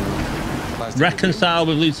 Reconcile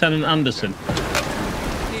with Lieutenant Anderson.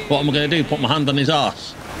 What am I going to do? Put my hand on his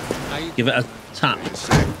arse? Give it a tap?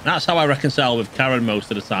 That's how I reconcile with Karen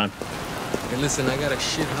most of the time. Hey, listen, I got a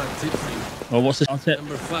shit hot tip for you. Oh, what's this tip?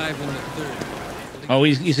 Number 5 and the 3rd. Oh,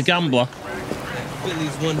 he's a gambler. That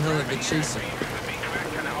Billy's one hell of a chaser.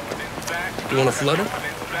 You want a flutter?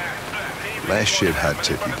 Last shit hot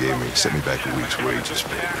tip you gave me sent me back a week's wages,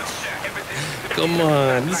 baby. Come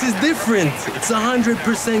on, this is different. It's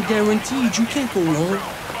 100% guaranteed. You can't go wrong.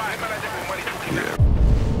 Yeah.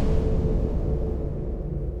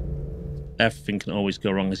 Everything can always go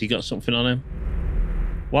wrong. Has he got something on him?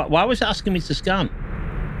 Why was it asking me to scan?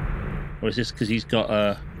 Or is this because he's got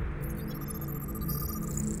a...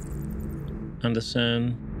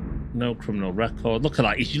 Anderson, no criminal record. Look at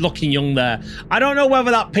that. He's looking young there. I don't know whether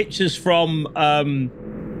that picture's from...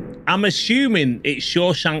 I'm assuming it's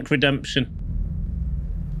Shawshank Redemption.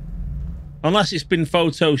 Unless it's been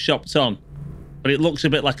photoshopped on. But it looks a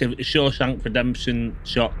bit like a Shawshank Redemption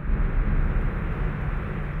shot.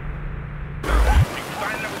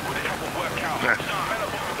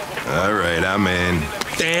 All right, I'm in.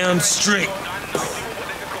 Damn straight.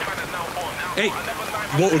 Hey,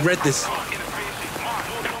 you won't regret this.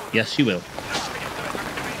 Yes, you will.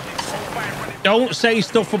 Don't say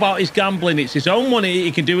stuff about his gambling. It's his own money.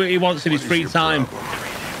 He can do what he wants in his free time.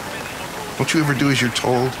 Don't you ever do as you're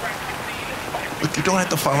told? Look, you don't have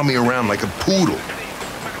to follow me around like a poodle.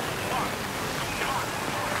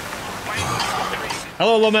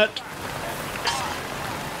 Hello, Lumet.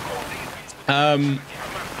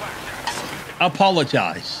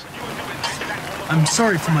 Apologize. I'm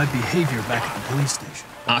sorry for my behavior back at the police station.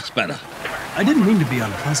 That's better. I didn't mean to be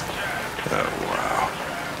unpleasant. Oh, wow.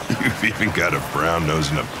 You've even got a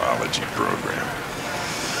brown-nosed apology program.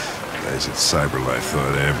 Guys at CyberLife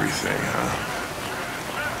thought everything, huh?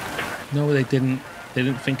 No, they didn't. They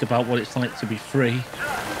didn't think about what it's like to be free.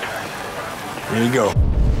 There you go.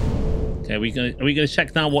 Okay, are we gonna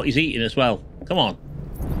check now what he's eating as well? Come on.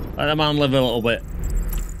 Let the man live a little bit.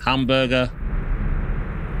 Hamburger.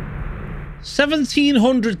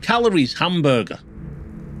 1,700 calories hamburger.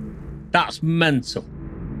 That's mental.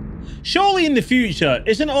 Surely in the future,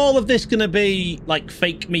 isn't all of this gonna be like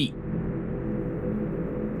fake meat?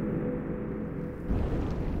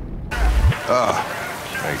 Ah,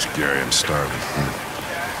 thanks, Gary. I'm starving.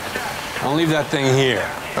 I'll leave that thing here.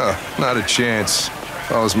 Oh, not a chance.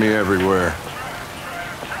 Follows me everywhere.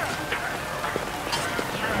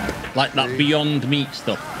 Like that Beyond Meat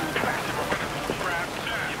stuff.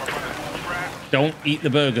 Don't eat the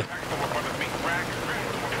burger.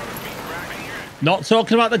 Not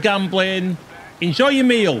talking about the gambling. Enjoy your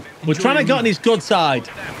meal. We're trying to get on his good side.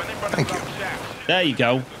 Thank you. There you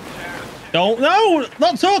go. Don't. No,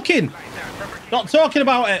 not talking. Not talking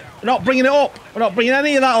about it. We're not bringing it up. We're not bringing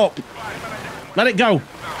any of that up. Let it go.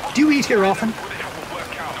 Do you eat here often?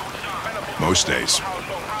 Most days.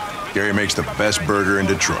 Gary makes the best burger in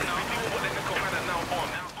Detroit.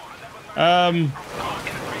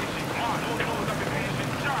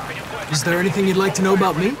 Is there anything you'd like to know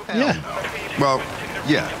about me? Yeah. Well,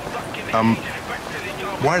 yeah.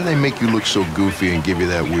 Why do they make you look so goofy and give you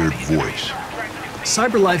that weird voice?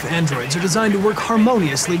 CyberLife androids are designed to work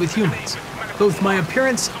harmoniously with humans. Both my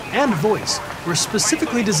appearance and voice were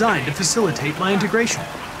specifically designed to facilitate my integration.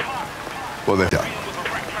 Well, they're done.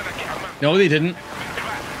 No, they didn't.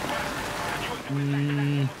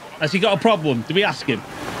 Has he got a problem? Did we ask him?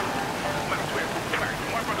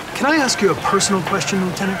 Can I ask you a personal question,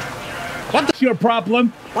 Lieutenant? What's your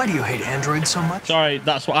problem? Why do you hate androids so much? Sorry,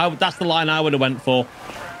 that's the line I would have went for.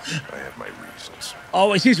 I have my reasons.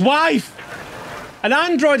 Oh, it's his wife. An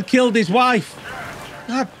android killed his wife.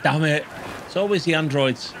 God damn it. It's always the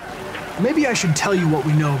androids. Maybe I should tell you what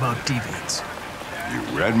we know about deviants. You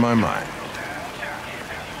read my mind.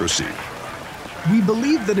 Proceed. We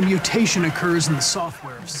believe that a mutation occurs in the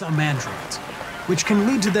software of some androids, which can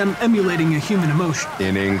lead to them emulating a human emotion.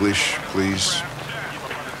 In English, please.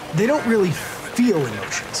 They don't really feel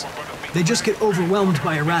emotions. They just get overwhelmed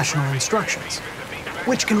by irrational instructions,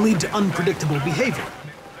 which can lead to unpredictable behavior.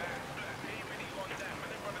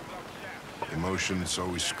 Emotions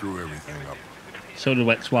always screw everything up. So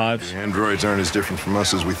do ex-wives. The androids aren't as different from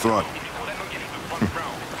us as we thought.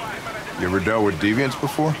 You ever dealt with deviants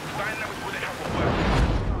before?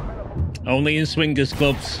 Only in swingers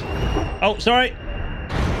clubs. Oh, sorry.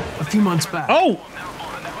 A few months back. Oh!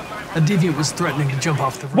 A deviant was threatening to jump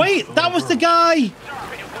off the roof. Wait, that was the guy!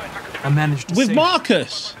 I managed to with save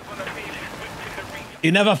Marcus.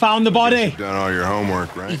 You never found the body. You've done all your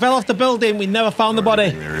homework, right? He fell off the building. We never found the body.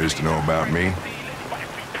 Everything there is to know about me.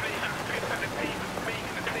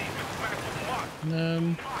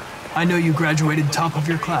 I know you graduated top of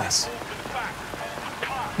your class.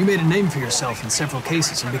 You made a name for yourself in several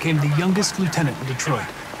cases and became the youngest lieutenant in Detroit.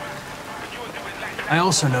 I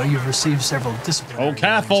also know you've received several disciplinary Oh,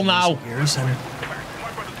 careful now. years, and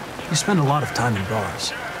you spend a lot of time in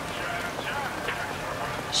bars.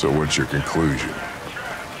 So what's your conclusion?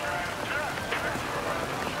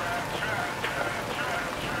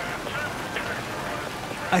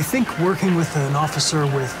 I think working with an officer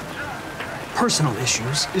with personal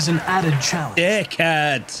issues is an added challenge.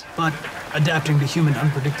 Dickhead. But adapting to human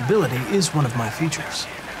unpredictability is one of my features.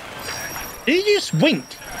 Did you just wink?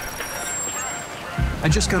 I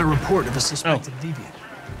just got a report of a suspected deviant.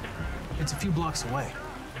 It's a few blocks away.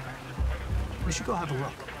 We should go have a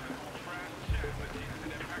look.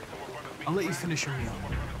 I'll let you finish your meal.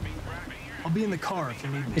 I'll be in the car if you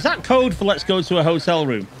need me. Is that code for let's go to a hotel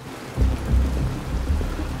room?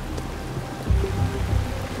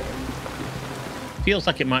 Feels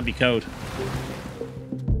like it might be code.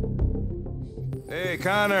 Hey,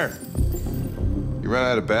 Connor. You ran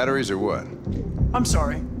out of batteries or what? I'm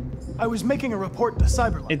sorry. I was making a report to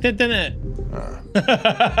CyberLife. It did, didn't it?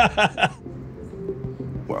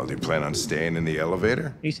 Well, do you plan on staying in the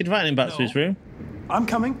elevator? He's inviting him back to his room. I'm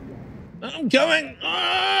coming. I'm coming.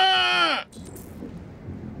 Ah!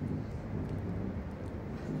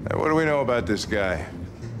 Hey, what do we know about this guy?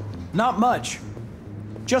 Not much.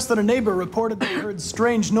 Just that a neighbor reported they heard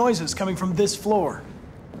strange noises coming from this floor.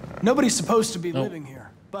 Nobody's supposed to be living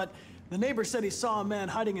here, but the neighbor said he saw a man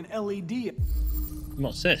hiding an LED.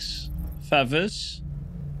 What's this? Feathers?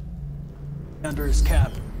 Under his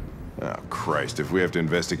cap. Oh, Christ. If we have to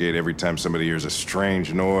investigate every time somebody hears a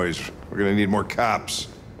strange noise, we're gonna need more cops.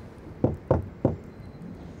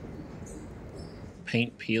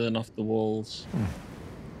 Paint peeling off the walls.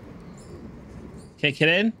 Kick it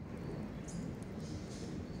in.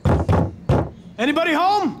 Anybody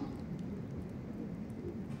home?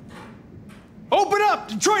 Open up,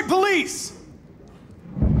 Detroit police!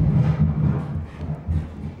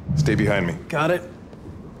 Stay behind me. Got it.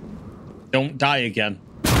 Don't die again.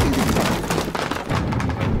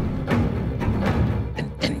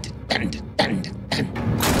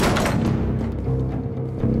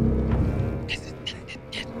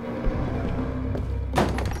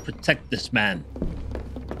 Protect this man.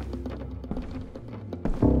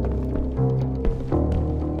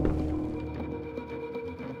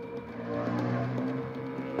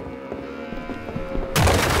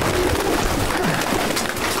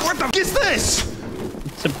 What the f is this?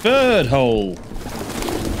 It's a bird hole.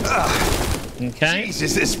 Okay.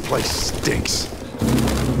 Jesus, this place stinks.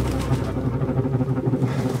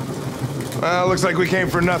 Well, looks like we came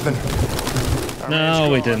for nothing. No,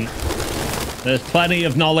 we didn't. There's plenty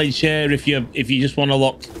of knowledge here if you just want to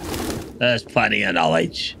look. There's plenty of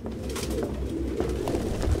knowledge.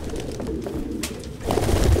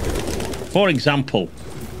 For example,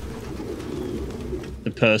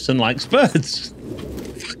 the person likes birds.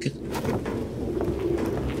 Fuck.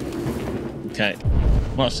 Okay.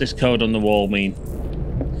 What's this code on the wall mean?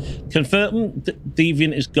 Confirm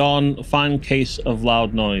deviant is gone. Find case of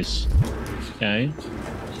loud noise. Okay.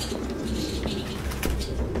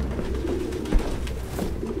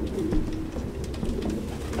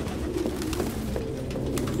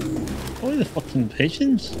 What are the fucking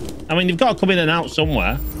pigeons? I mean, you've got to come in and out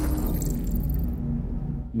somewhere.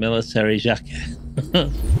 Military jacket.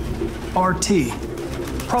 RT.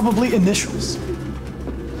 Probably initials.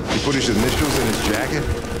 He put his initials in his jacket?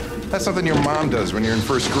 That's something your mom does when you're in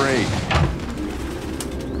first grade.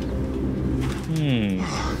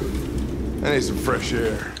 I need some fresh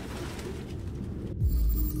air.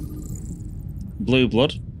 Blue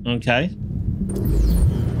blood. Okay.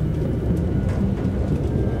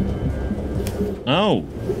 Oh.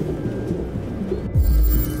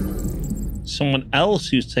 Someone else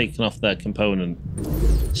who's taken off their component.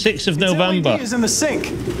 6th of November. LED is in the sink.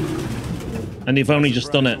 And you've only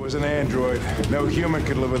just done it. It was an android. No human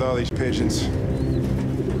could live with all these pigeons.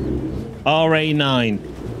 RA9.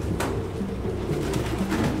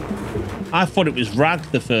 I thought it was RAG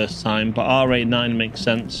the first time, but RA9 makes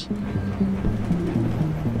sense.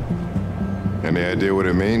 Any idea what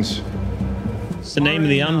it means? It's the name of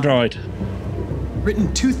the android.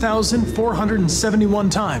 Written 2,471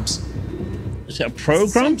 times. Is it a program?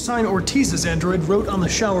 Same sign Ortiz's android wrote on the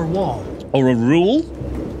shower wall. Or a rule?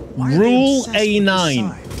 Rule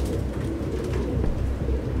A9.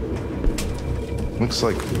 Looks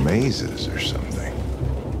like mazes or something.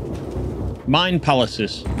 Mind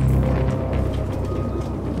palaces.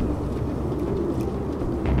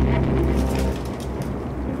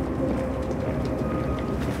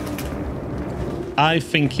 I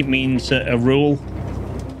think it means a rule.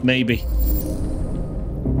 Maybe.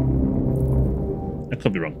 I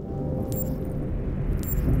could be wrong.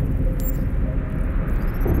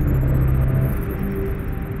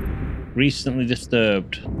 Recently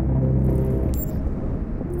disturbed.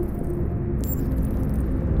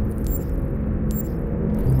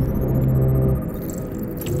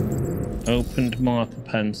 Opened marker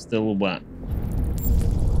pen still wet.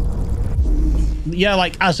 Yeah,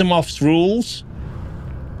 like Asimov's rules.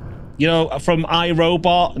 You know, from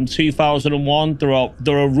iRobot in 2001, there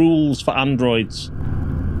are rules for androids.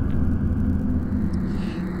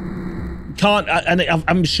 Can't, and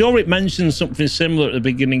I'm sure it mentions something similar at the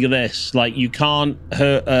beginning of this. Like, you can't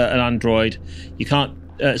hurt an android. You can't.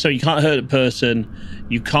 You can't hurt a person.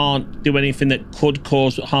 You can't do anything that could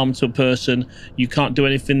cause harm to a person. You can't do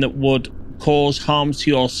anything that would cause harm to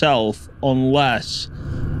yourself unless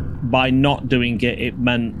by not doing it, it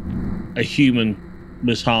meant a human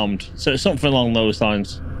was harmed. So it's something along those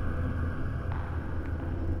lines.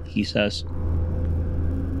 He says.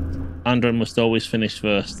 Android must always finish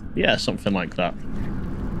first. Yeah, something like that.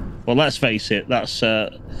 Well, let's face it. That's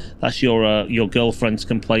your girlfriend's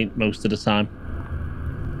complaint most of the time.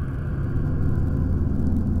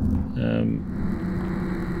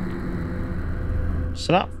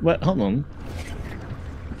 So that... Wait, hold on.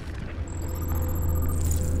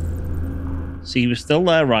 So he was still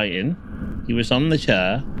there writing. He was on the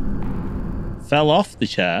chair. Fell off the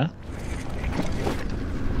chair.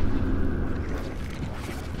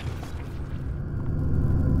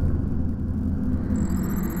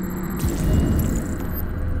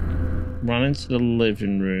 Ran into the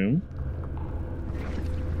living room.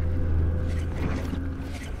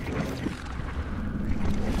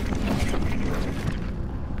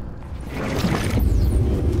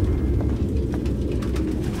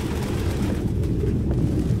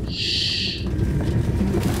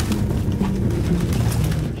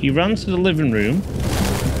 He ran to the living room,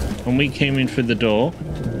 and we came in through the door.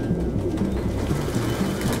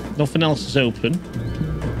 Nothing else is open.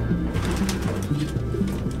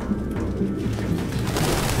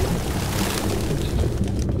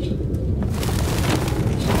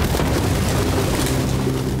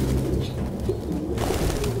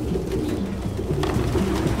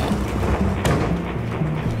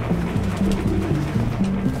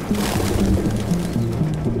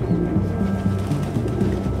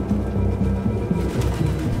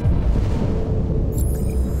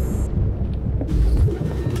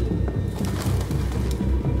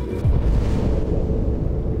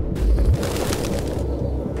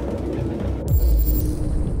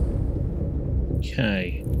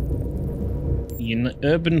 Okay.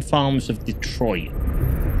 Urban farms of Detroit.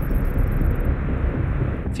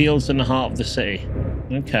 Fields in the heart of the city.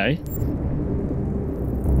 Okay.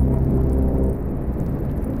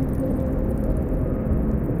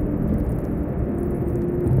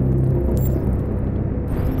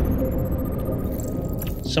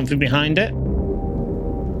 Something behind it?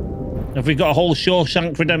 Have we got a whole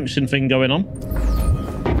Shawshank Redemption thing going on?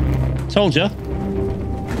 Told ya.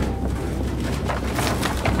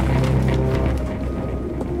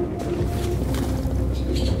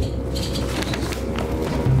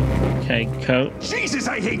 Okay, coat. Jesus,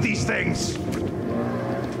 I hate these things!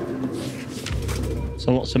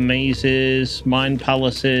 So lots of mazes, mine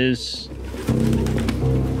palaces.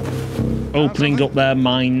 Opening up their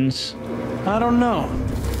mines. I don't know.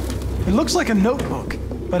 It looks like a notebook,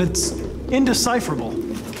 but it's indecipherable.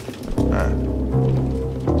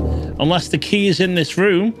 Unless the key is in this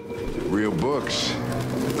room. Real books. I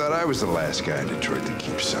thought I was the last guy in Detroit to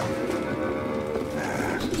keep some.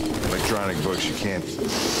 Electronic books, you can't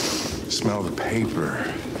smell the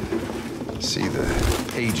paper. See the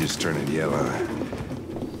pages turning yellow.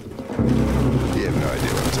 You have no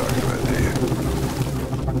idea what I'm talking about, do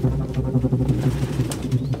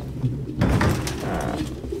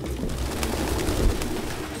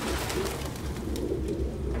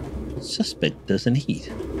you? Suspect doesn't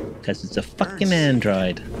eat. Because it's a fucking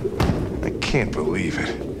android. I can't believe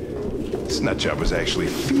it. This nutjob was actually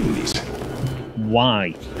feeding these.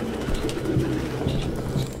 Why?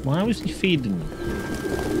 Why was he feeding them?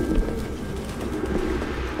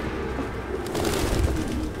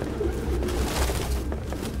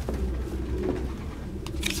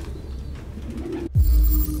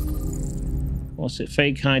 What's it?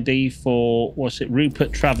 Fake ID for, what's it?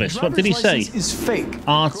 Rupert Travis. What did he say? Is fake.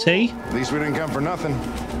 RT? At least we didn't come for nothing.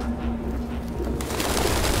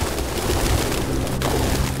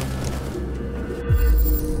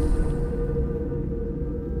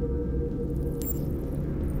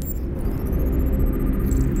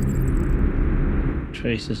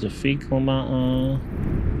 Traces of fecal matter.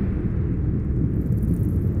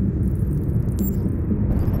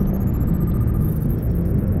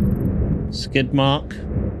 Skid mark.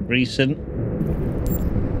 Recent.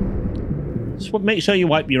 Just make sure you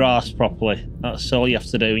wipe your ass properly. That's all you have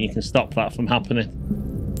to do, and you can stop that from happening.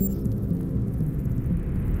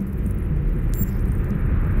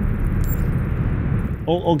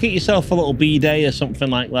 Or get yourself a little bidet or something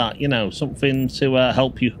like that. You know, something to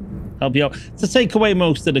help you out to take away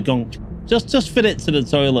most of the gunk. Just fit it to the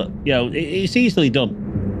toilet. You know, it's easily done.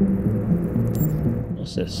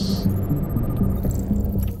 What's this?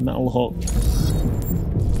 Metal hook.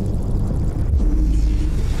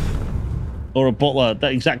 Or a butler.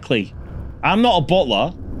 Exactly. I'm not a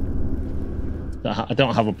butler. I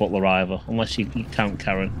don't have a butler either, unless you count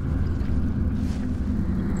Karen.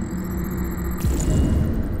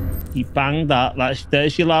 You bang that.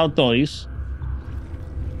 There's your loud noise.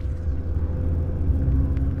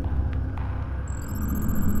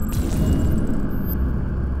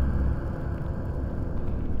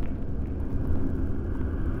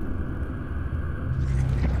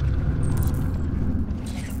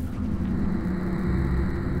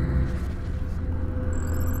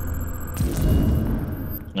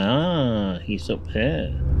 Ah, he's up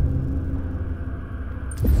here.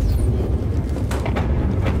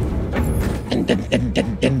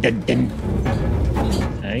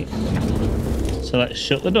 Okay. Right. So let's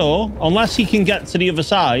shut the door. Unless he can get to the other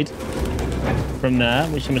side from there,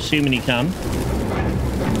 which I'm assuming he can.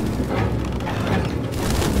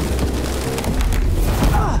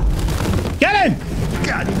 Get him!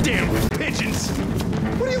 God damn with pigeons!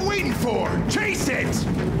 What are you waiting for? Chase it!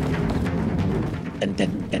 Dun,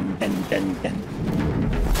 dun, dun, dun, dun, dun.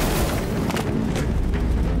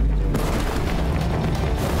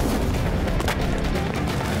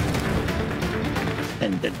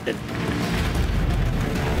 Dun, dun, dun.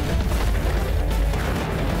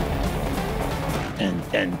 Dun,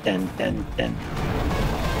 dun, dun, dun, dun.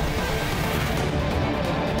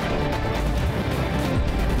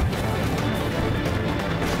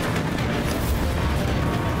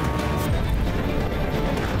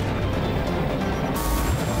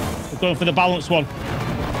 We're going for the balanced one.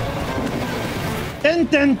 Dun,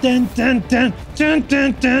 dun, dun, dun, dun, dun,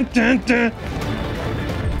 dun, dun, dun, dun.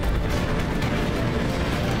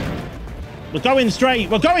 We're going straight.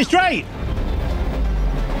 We're going straight.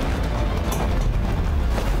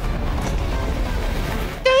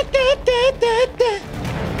 Da, da, da, da, da.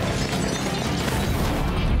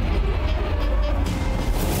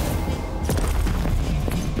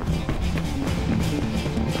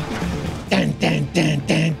 Dun, dun, dun,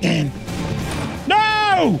 dun, dun.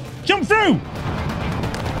 No! Jump through!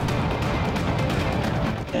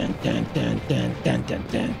 Dun, dun, dun, dun, dun, dun,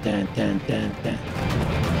 dun, dun, dun, dun, dun.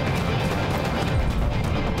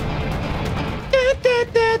 Da,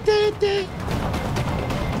 da, da, da.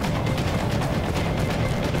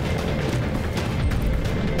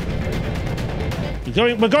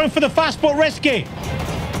 We're going for the fast but risky.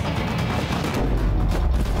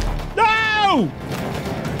 No!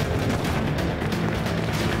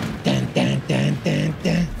 Dun, dun, dun, dun,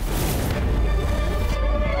 dun.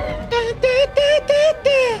 Dun, dun, dun, dun,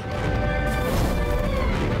 dun.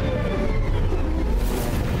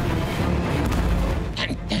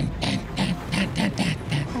 Dun, dun, dun, dun, dun, dun, dun,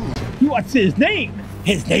 dun. What's his name?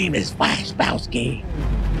 His name is Flash Bowski.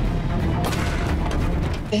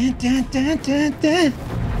 Dun, dun, dun, dun, dun.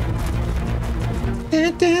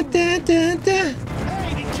 Dun, dun, dun, dun, dun.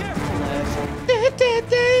 Hey, be careful, lad. Dun, dun,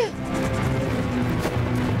 dun.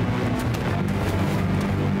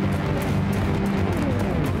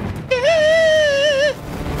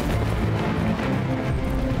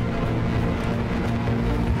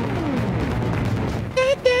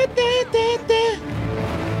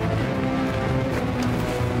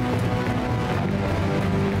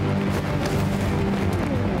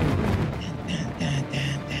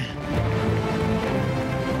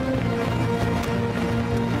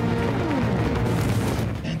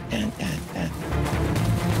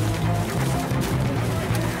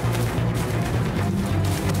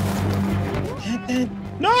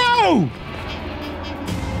 No!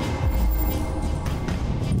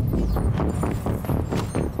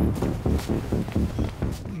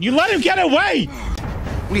 You let him get away!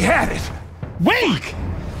 We had it! Wait!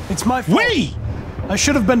 It's my fault. Wait! I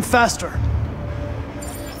should have been faster.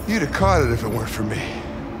 You'd have caught it if it weren't for me.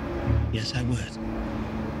 Yes, I would.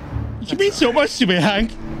 You mean so much to me,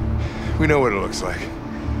 Hank. We know what it looks like.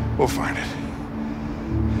 We'll find it.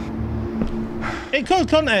 It could,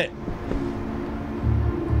 couldn't it?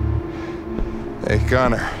 Hey,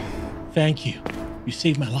 Connor. Thank you. You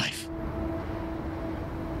saved my life.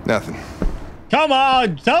 Nothing. Come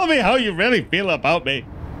on, tell me how you really feel about me.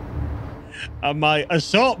 And my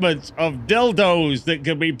assortment of dildos that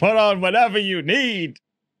can be put on whenever you need.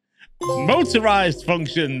 Motorized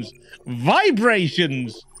functions,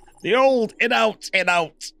 vibrations, the old in-out,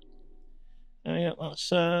 in-out. Yeah, that's,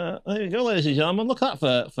 there you go, ladies and gentlemen. Look at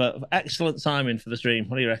that for excellent timing for the stream.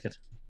 What do you reckon?